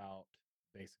talks about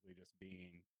basically just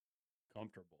being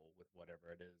comfortable with whatever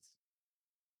it is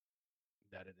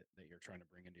that you're trying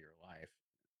to bring into your life.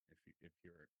 If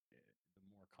you're the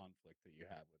more conflict that you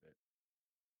have with it,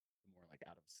 the more like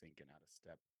out of sync and out of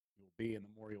step you'll be, and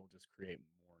the more you'll just create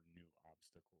more new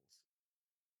obstacles.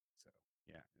 So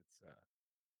yeah, it's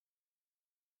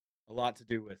a lot to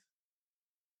do with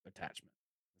attachment.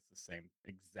 It's the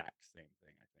exact same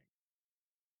thing, I think.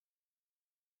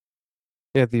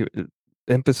 Yeah, the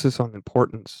emphasis on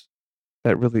importance.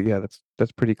 That really, yeah,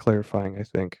 that's pretty clarifying, I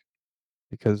think,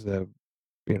 because the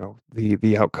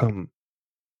outcome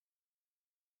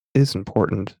is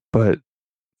important, but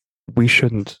we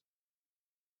shouldn't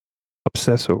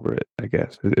obsess over it. I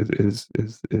guess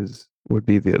is would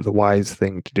be the wise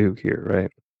thing to do here,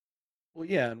 right? Well,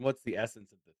 yeah, and what's the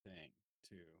essence of the thing,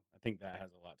 too? I think that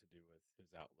has a lot to do with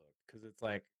his outlook because it's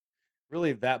like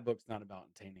really that book's not about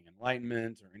attaining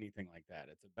enlightenment or anything like that.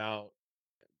 It's about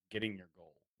getting your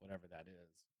goal, whatever that is.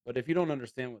 But if you don't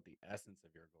understand what the essence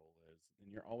of your goal is,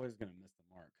 then you're always going to miss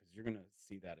the mark because you're going to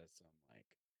see that as some like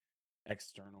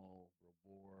external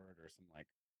reward or some like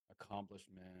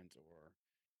accomplishment or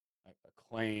a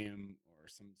claim or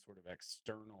some sort of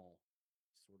external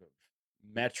sort of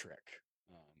metric,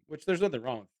 which there's nothing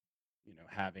wrong with,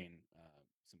 having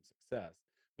some success.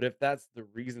 But if that's the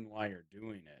reason why you're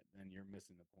doing it, then you're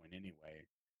missing the point anyway.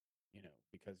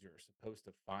 because you're supposed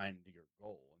to find your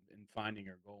goal, and in finding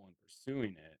your goal and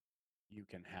pursuing it, you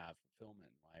can have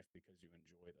fulfillment in life because you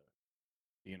enjoy the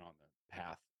being on the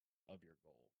path of your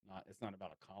goal. It's not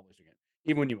about accomplishing it.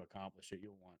 Even when you accomplish it,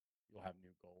 you'll have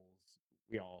new goals.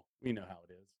 We know how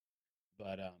it is,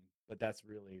 but that's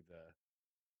really the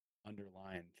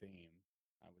underlying theme,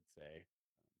 I would say,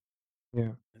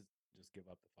 Yeah. is just give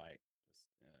up the fight. Just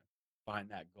find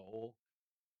that goal,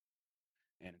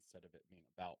 and instead of it being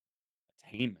about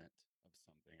attainment of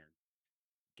something or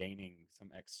gaining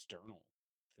some external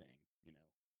thing,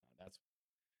 that's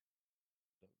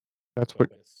the That's what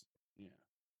focus. Yeah,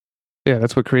 yeah,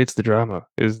 that's what creates the drama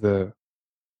is the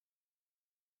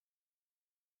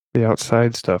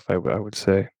outside stuff, I would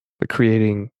say. The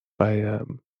creating by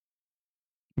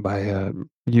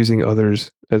using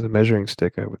others as a measuring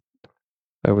stick, I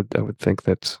would think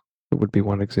it would be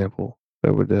one example.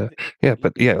 That would I think yeah,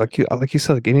 but yeah, yeah, like you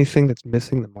said, like anything that's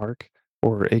missing the mark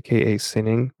or AKA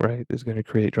sinning, right, is going to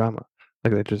create drama.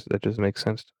 Like that just makes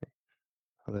sense to me.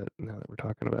 Now that we're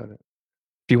talking about it,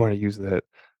 if you want to use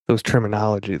those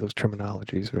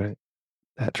terminologies, right?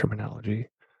 That terminology,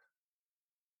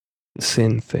 the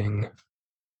sin thing.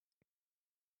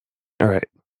 All right.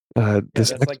 yeah. This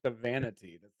That's next, like the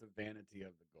vanity. That's the vanity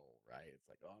of the goal, right? It's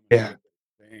like, oh, I'm gonna yeah, get this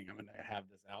thing. I'm gonna have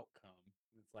this outcome.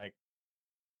 It's like,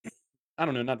 I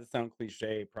don't know, not to sound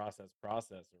cliche, process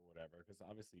or whatever, because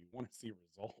obviously you want to see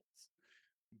results,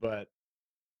 but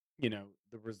the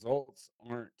results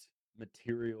aren't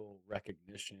material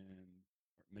recognition,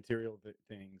 material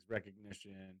things,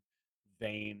 recognition,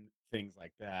 vain things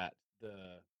like that.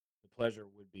 The pleasure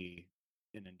would be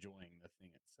in enjoying the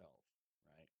thing itself,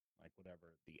 right? Like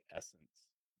whatever the essence,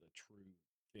 the true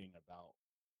thing about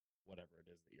whatever it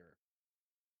is that you're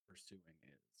pursuing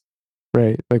is.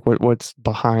 right. Like what's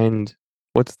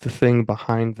the thing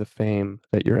behind the fame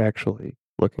that you're actually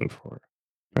looking for,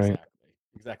 right? Exactly.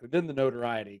 Exactly. Then the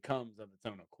notoriety comes of its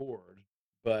own accord.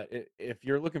 But if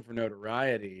you're looking for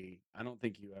notoriety, I don't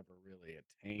think you ever really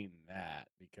attain that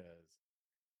because,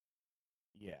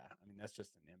 yeah, I mean, that's a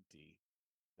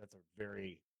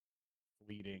very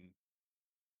fleeting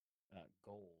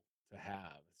goal to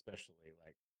have, especially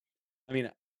like, I mean,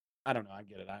 I don't know. I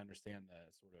get it. I understand the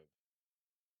sort of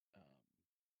um,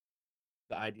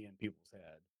 the idea in people's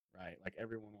head, right? Like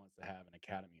everyone wants to have an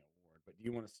Academy Award, but do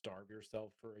you want to starve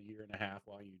yourself for a year and a half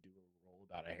while you do a role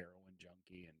about a heroin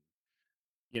junkie? And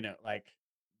like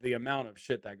the amount of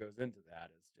shit that goes into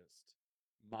that is just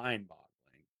mind-boggling.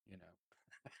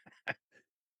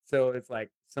 So it's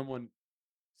like someone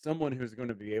who's going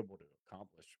to be able to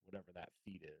accomplish whatever that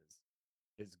feat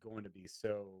is going to be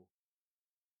so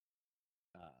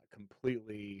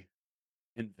completely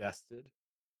invested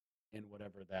in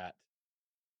whatever that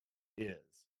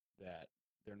is that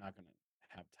they're not going to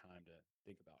have time to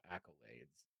think about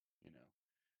accolades. You know,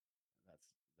 that's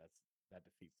that's that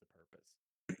defeats the purpose.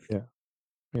 Yeah,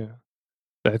 yeah.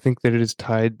 I think that it is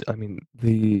tied. I mean,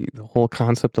 the whole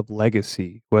concept of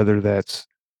legacy, whether that's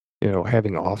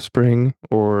having offspring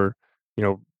or you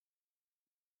know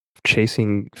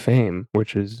chasing fame,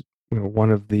 which is one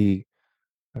of the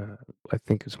uh, I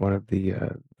think is one of the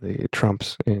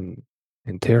trumps in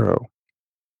tarot,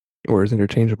 or is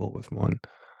interchangeable with one,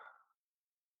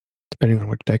 depending on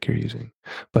which deck you're using.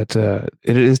 But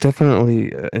it is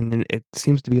definitely, and it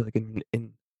seems to be like an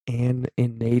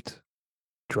innate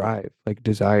drive, like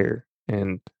desire,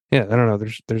 and yeah, I don't know.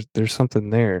 There's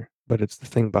something there, but it's the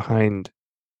thing the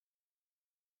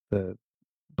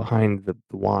the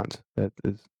want that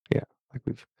is, yeah, like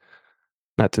we've,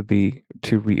 not to be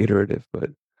too reiterative, but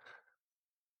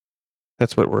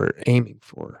that's what we're aiming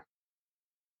for.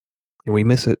 And we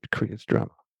miss it, it creates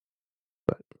drama.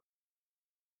 But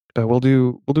we'll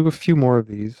do a few more of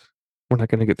these. We're not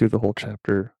going to get through the whole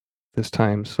chapter this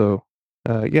time, so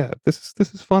yeah, this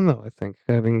is fun though. I think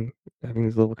having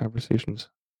these little conversations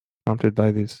prompted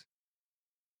by these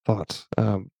thoughts.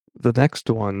 The next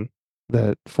one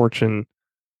that Fortune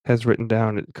has written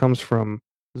down, it comes from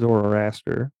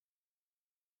Zoroaster,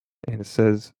 and it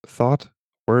says, "Thought,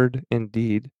 word, and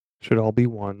deed should all be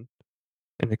one,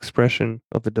 an expression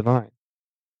of the divine."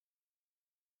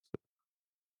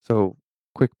 So,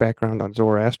 quick background on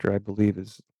Zoroaster, I believe,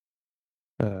 is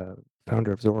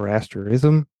founder of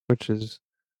Zoroastrianism, which is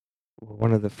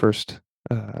one of the first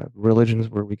religions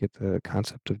where we get the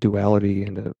concept of duality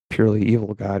and a purely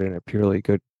evil God and a purely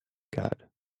good God.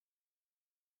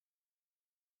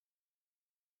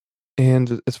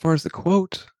 And as far as the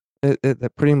quote,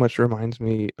 that pretty much reminds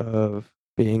me of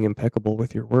being impeccable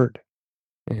with your word,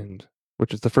 and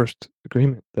which is the first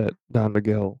agreement that Don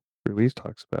Miguel Ruiz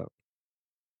talks about,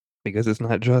 because it's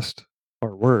not just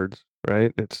our words,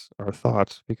 right? It's our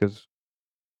thoughts, because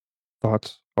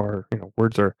thoughts are,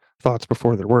 words are thoughts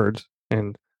before they're words,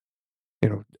 and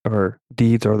our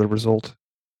deeds are the result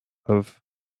of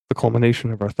the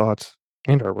culmination of our thoughts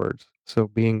and our words. So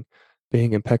being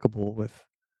impeccable with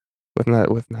not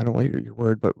only your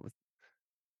word, but with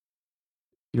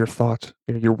your thoughts,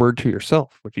 your word to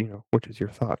yourself, which is your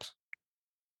thoughts.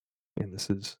 And this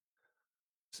is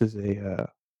a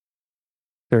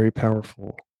very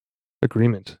powerful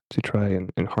agreement to try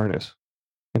and harness,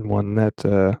 and one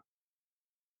that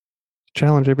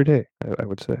challenge every day. I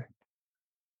would say, at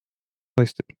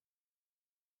least,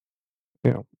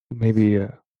 maybe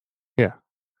yeah.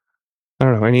 I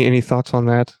don't know. Any thoughts on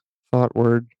that? Thought,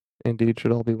 word, and deed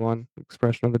should all be one.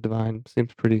 Expression of the divine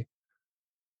seems pretty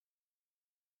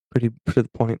to the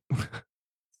point.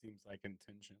 Seems like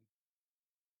intention.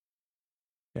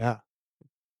 Yeah,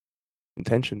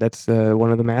 intention. That's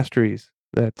one of the masteries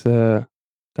that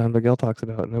Don Miguel talks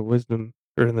about in the wisdom,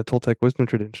 or in the Toltec wisdom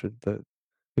tradition. That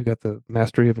we've got the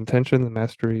mastery of intention, the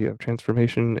mastery of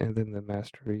transformation, and then the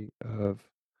mastery of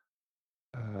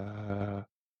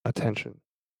attention.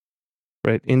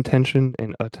 Right, intention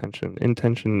and attention.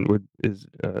 Intention is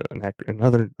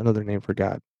another name for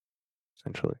God,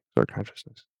 essentially, our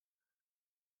consciousness.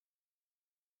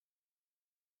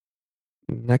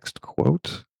 Next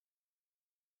quote: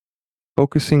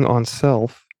 focusing on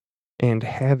self and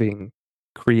having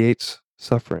creates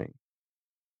suffering.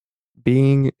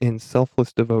 Being in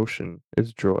selfless devotion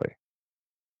is joy.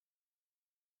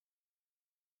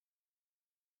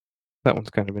 That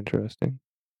one's kind of interesting.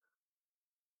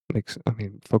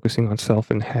 Focusing on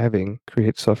self and having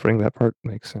creates suffering. That part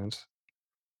makes sense.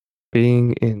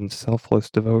 Being in selfless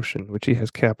devotion, which he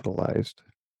has capitalized,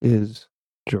 is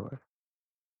joy.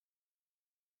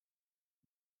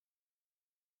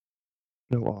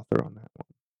 No author on that one.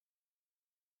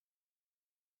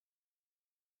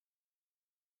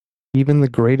 Even the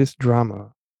greatest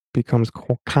drama becomes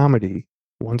comedy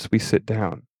once we sit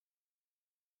down.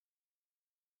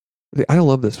 I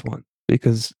love this one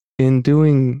because in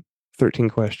doing 13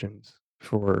 questions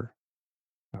for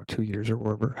 2 years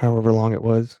or however long it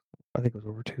was, I think it was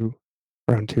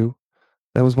around two.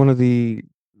 That was one of the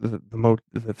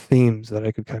themes that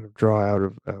I could kind of draw out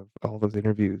of all those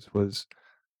interviews, was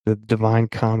the divine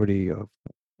comedy of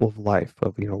life,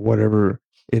 of whatever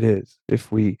it is.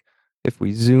 If we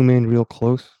zoom in real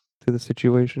close to the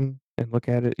situation and look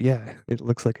at it, yeah, it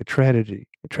looks like a tragedy.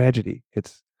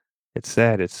 It's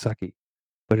sad, it's sucky.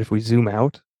 But if we zoom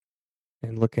out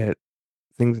and look at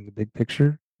things in the big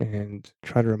picture and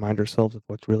try to remind ourselves of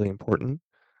what's really important,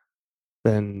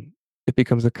 then it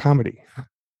becomes a comedy.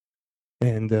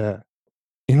 And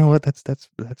you know what? That's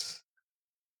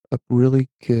a really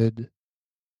good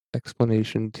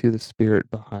explanation to the spirit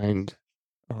behind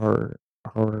our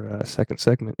our second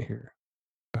segment here.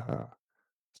 Uh,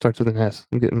 Starts with an S.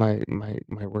 I'm getting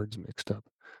my words mixed up.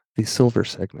 The silver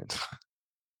segment.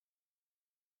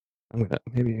 I'm gonna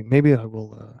maybe I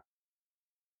will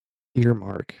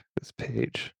earmark this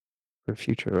page for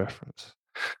future reference.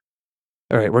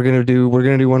 All right, we're gonna do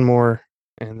one more,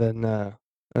 and then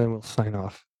we'll sign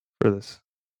off for this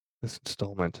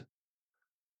installment.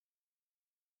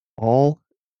 All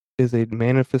is a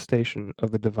manifestation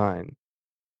of the divine,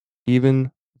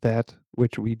 even that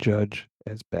which we judge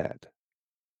as bad.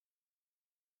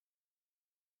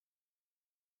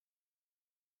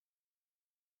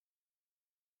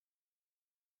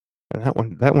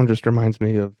 And that one just reminds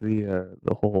me of the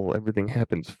whole everything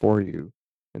happens for you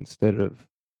instead of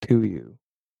to you,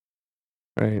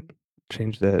 right?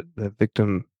 Change that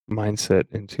victim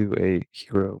mindset into a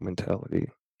hero mentality.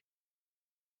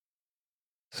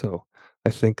 So I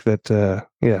think that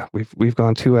yeah, we've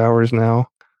gone 2 hours now.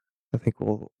 I think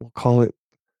we'll call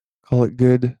it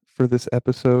good for this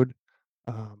episode.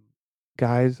 Um,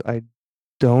 Guys, I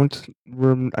don't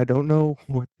know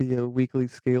what the weekly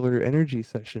scalar energy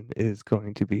session is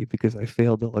going to be, because I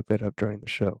failed to look that up during the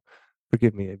show.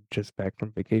 Forgive me, I'm just back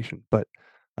from vacation. But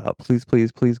please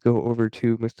go over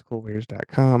to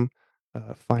mysticalwares.com,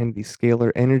 find the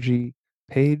scalar energy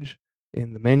page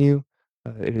in the menu.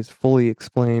 It is fully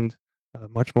explained,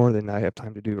 much more than I have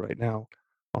time to do right now,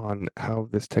 on how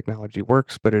this technology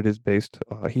works, but it is based,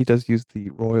 he does use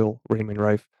the Royal Raymond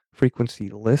Rife frequency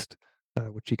list,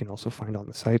 which you can also find on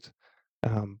the site.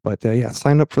 But yeah,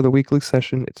 sign up for the weekly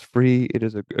session. It's free. It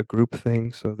is a group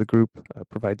thing, so the group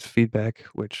provides feedback,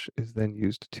 which is then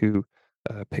used to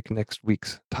pick next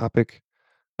week's topic.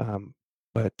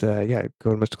 But yeah,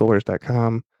 go to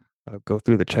mysticalwares.com, go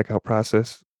through the checkout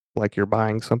process like you're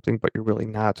buying something, but you're really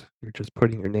not. You're just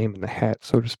putting your name in the hat,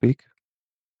 so to speak.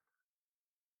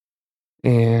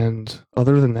 And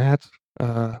other than that,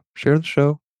 share the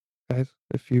show, guys.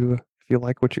 If you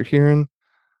like what you're hearing,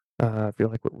 if you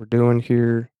like what we're doing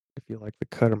here, if you like the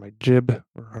cut of my jib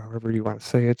or however you want to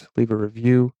say it, leave a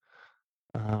review.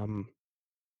 Um,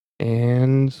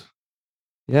 and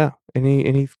yeah,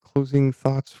 any closing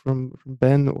thoughts from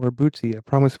Ben or Bootsy? I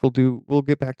promise we'll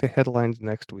get back to headlines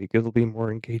next week. It'll be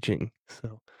more engaging.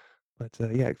 So, but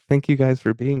yeah, thank you guys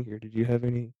for being here. Did you have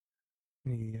any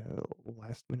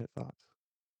last minute thoughts?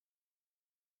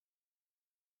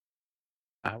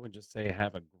 I would just say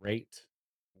have a great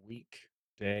week,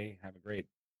 day. Have a great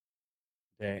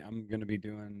day. I'm going to be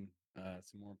doing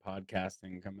some more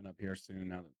podcasting coming up here soon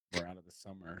now that we're out of the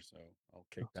summer. So I'll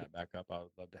kick Awesome. that back up. I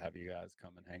would love to have you guys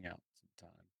come and hang out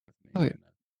sometime with Oh me. yeah.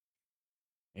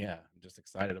 And yeah, I'm just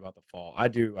excited about the fall. I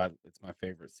do. It's my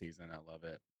favorite season. I love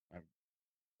it.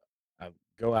 I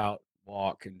go out,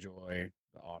 walk, enjoy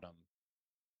the autumn,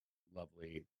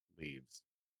 lovely leaves.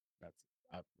 That's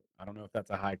I, I don't know if that's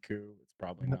a haiku. It's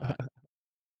probably not,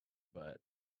 but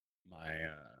my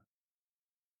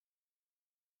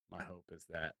my hope is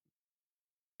that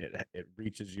it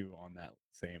reaches you on that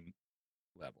same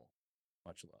level.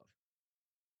 Much love.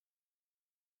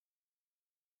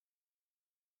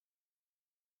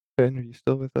 Ben, are you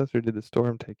still with us, or did the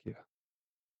storm take you?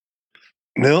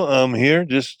 No, I'm here.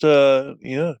 Just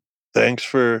yeah. Thanks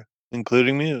for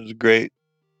including me. It was a great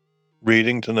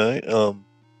reading tonight.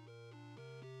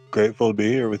 Grateful to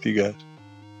be here with you guys.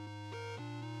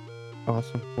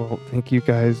 Awesome. Well, thank you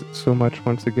guys so much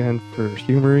once again for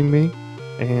humoring me.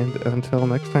 And until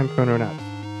next time, Chrononauts,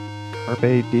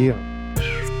 Carpe Diem.